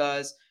here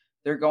because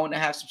they're going to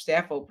have some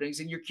staff openings,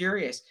 and you're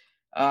curious,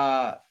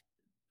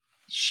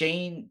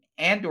 Shane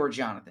and/or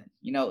Jonathan.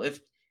 If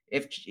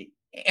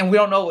and we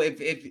don't know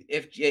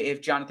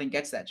if Jonathan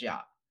gets that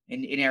job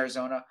in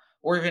Arizona,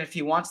 or even if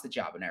he wants the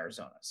job in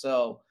Arizona.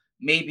 So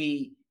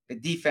maybe the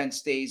defense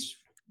stays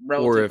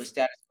relatively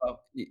status quo.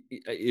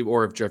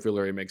 Or if Jeffrey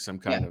Lurie makes some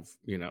kind of,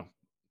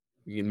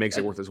 he makes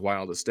it worth his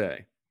while to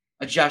stay.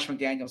 A Josh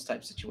McDaniels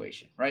type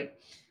situation, right?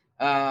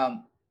 But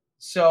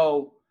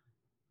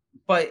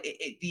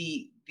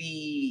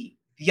the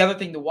other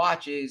thing to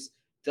watch is,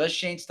 does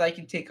Shane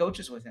Steichen take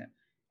coaches with him?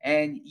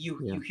 And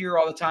you hear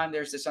all the time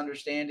there's this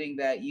understanding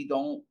that you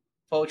don't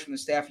poach from the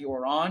staff you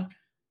are on,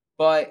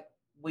 but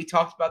we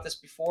talked about this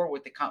before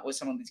with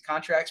some of these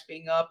contracts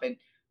being up, and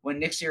when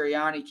Nick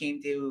Sirianni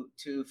came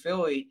to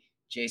Philly,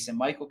 Jason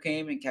Michael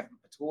came and Kevin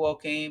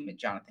Patullo came and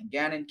Jonathan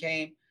Gannon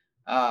came.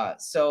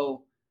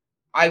 So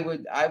I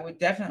would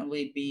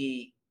definitely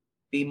be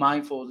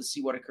mindful to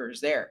see what occurs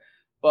there.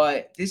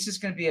 But this is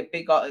going to be a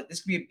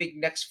big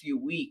next few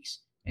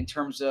weeks in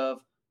terms of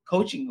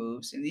coaching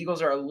moves, and the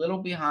Eagles are a little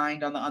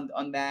behind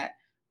on that.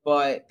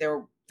 But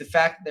the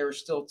fact that there are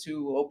still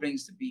 2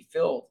 openings to be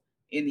filled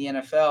in the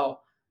NFL,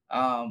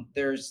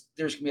 there's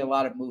going to be a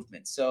lot of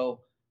movement.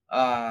 So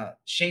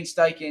Shane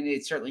Steichen,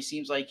 it certainly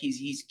seems like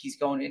he's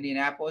going to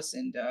Indianapolis,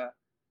 and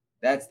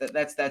that's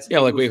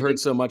like we heard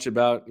so much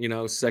about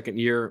second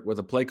year with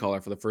a play caller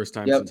for the first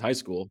time since high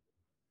school,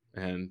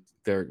 and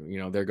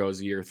there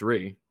goes year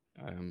 3.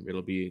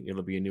 It'll be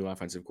a new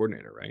offensive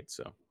coordinator, right?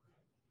 So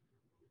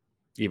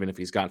even if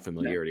he's got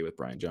familiarity with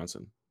Brian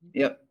Johnson.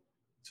 Yep.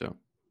 So,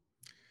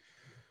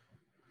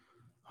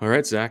 all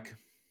right, Zach.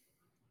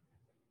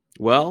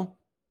 Well,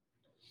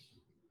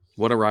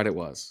 what a ride it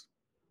was.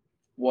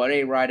 What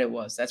a ride it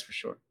was. That's for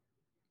sure.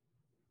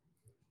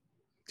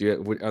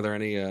 Are there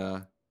any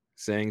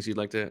sayings you'd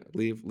like to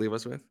leave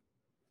us with?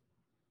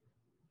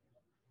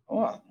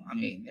 Well, I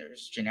mean,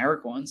 there's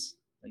generic ones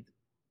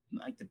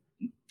like the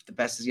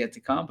best is yet to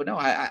come. But no,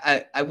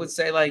 I would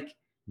say I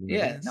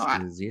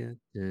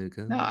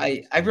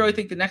really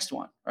think the next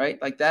one, right?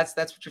 Like that's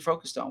what you're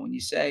focused on when you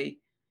say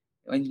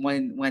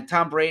when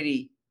Tom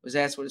Brady was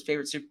asked what his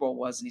favorite Super Bowl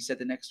was, and he said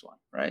the next one,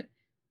 right?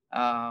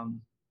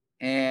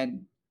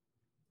 And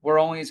we're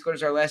only as good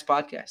as our last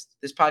podcast.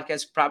 This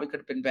podcast probably could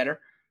have been better,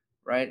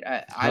 right?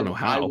 I don't know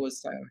how. I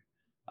was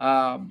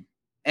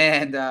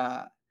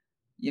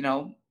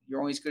you're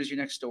only as good as your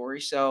next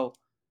story. So,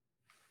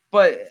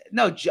 but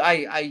no,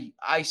 I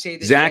say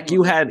this. Zach,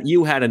 you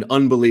had an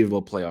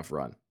unbelievable playoff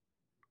run.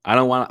 I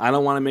don't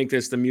want to make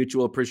this the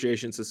Mutual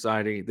Appreciation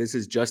Society. This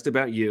is just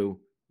about you.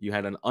 You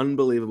had an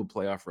unbelievable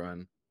playoff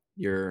run.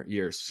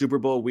 Your Super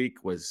Bowl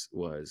week was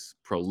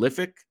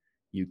prolific.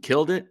 You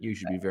killed it. You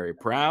should be very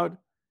proud.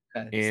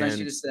 It's nice of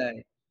you to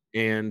say.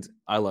 And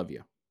I love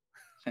you.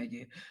 Thank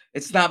you.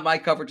 It's not my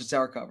coverage; it's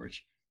our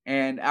coverage,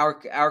 and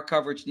our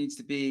coverage needs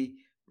to be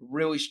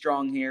really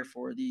strong here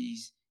for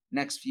these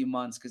next few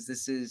months because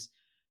this is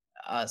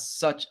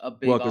such a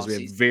big. Well, because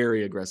we have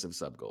very aggressive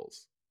sub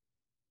goals.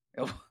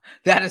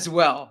 That as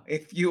well.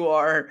 If you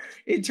are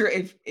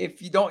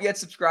if you don't yet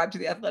subscribe to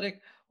The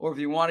Athletic, or if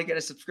you want to get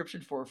a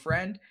subscription for a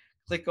friend,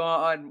 click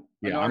on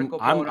an article.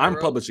 I'm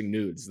publishing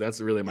nudes.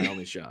 That's really my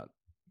only shot.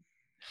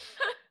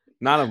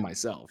 Not of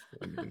myself.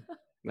 I mean,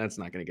 that's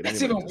not going to get.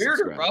 That's even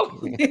weirder,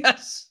 bro.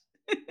 Yes.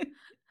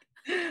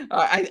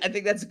 I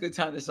think that's a good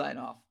time to sign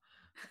off.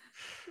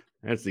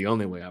 That's the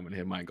only way I'm going to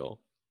hit my goal.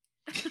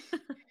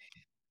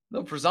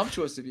 No,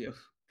 presumptuous of you.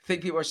 I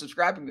think people are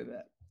subscribing to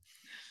that.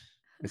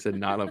 I said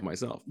not of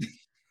myself.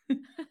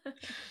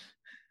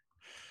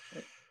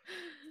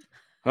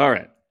 All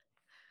right.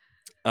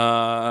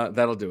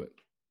 That'll do it,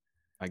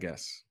 I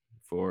guess,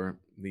 for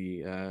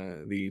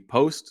the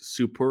post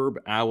Superb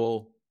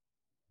Owl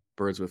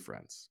Birds with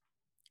Friends.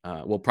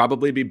 We'll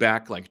probably be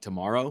back like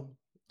tomorrow.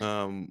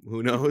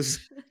 Who knows?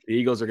 The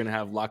Eagles are going to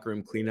have locker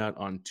room cleanout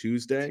on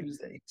Tuesday.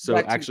 So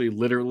actually,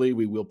 literally,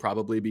 we will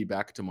probably be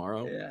back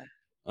tomorrow. Yeah.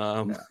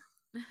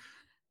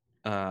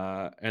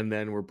 And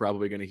then we're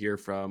probably going to hear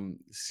from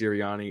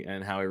Sirianni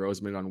and Howie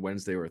Roseman on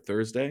Wednesday or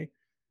Thursday.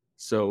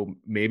 So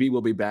maybe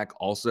we'll be back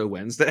also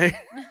Wednesday.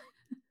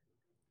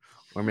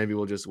 Or maybe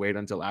we'll just wait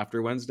until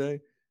after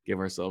Wednesday, give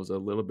ourselves a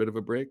little bit of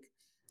a break.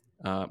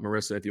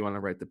 Marissa, if you want to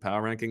write the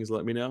power rankings,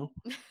 let me know.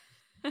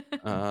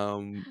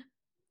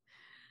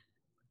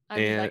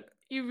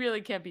 You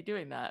really can't be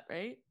doing that,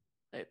 right?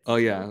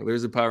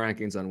 There's a power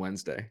rankings on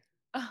Wednesday.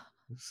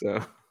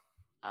 So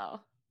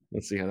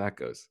let's see how that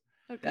goes.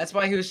 Okay. That's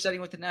why he was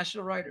studying with the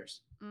National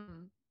Writers.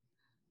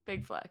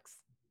 Big flex.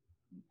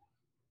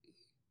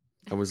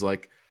 I was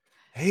like,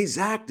 "Hey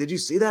Zach, did you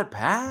see that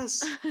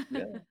pass?"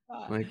 No.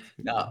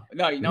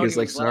 He's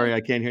like, "Sorry,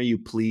 I can't hear you,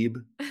 plebe."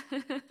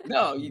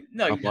 No.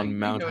 Up on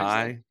Mount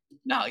High.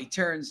 No, he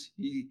turns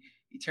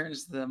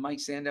the Mike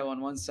Sando on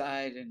one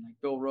side and like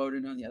Bill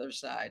Roden on the other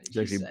side.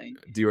 Actually,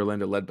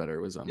 D'Orlando Ledbetter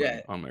was on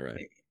my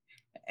right.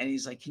 And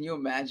he's like, can you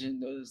imagine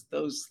those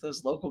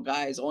local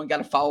guys only got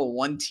to follow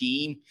one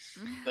team?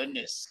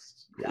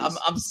 Goodness.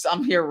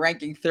 I'm here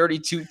ranking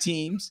 32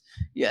 teams.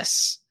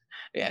 Yes.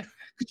 Yeah.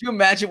 Could you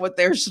imagine what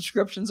their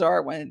subscriptions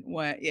are when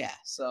yeah.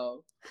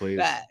 So please.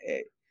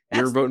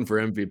 You're voting for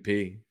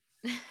MVP.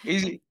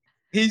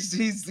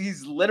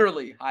 He's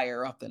literally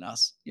higher up than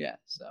us. Yeah.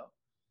 So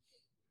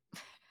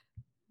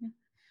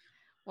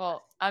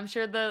well, I'm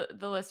sure the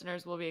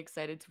listeners will be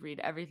excited to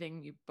read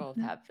everything you both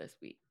have this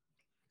week.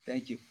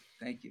 Thank you.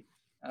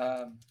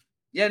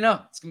 Yeah,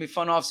 no, it's gonna be a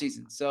fun off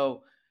season.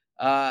 So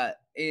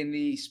in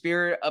the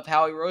spirit of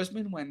Howie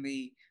Roseman, when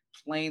the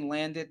plane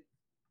landed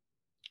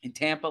in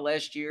Tampa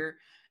last year,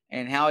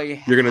 and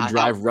Howie, you're gonna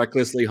drive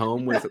recklessly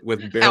home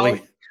with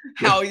barely.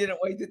 Howie didn't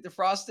wait to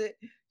defrost it.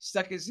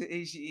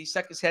 He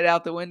stuck his head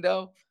out the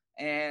window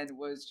and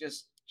was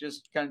just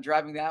kind of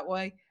driving that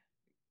way.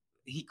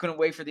 He couldn't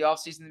wait for the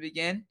offseason to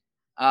begin.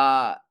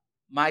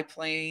 My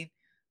plane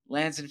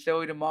lands in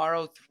Philly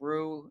tomorrow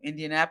through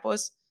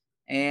Indianapolis,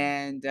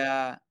 and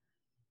on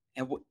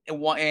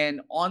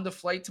the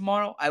flight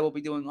tomorrow, I will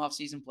be doing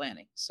off-season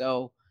planning.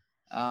 So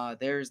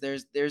there's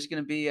going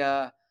to be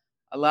a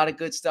lot of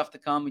good stuff to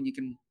come, and you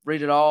can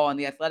read it all on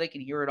The Athletic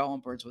and hear it all on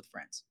Birds with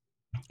Friends.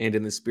 And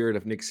in the spirit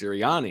of Nick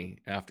Sirianni,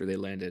 after they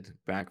landed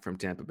back from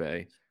Tampa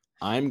Bay,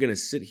 I'm going to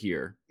sit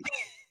here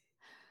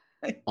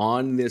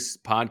on this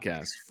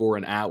podcast for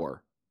an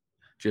hour,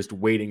 just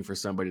waiting for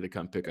somebody to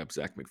come pick up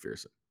Zach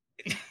McPherson.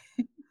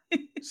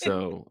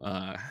 So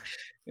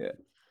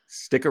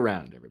stick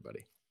around,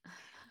 everybody.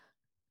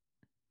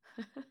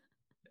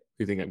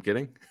 You think I'm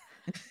kidding?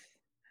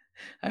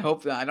 I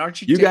hope not.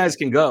 Aren't you? You guys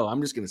can go.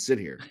 I'm just going to sit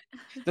here.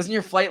 Doesn't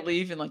your flight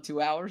leave in like 2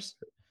 hours?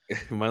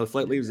 My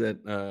flight leaves in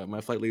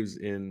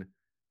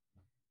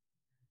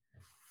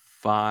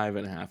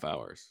 5.5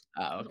 hours.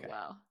 Oh, okay.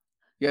 Wow.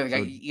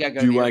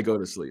 I go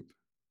to sleep?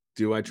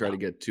 Do I try to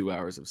get 2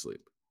 hours of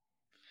sleep?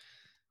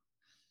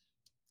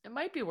 It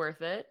might be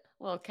worth it.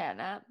 A little cat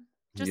nap.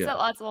 Just set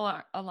lots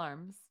of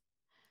alarms.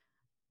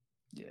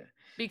 Yeah.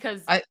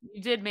 Because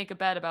you did make a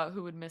bet about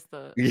who would miss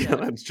the. Yeah,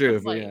 that's true.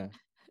 Yeah.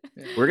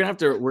 We are gonna have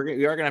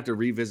to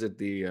revisit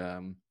the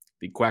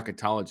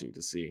quackatology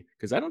to see,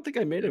 because I don't think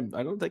I made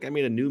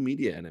a new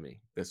media enemy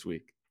this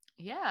week.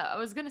 Yeah, I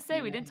was gonna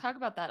say we didn't talk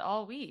about that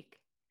all week.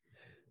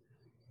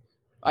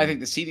 I think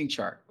the seating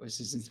chart was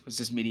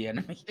his media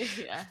enemy.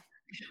 Yeah.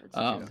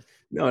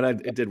 No,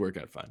 it did work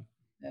out fine.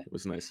 Yeah. It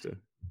was nice to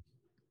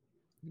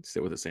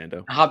sit with a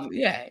Sando.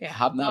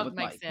 Hobnob with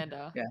Mike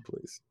Sando. Yeah,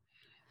 please.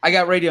 I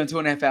got radio in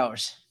 2.5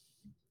 hours.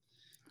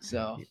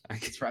 So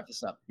let's wrap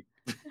this up.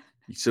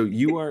 So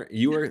you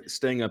are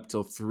staying up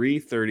till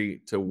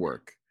 3:30 to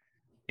work,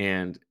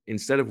 and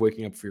instead of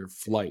waking up for your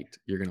flight,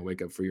 you're going to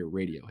wake up for your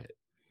radio hit.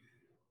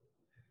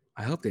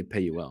 I hope they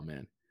pay you well,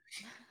 man.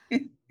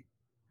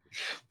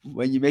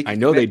 When you make, I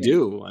know they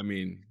do. I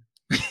mean,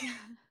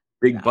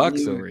 big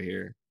bucks over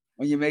here.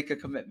 When you make a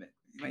commitment,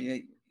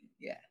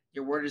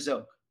 your word is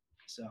oak.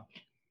 So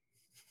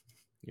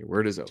your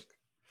word is oak.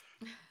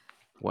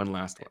 One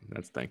last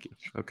one. Thank you.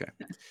 Okay.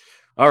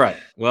 All right.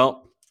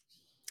 Well,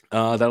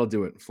 that'll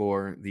do it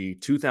for the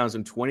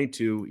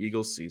 2022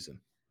 Eagles season.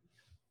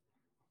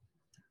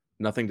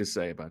 Nothing to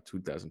say about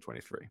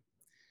 2023.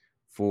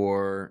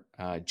 For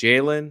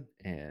Jalen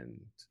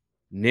and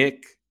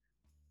Nick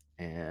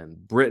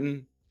and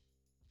Britton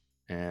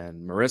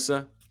and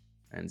Marissa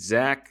and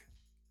Zach,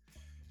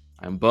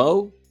 I'm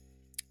Bo.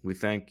 We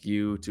thank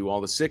you to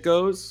all the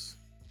sickos.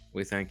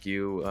 We thank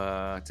you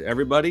to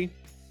everybody.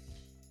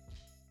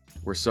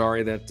 We're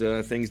sorry that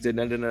things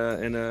didn't end in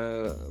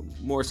a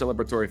more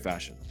celebratory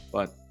fashion,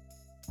 but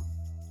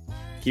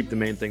keep the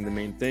main thing the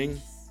main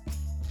thing.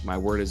 My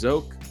word is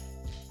oak,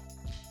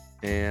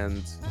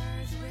 and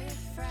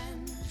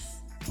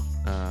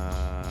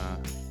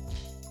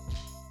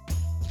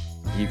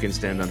you can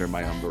stand under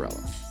my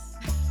umbrella.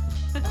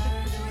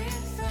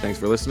 Thanks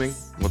for listening.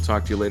 We'll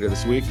talk to you later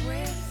this week,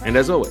 and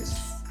as always,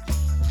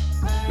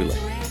 we love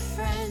you.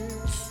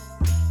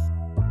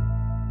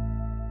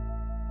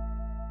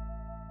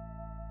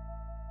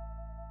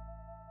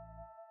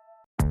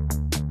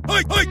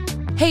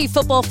 Hey,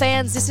 football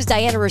fans, this is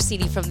Diana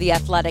Rossini from The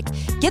Athletic.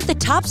 Get the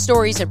top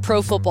stories in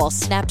pro football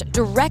snapped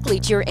directly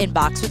to your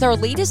inbox with our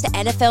latest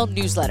NFL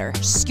newsletter,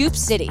 Scoop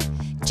City.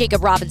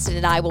 Jacob Robinson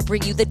and I will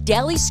bring you the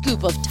daily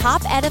scoop of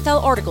top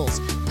NFL articles,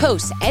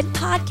 posts, and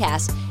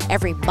podcasts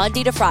every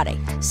Monday to Friday.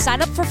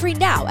 Sign up for free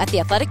now at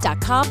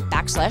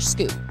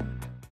theathletic.com/scoop.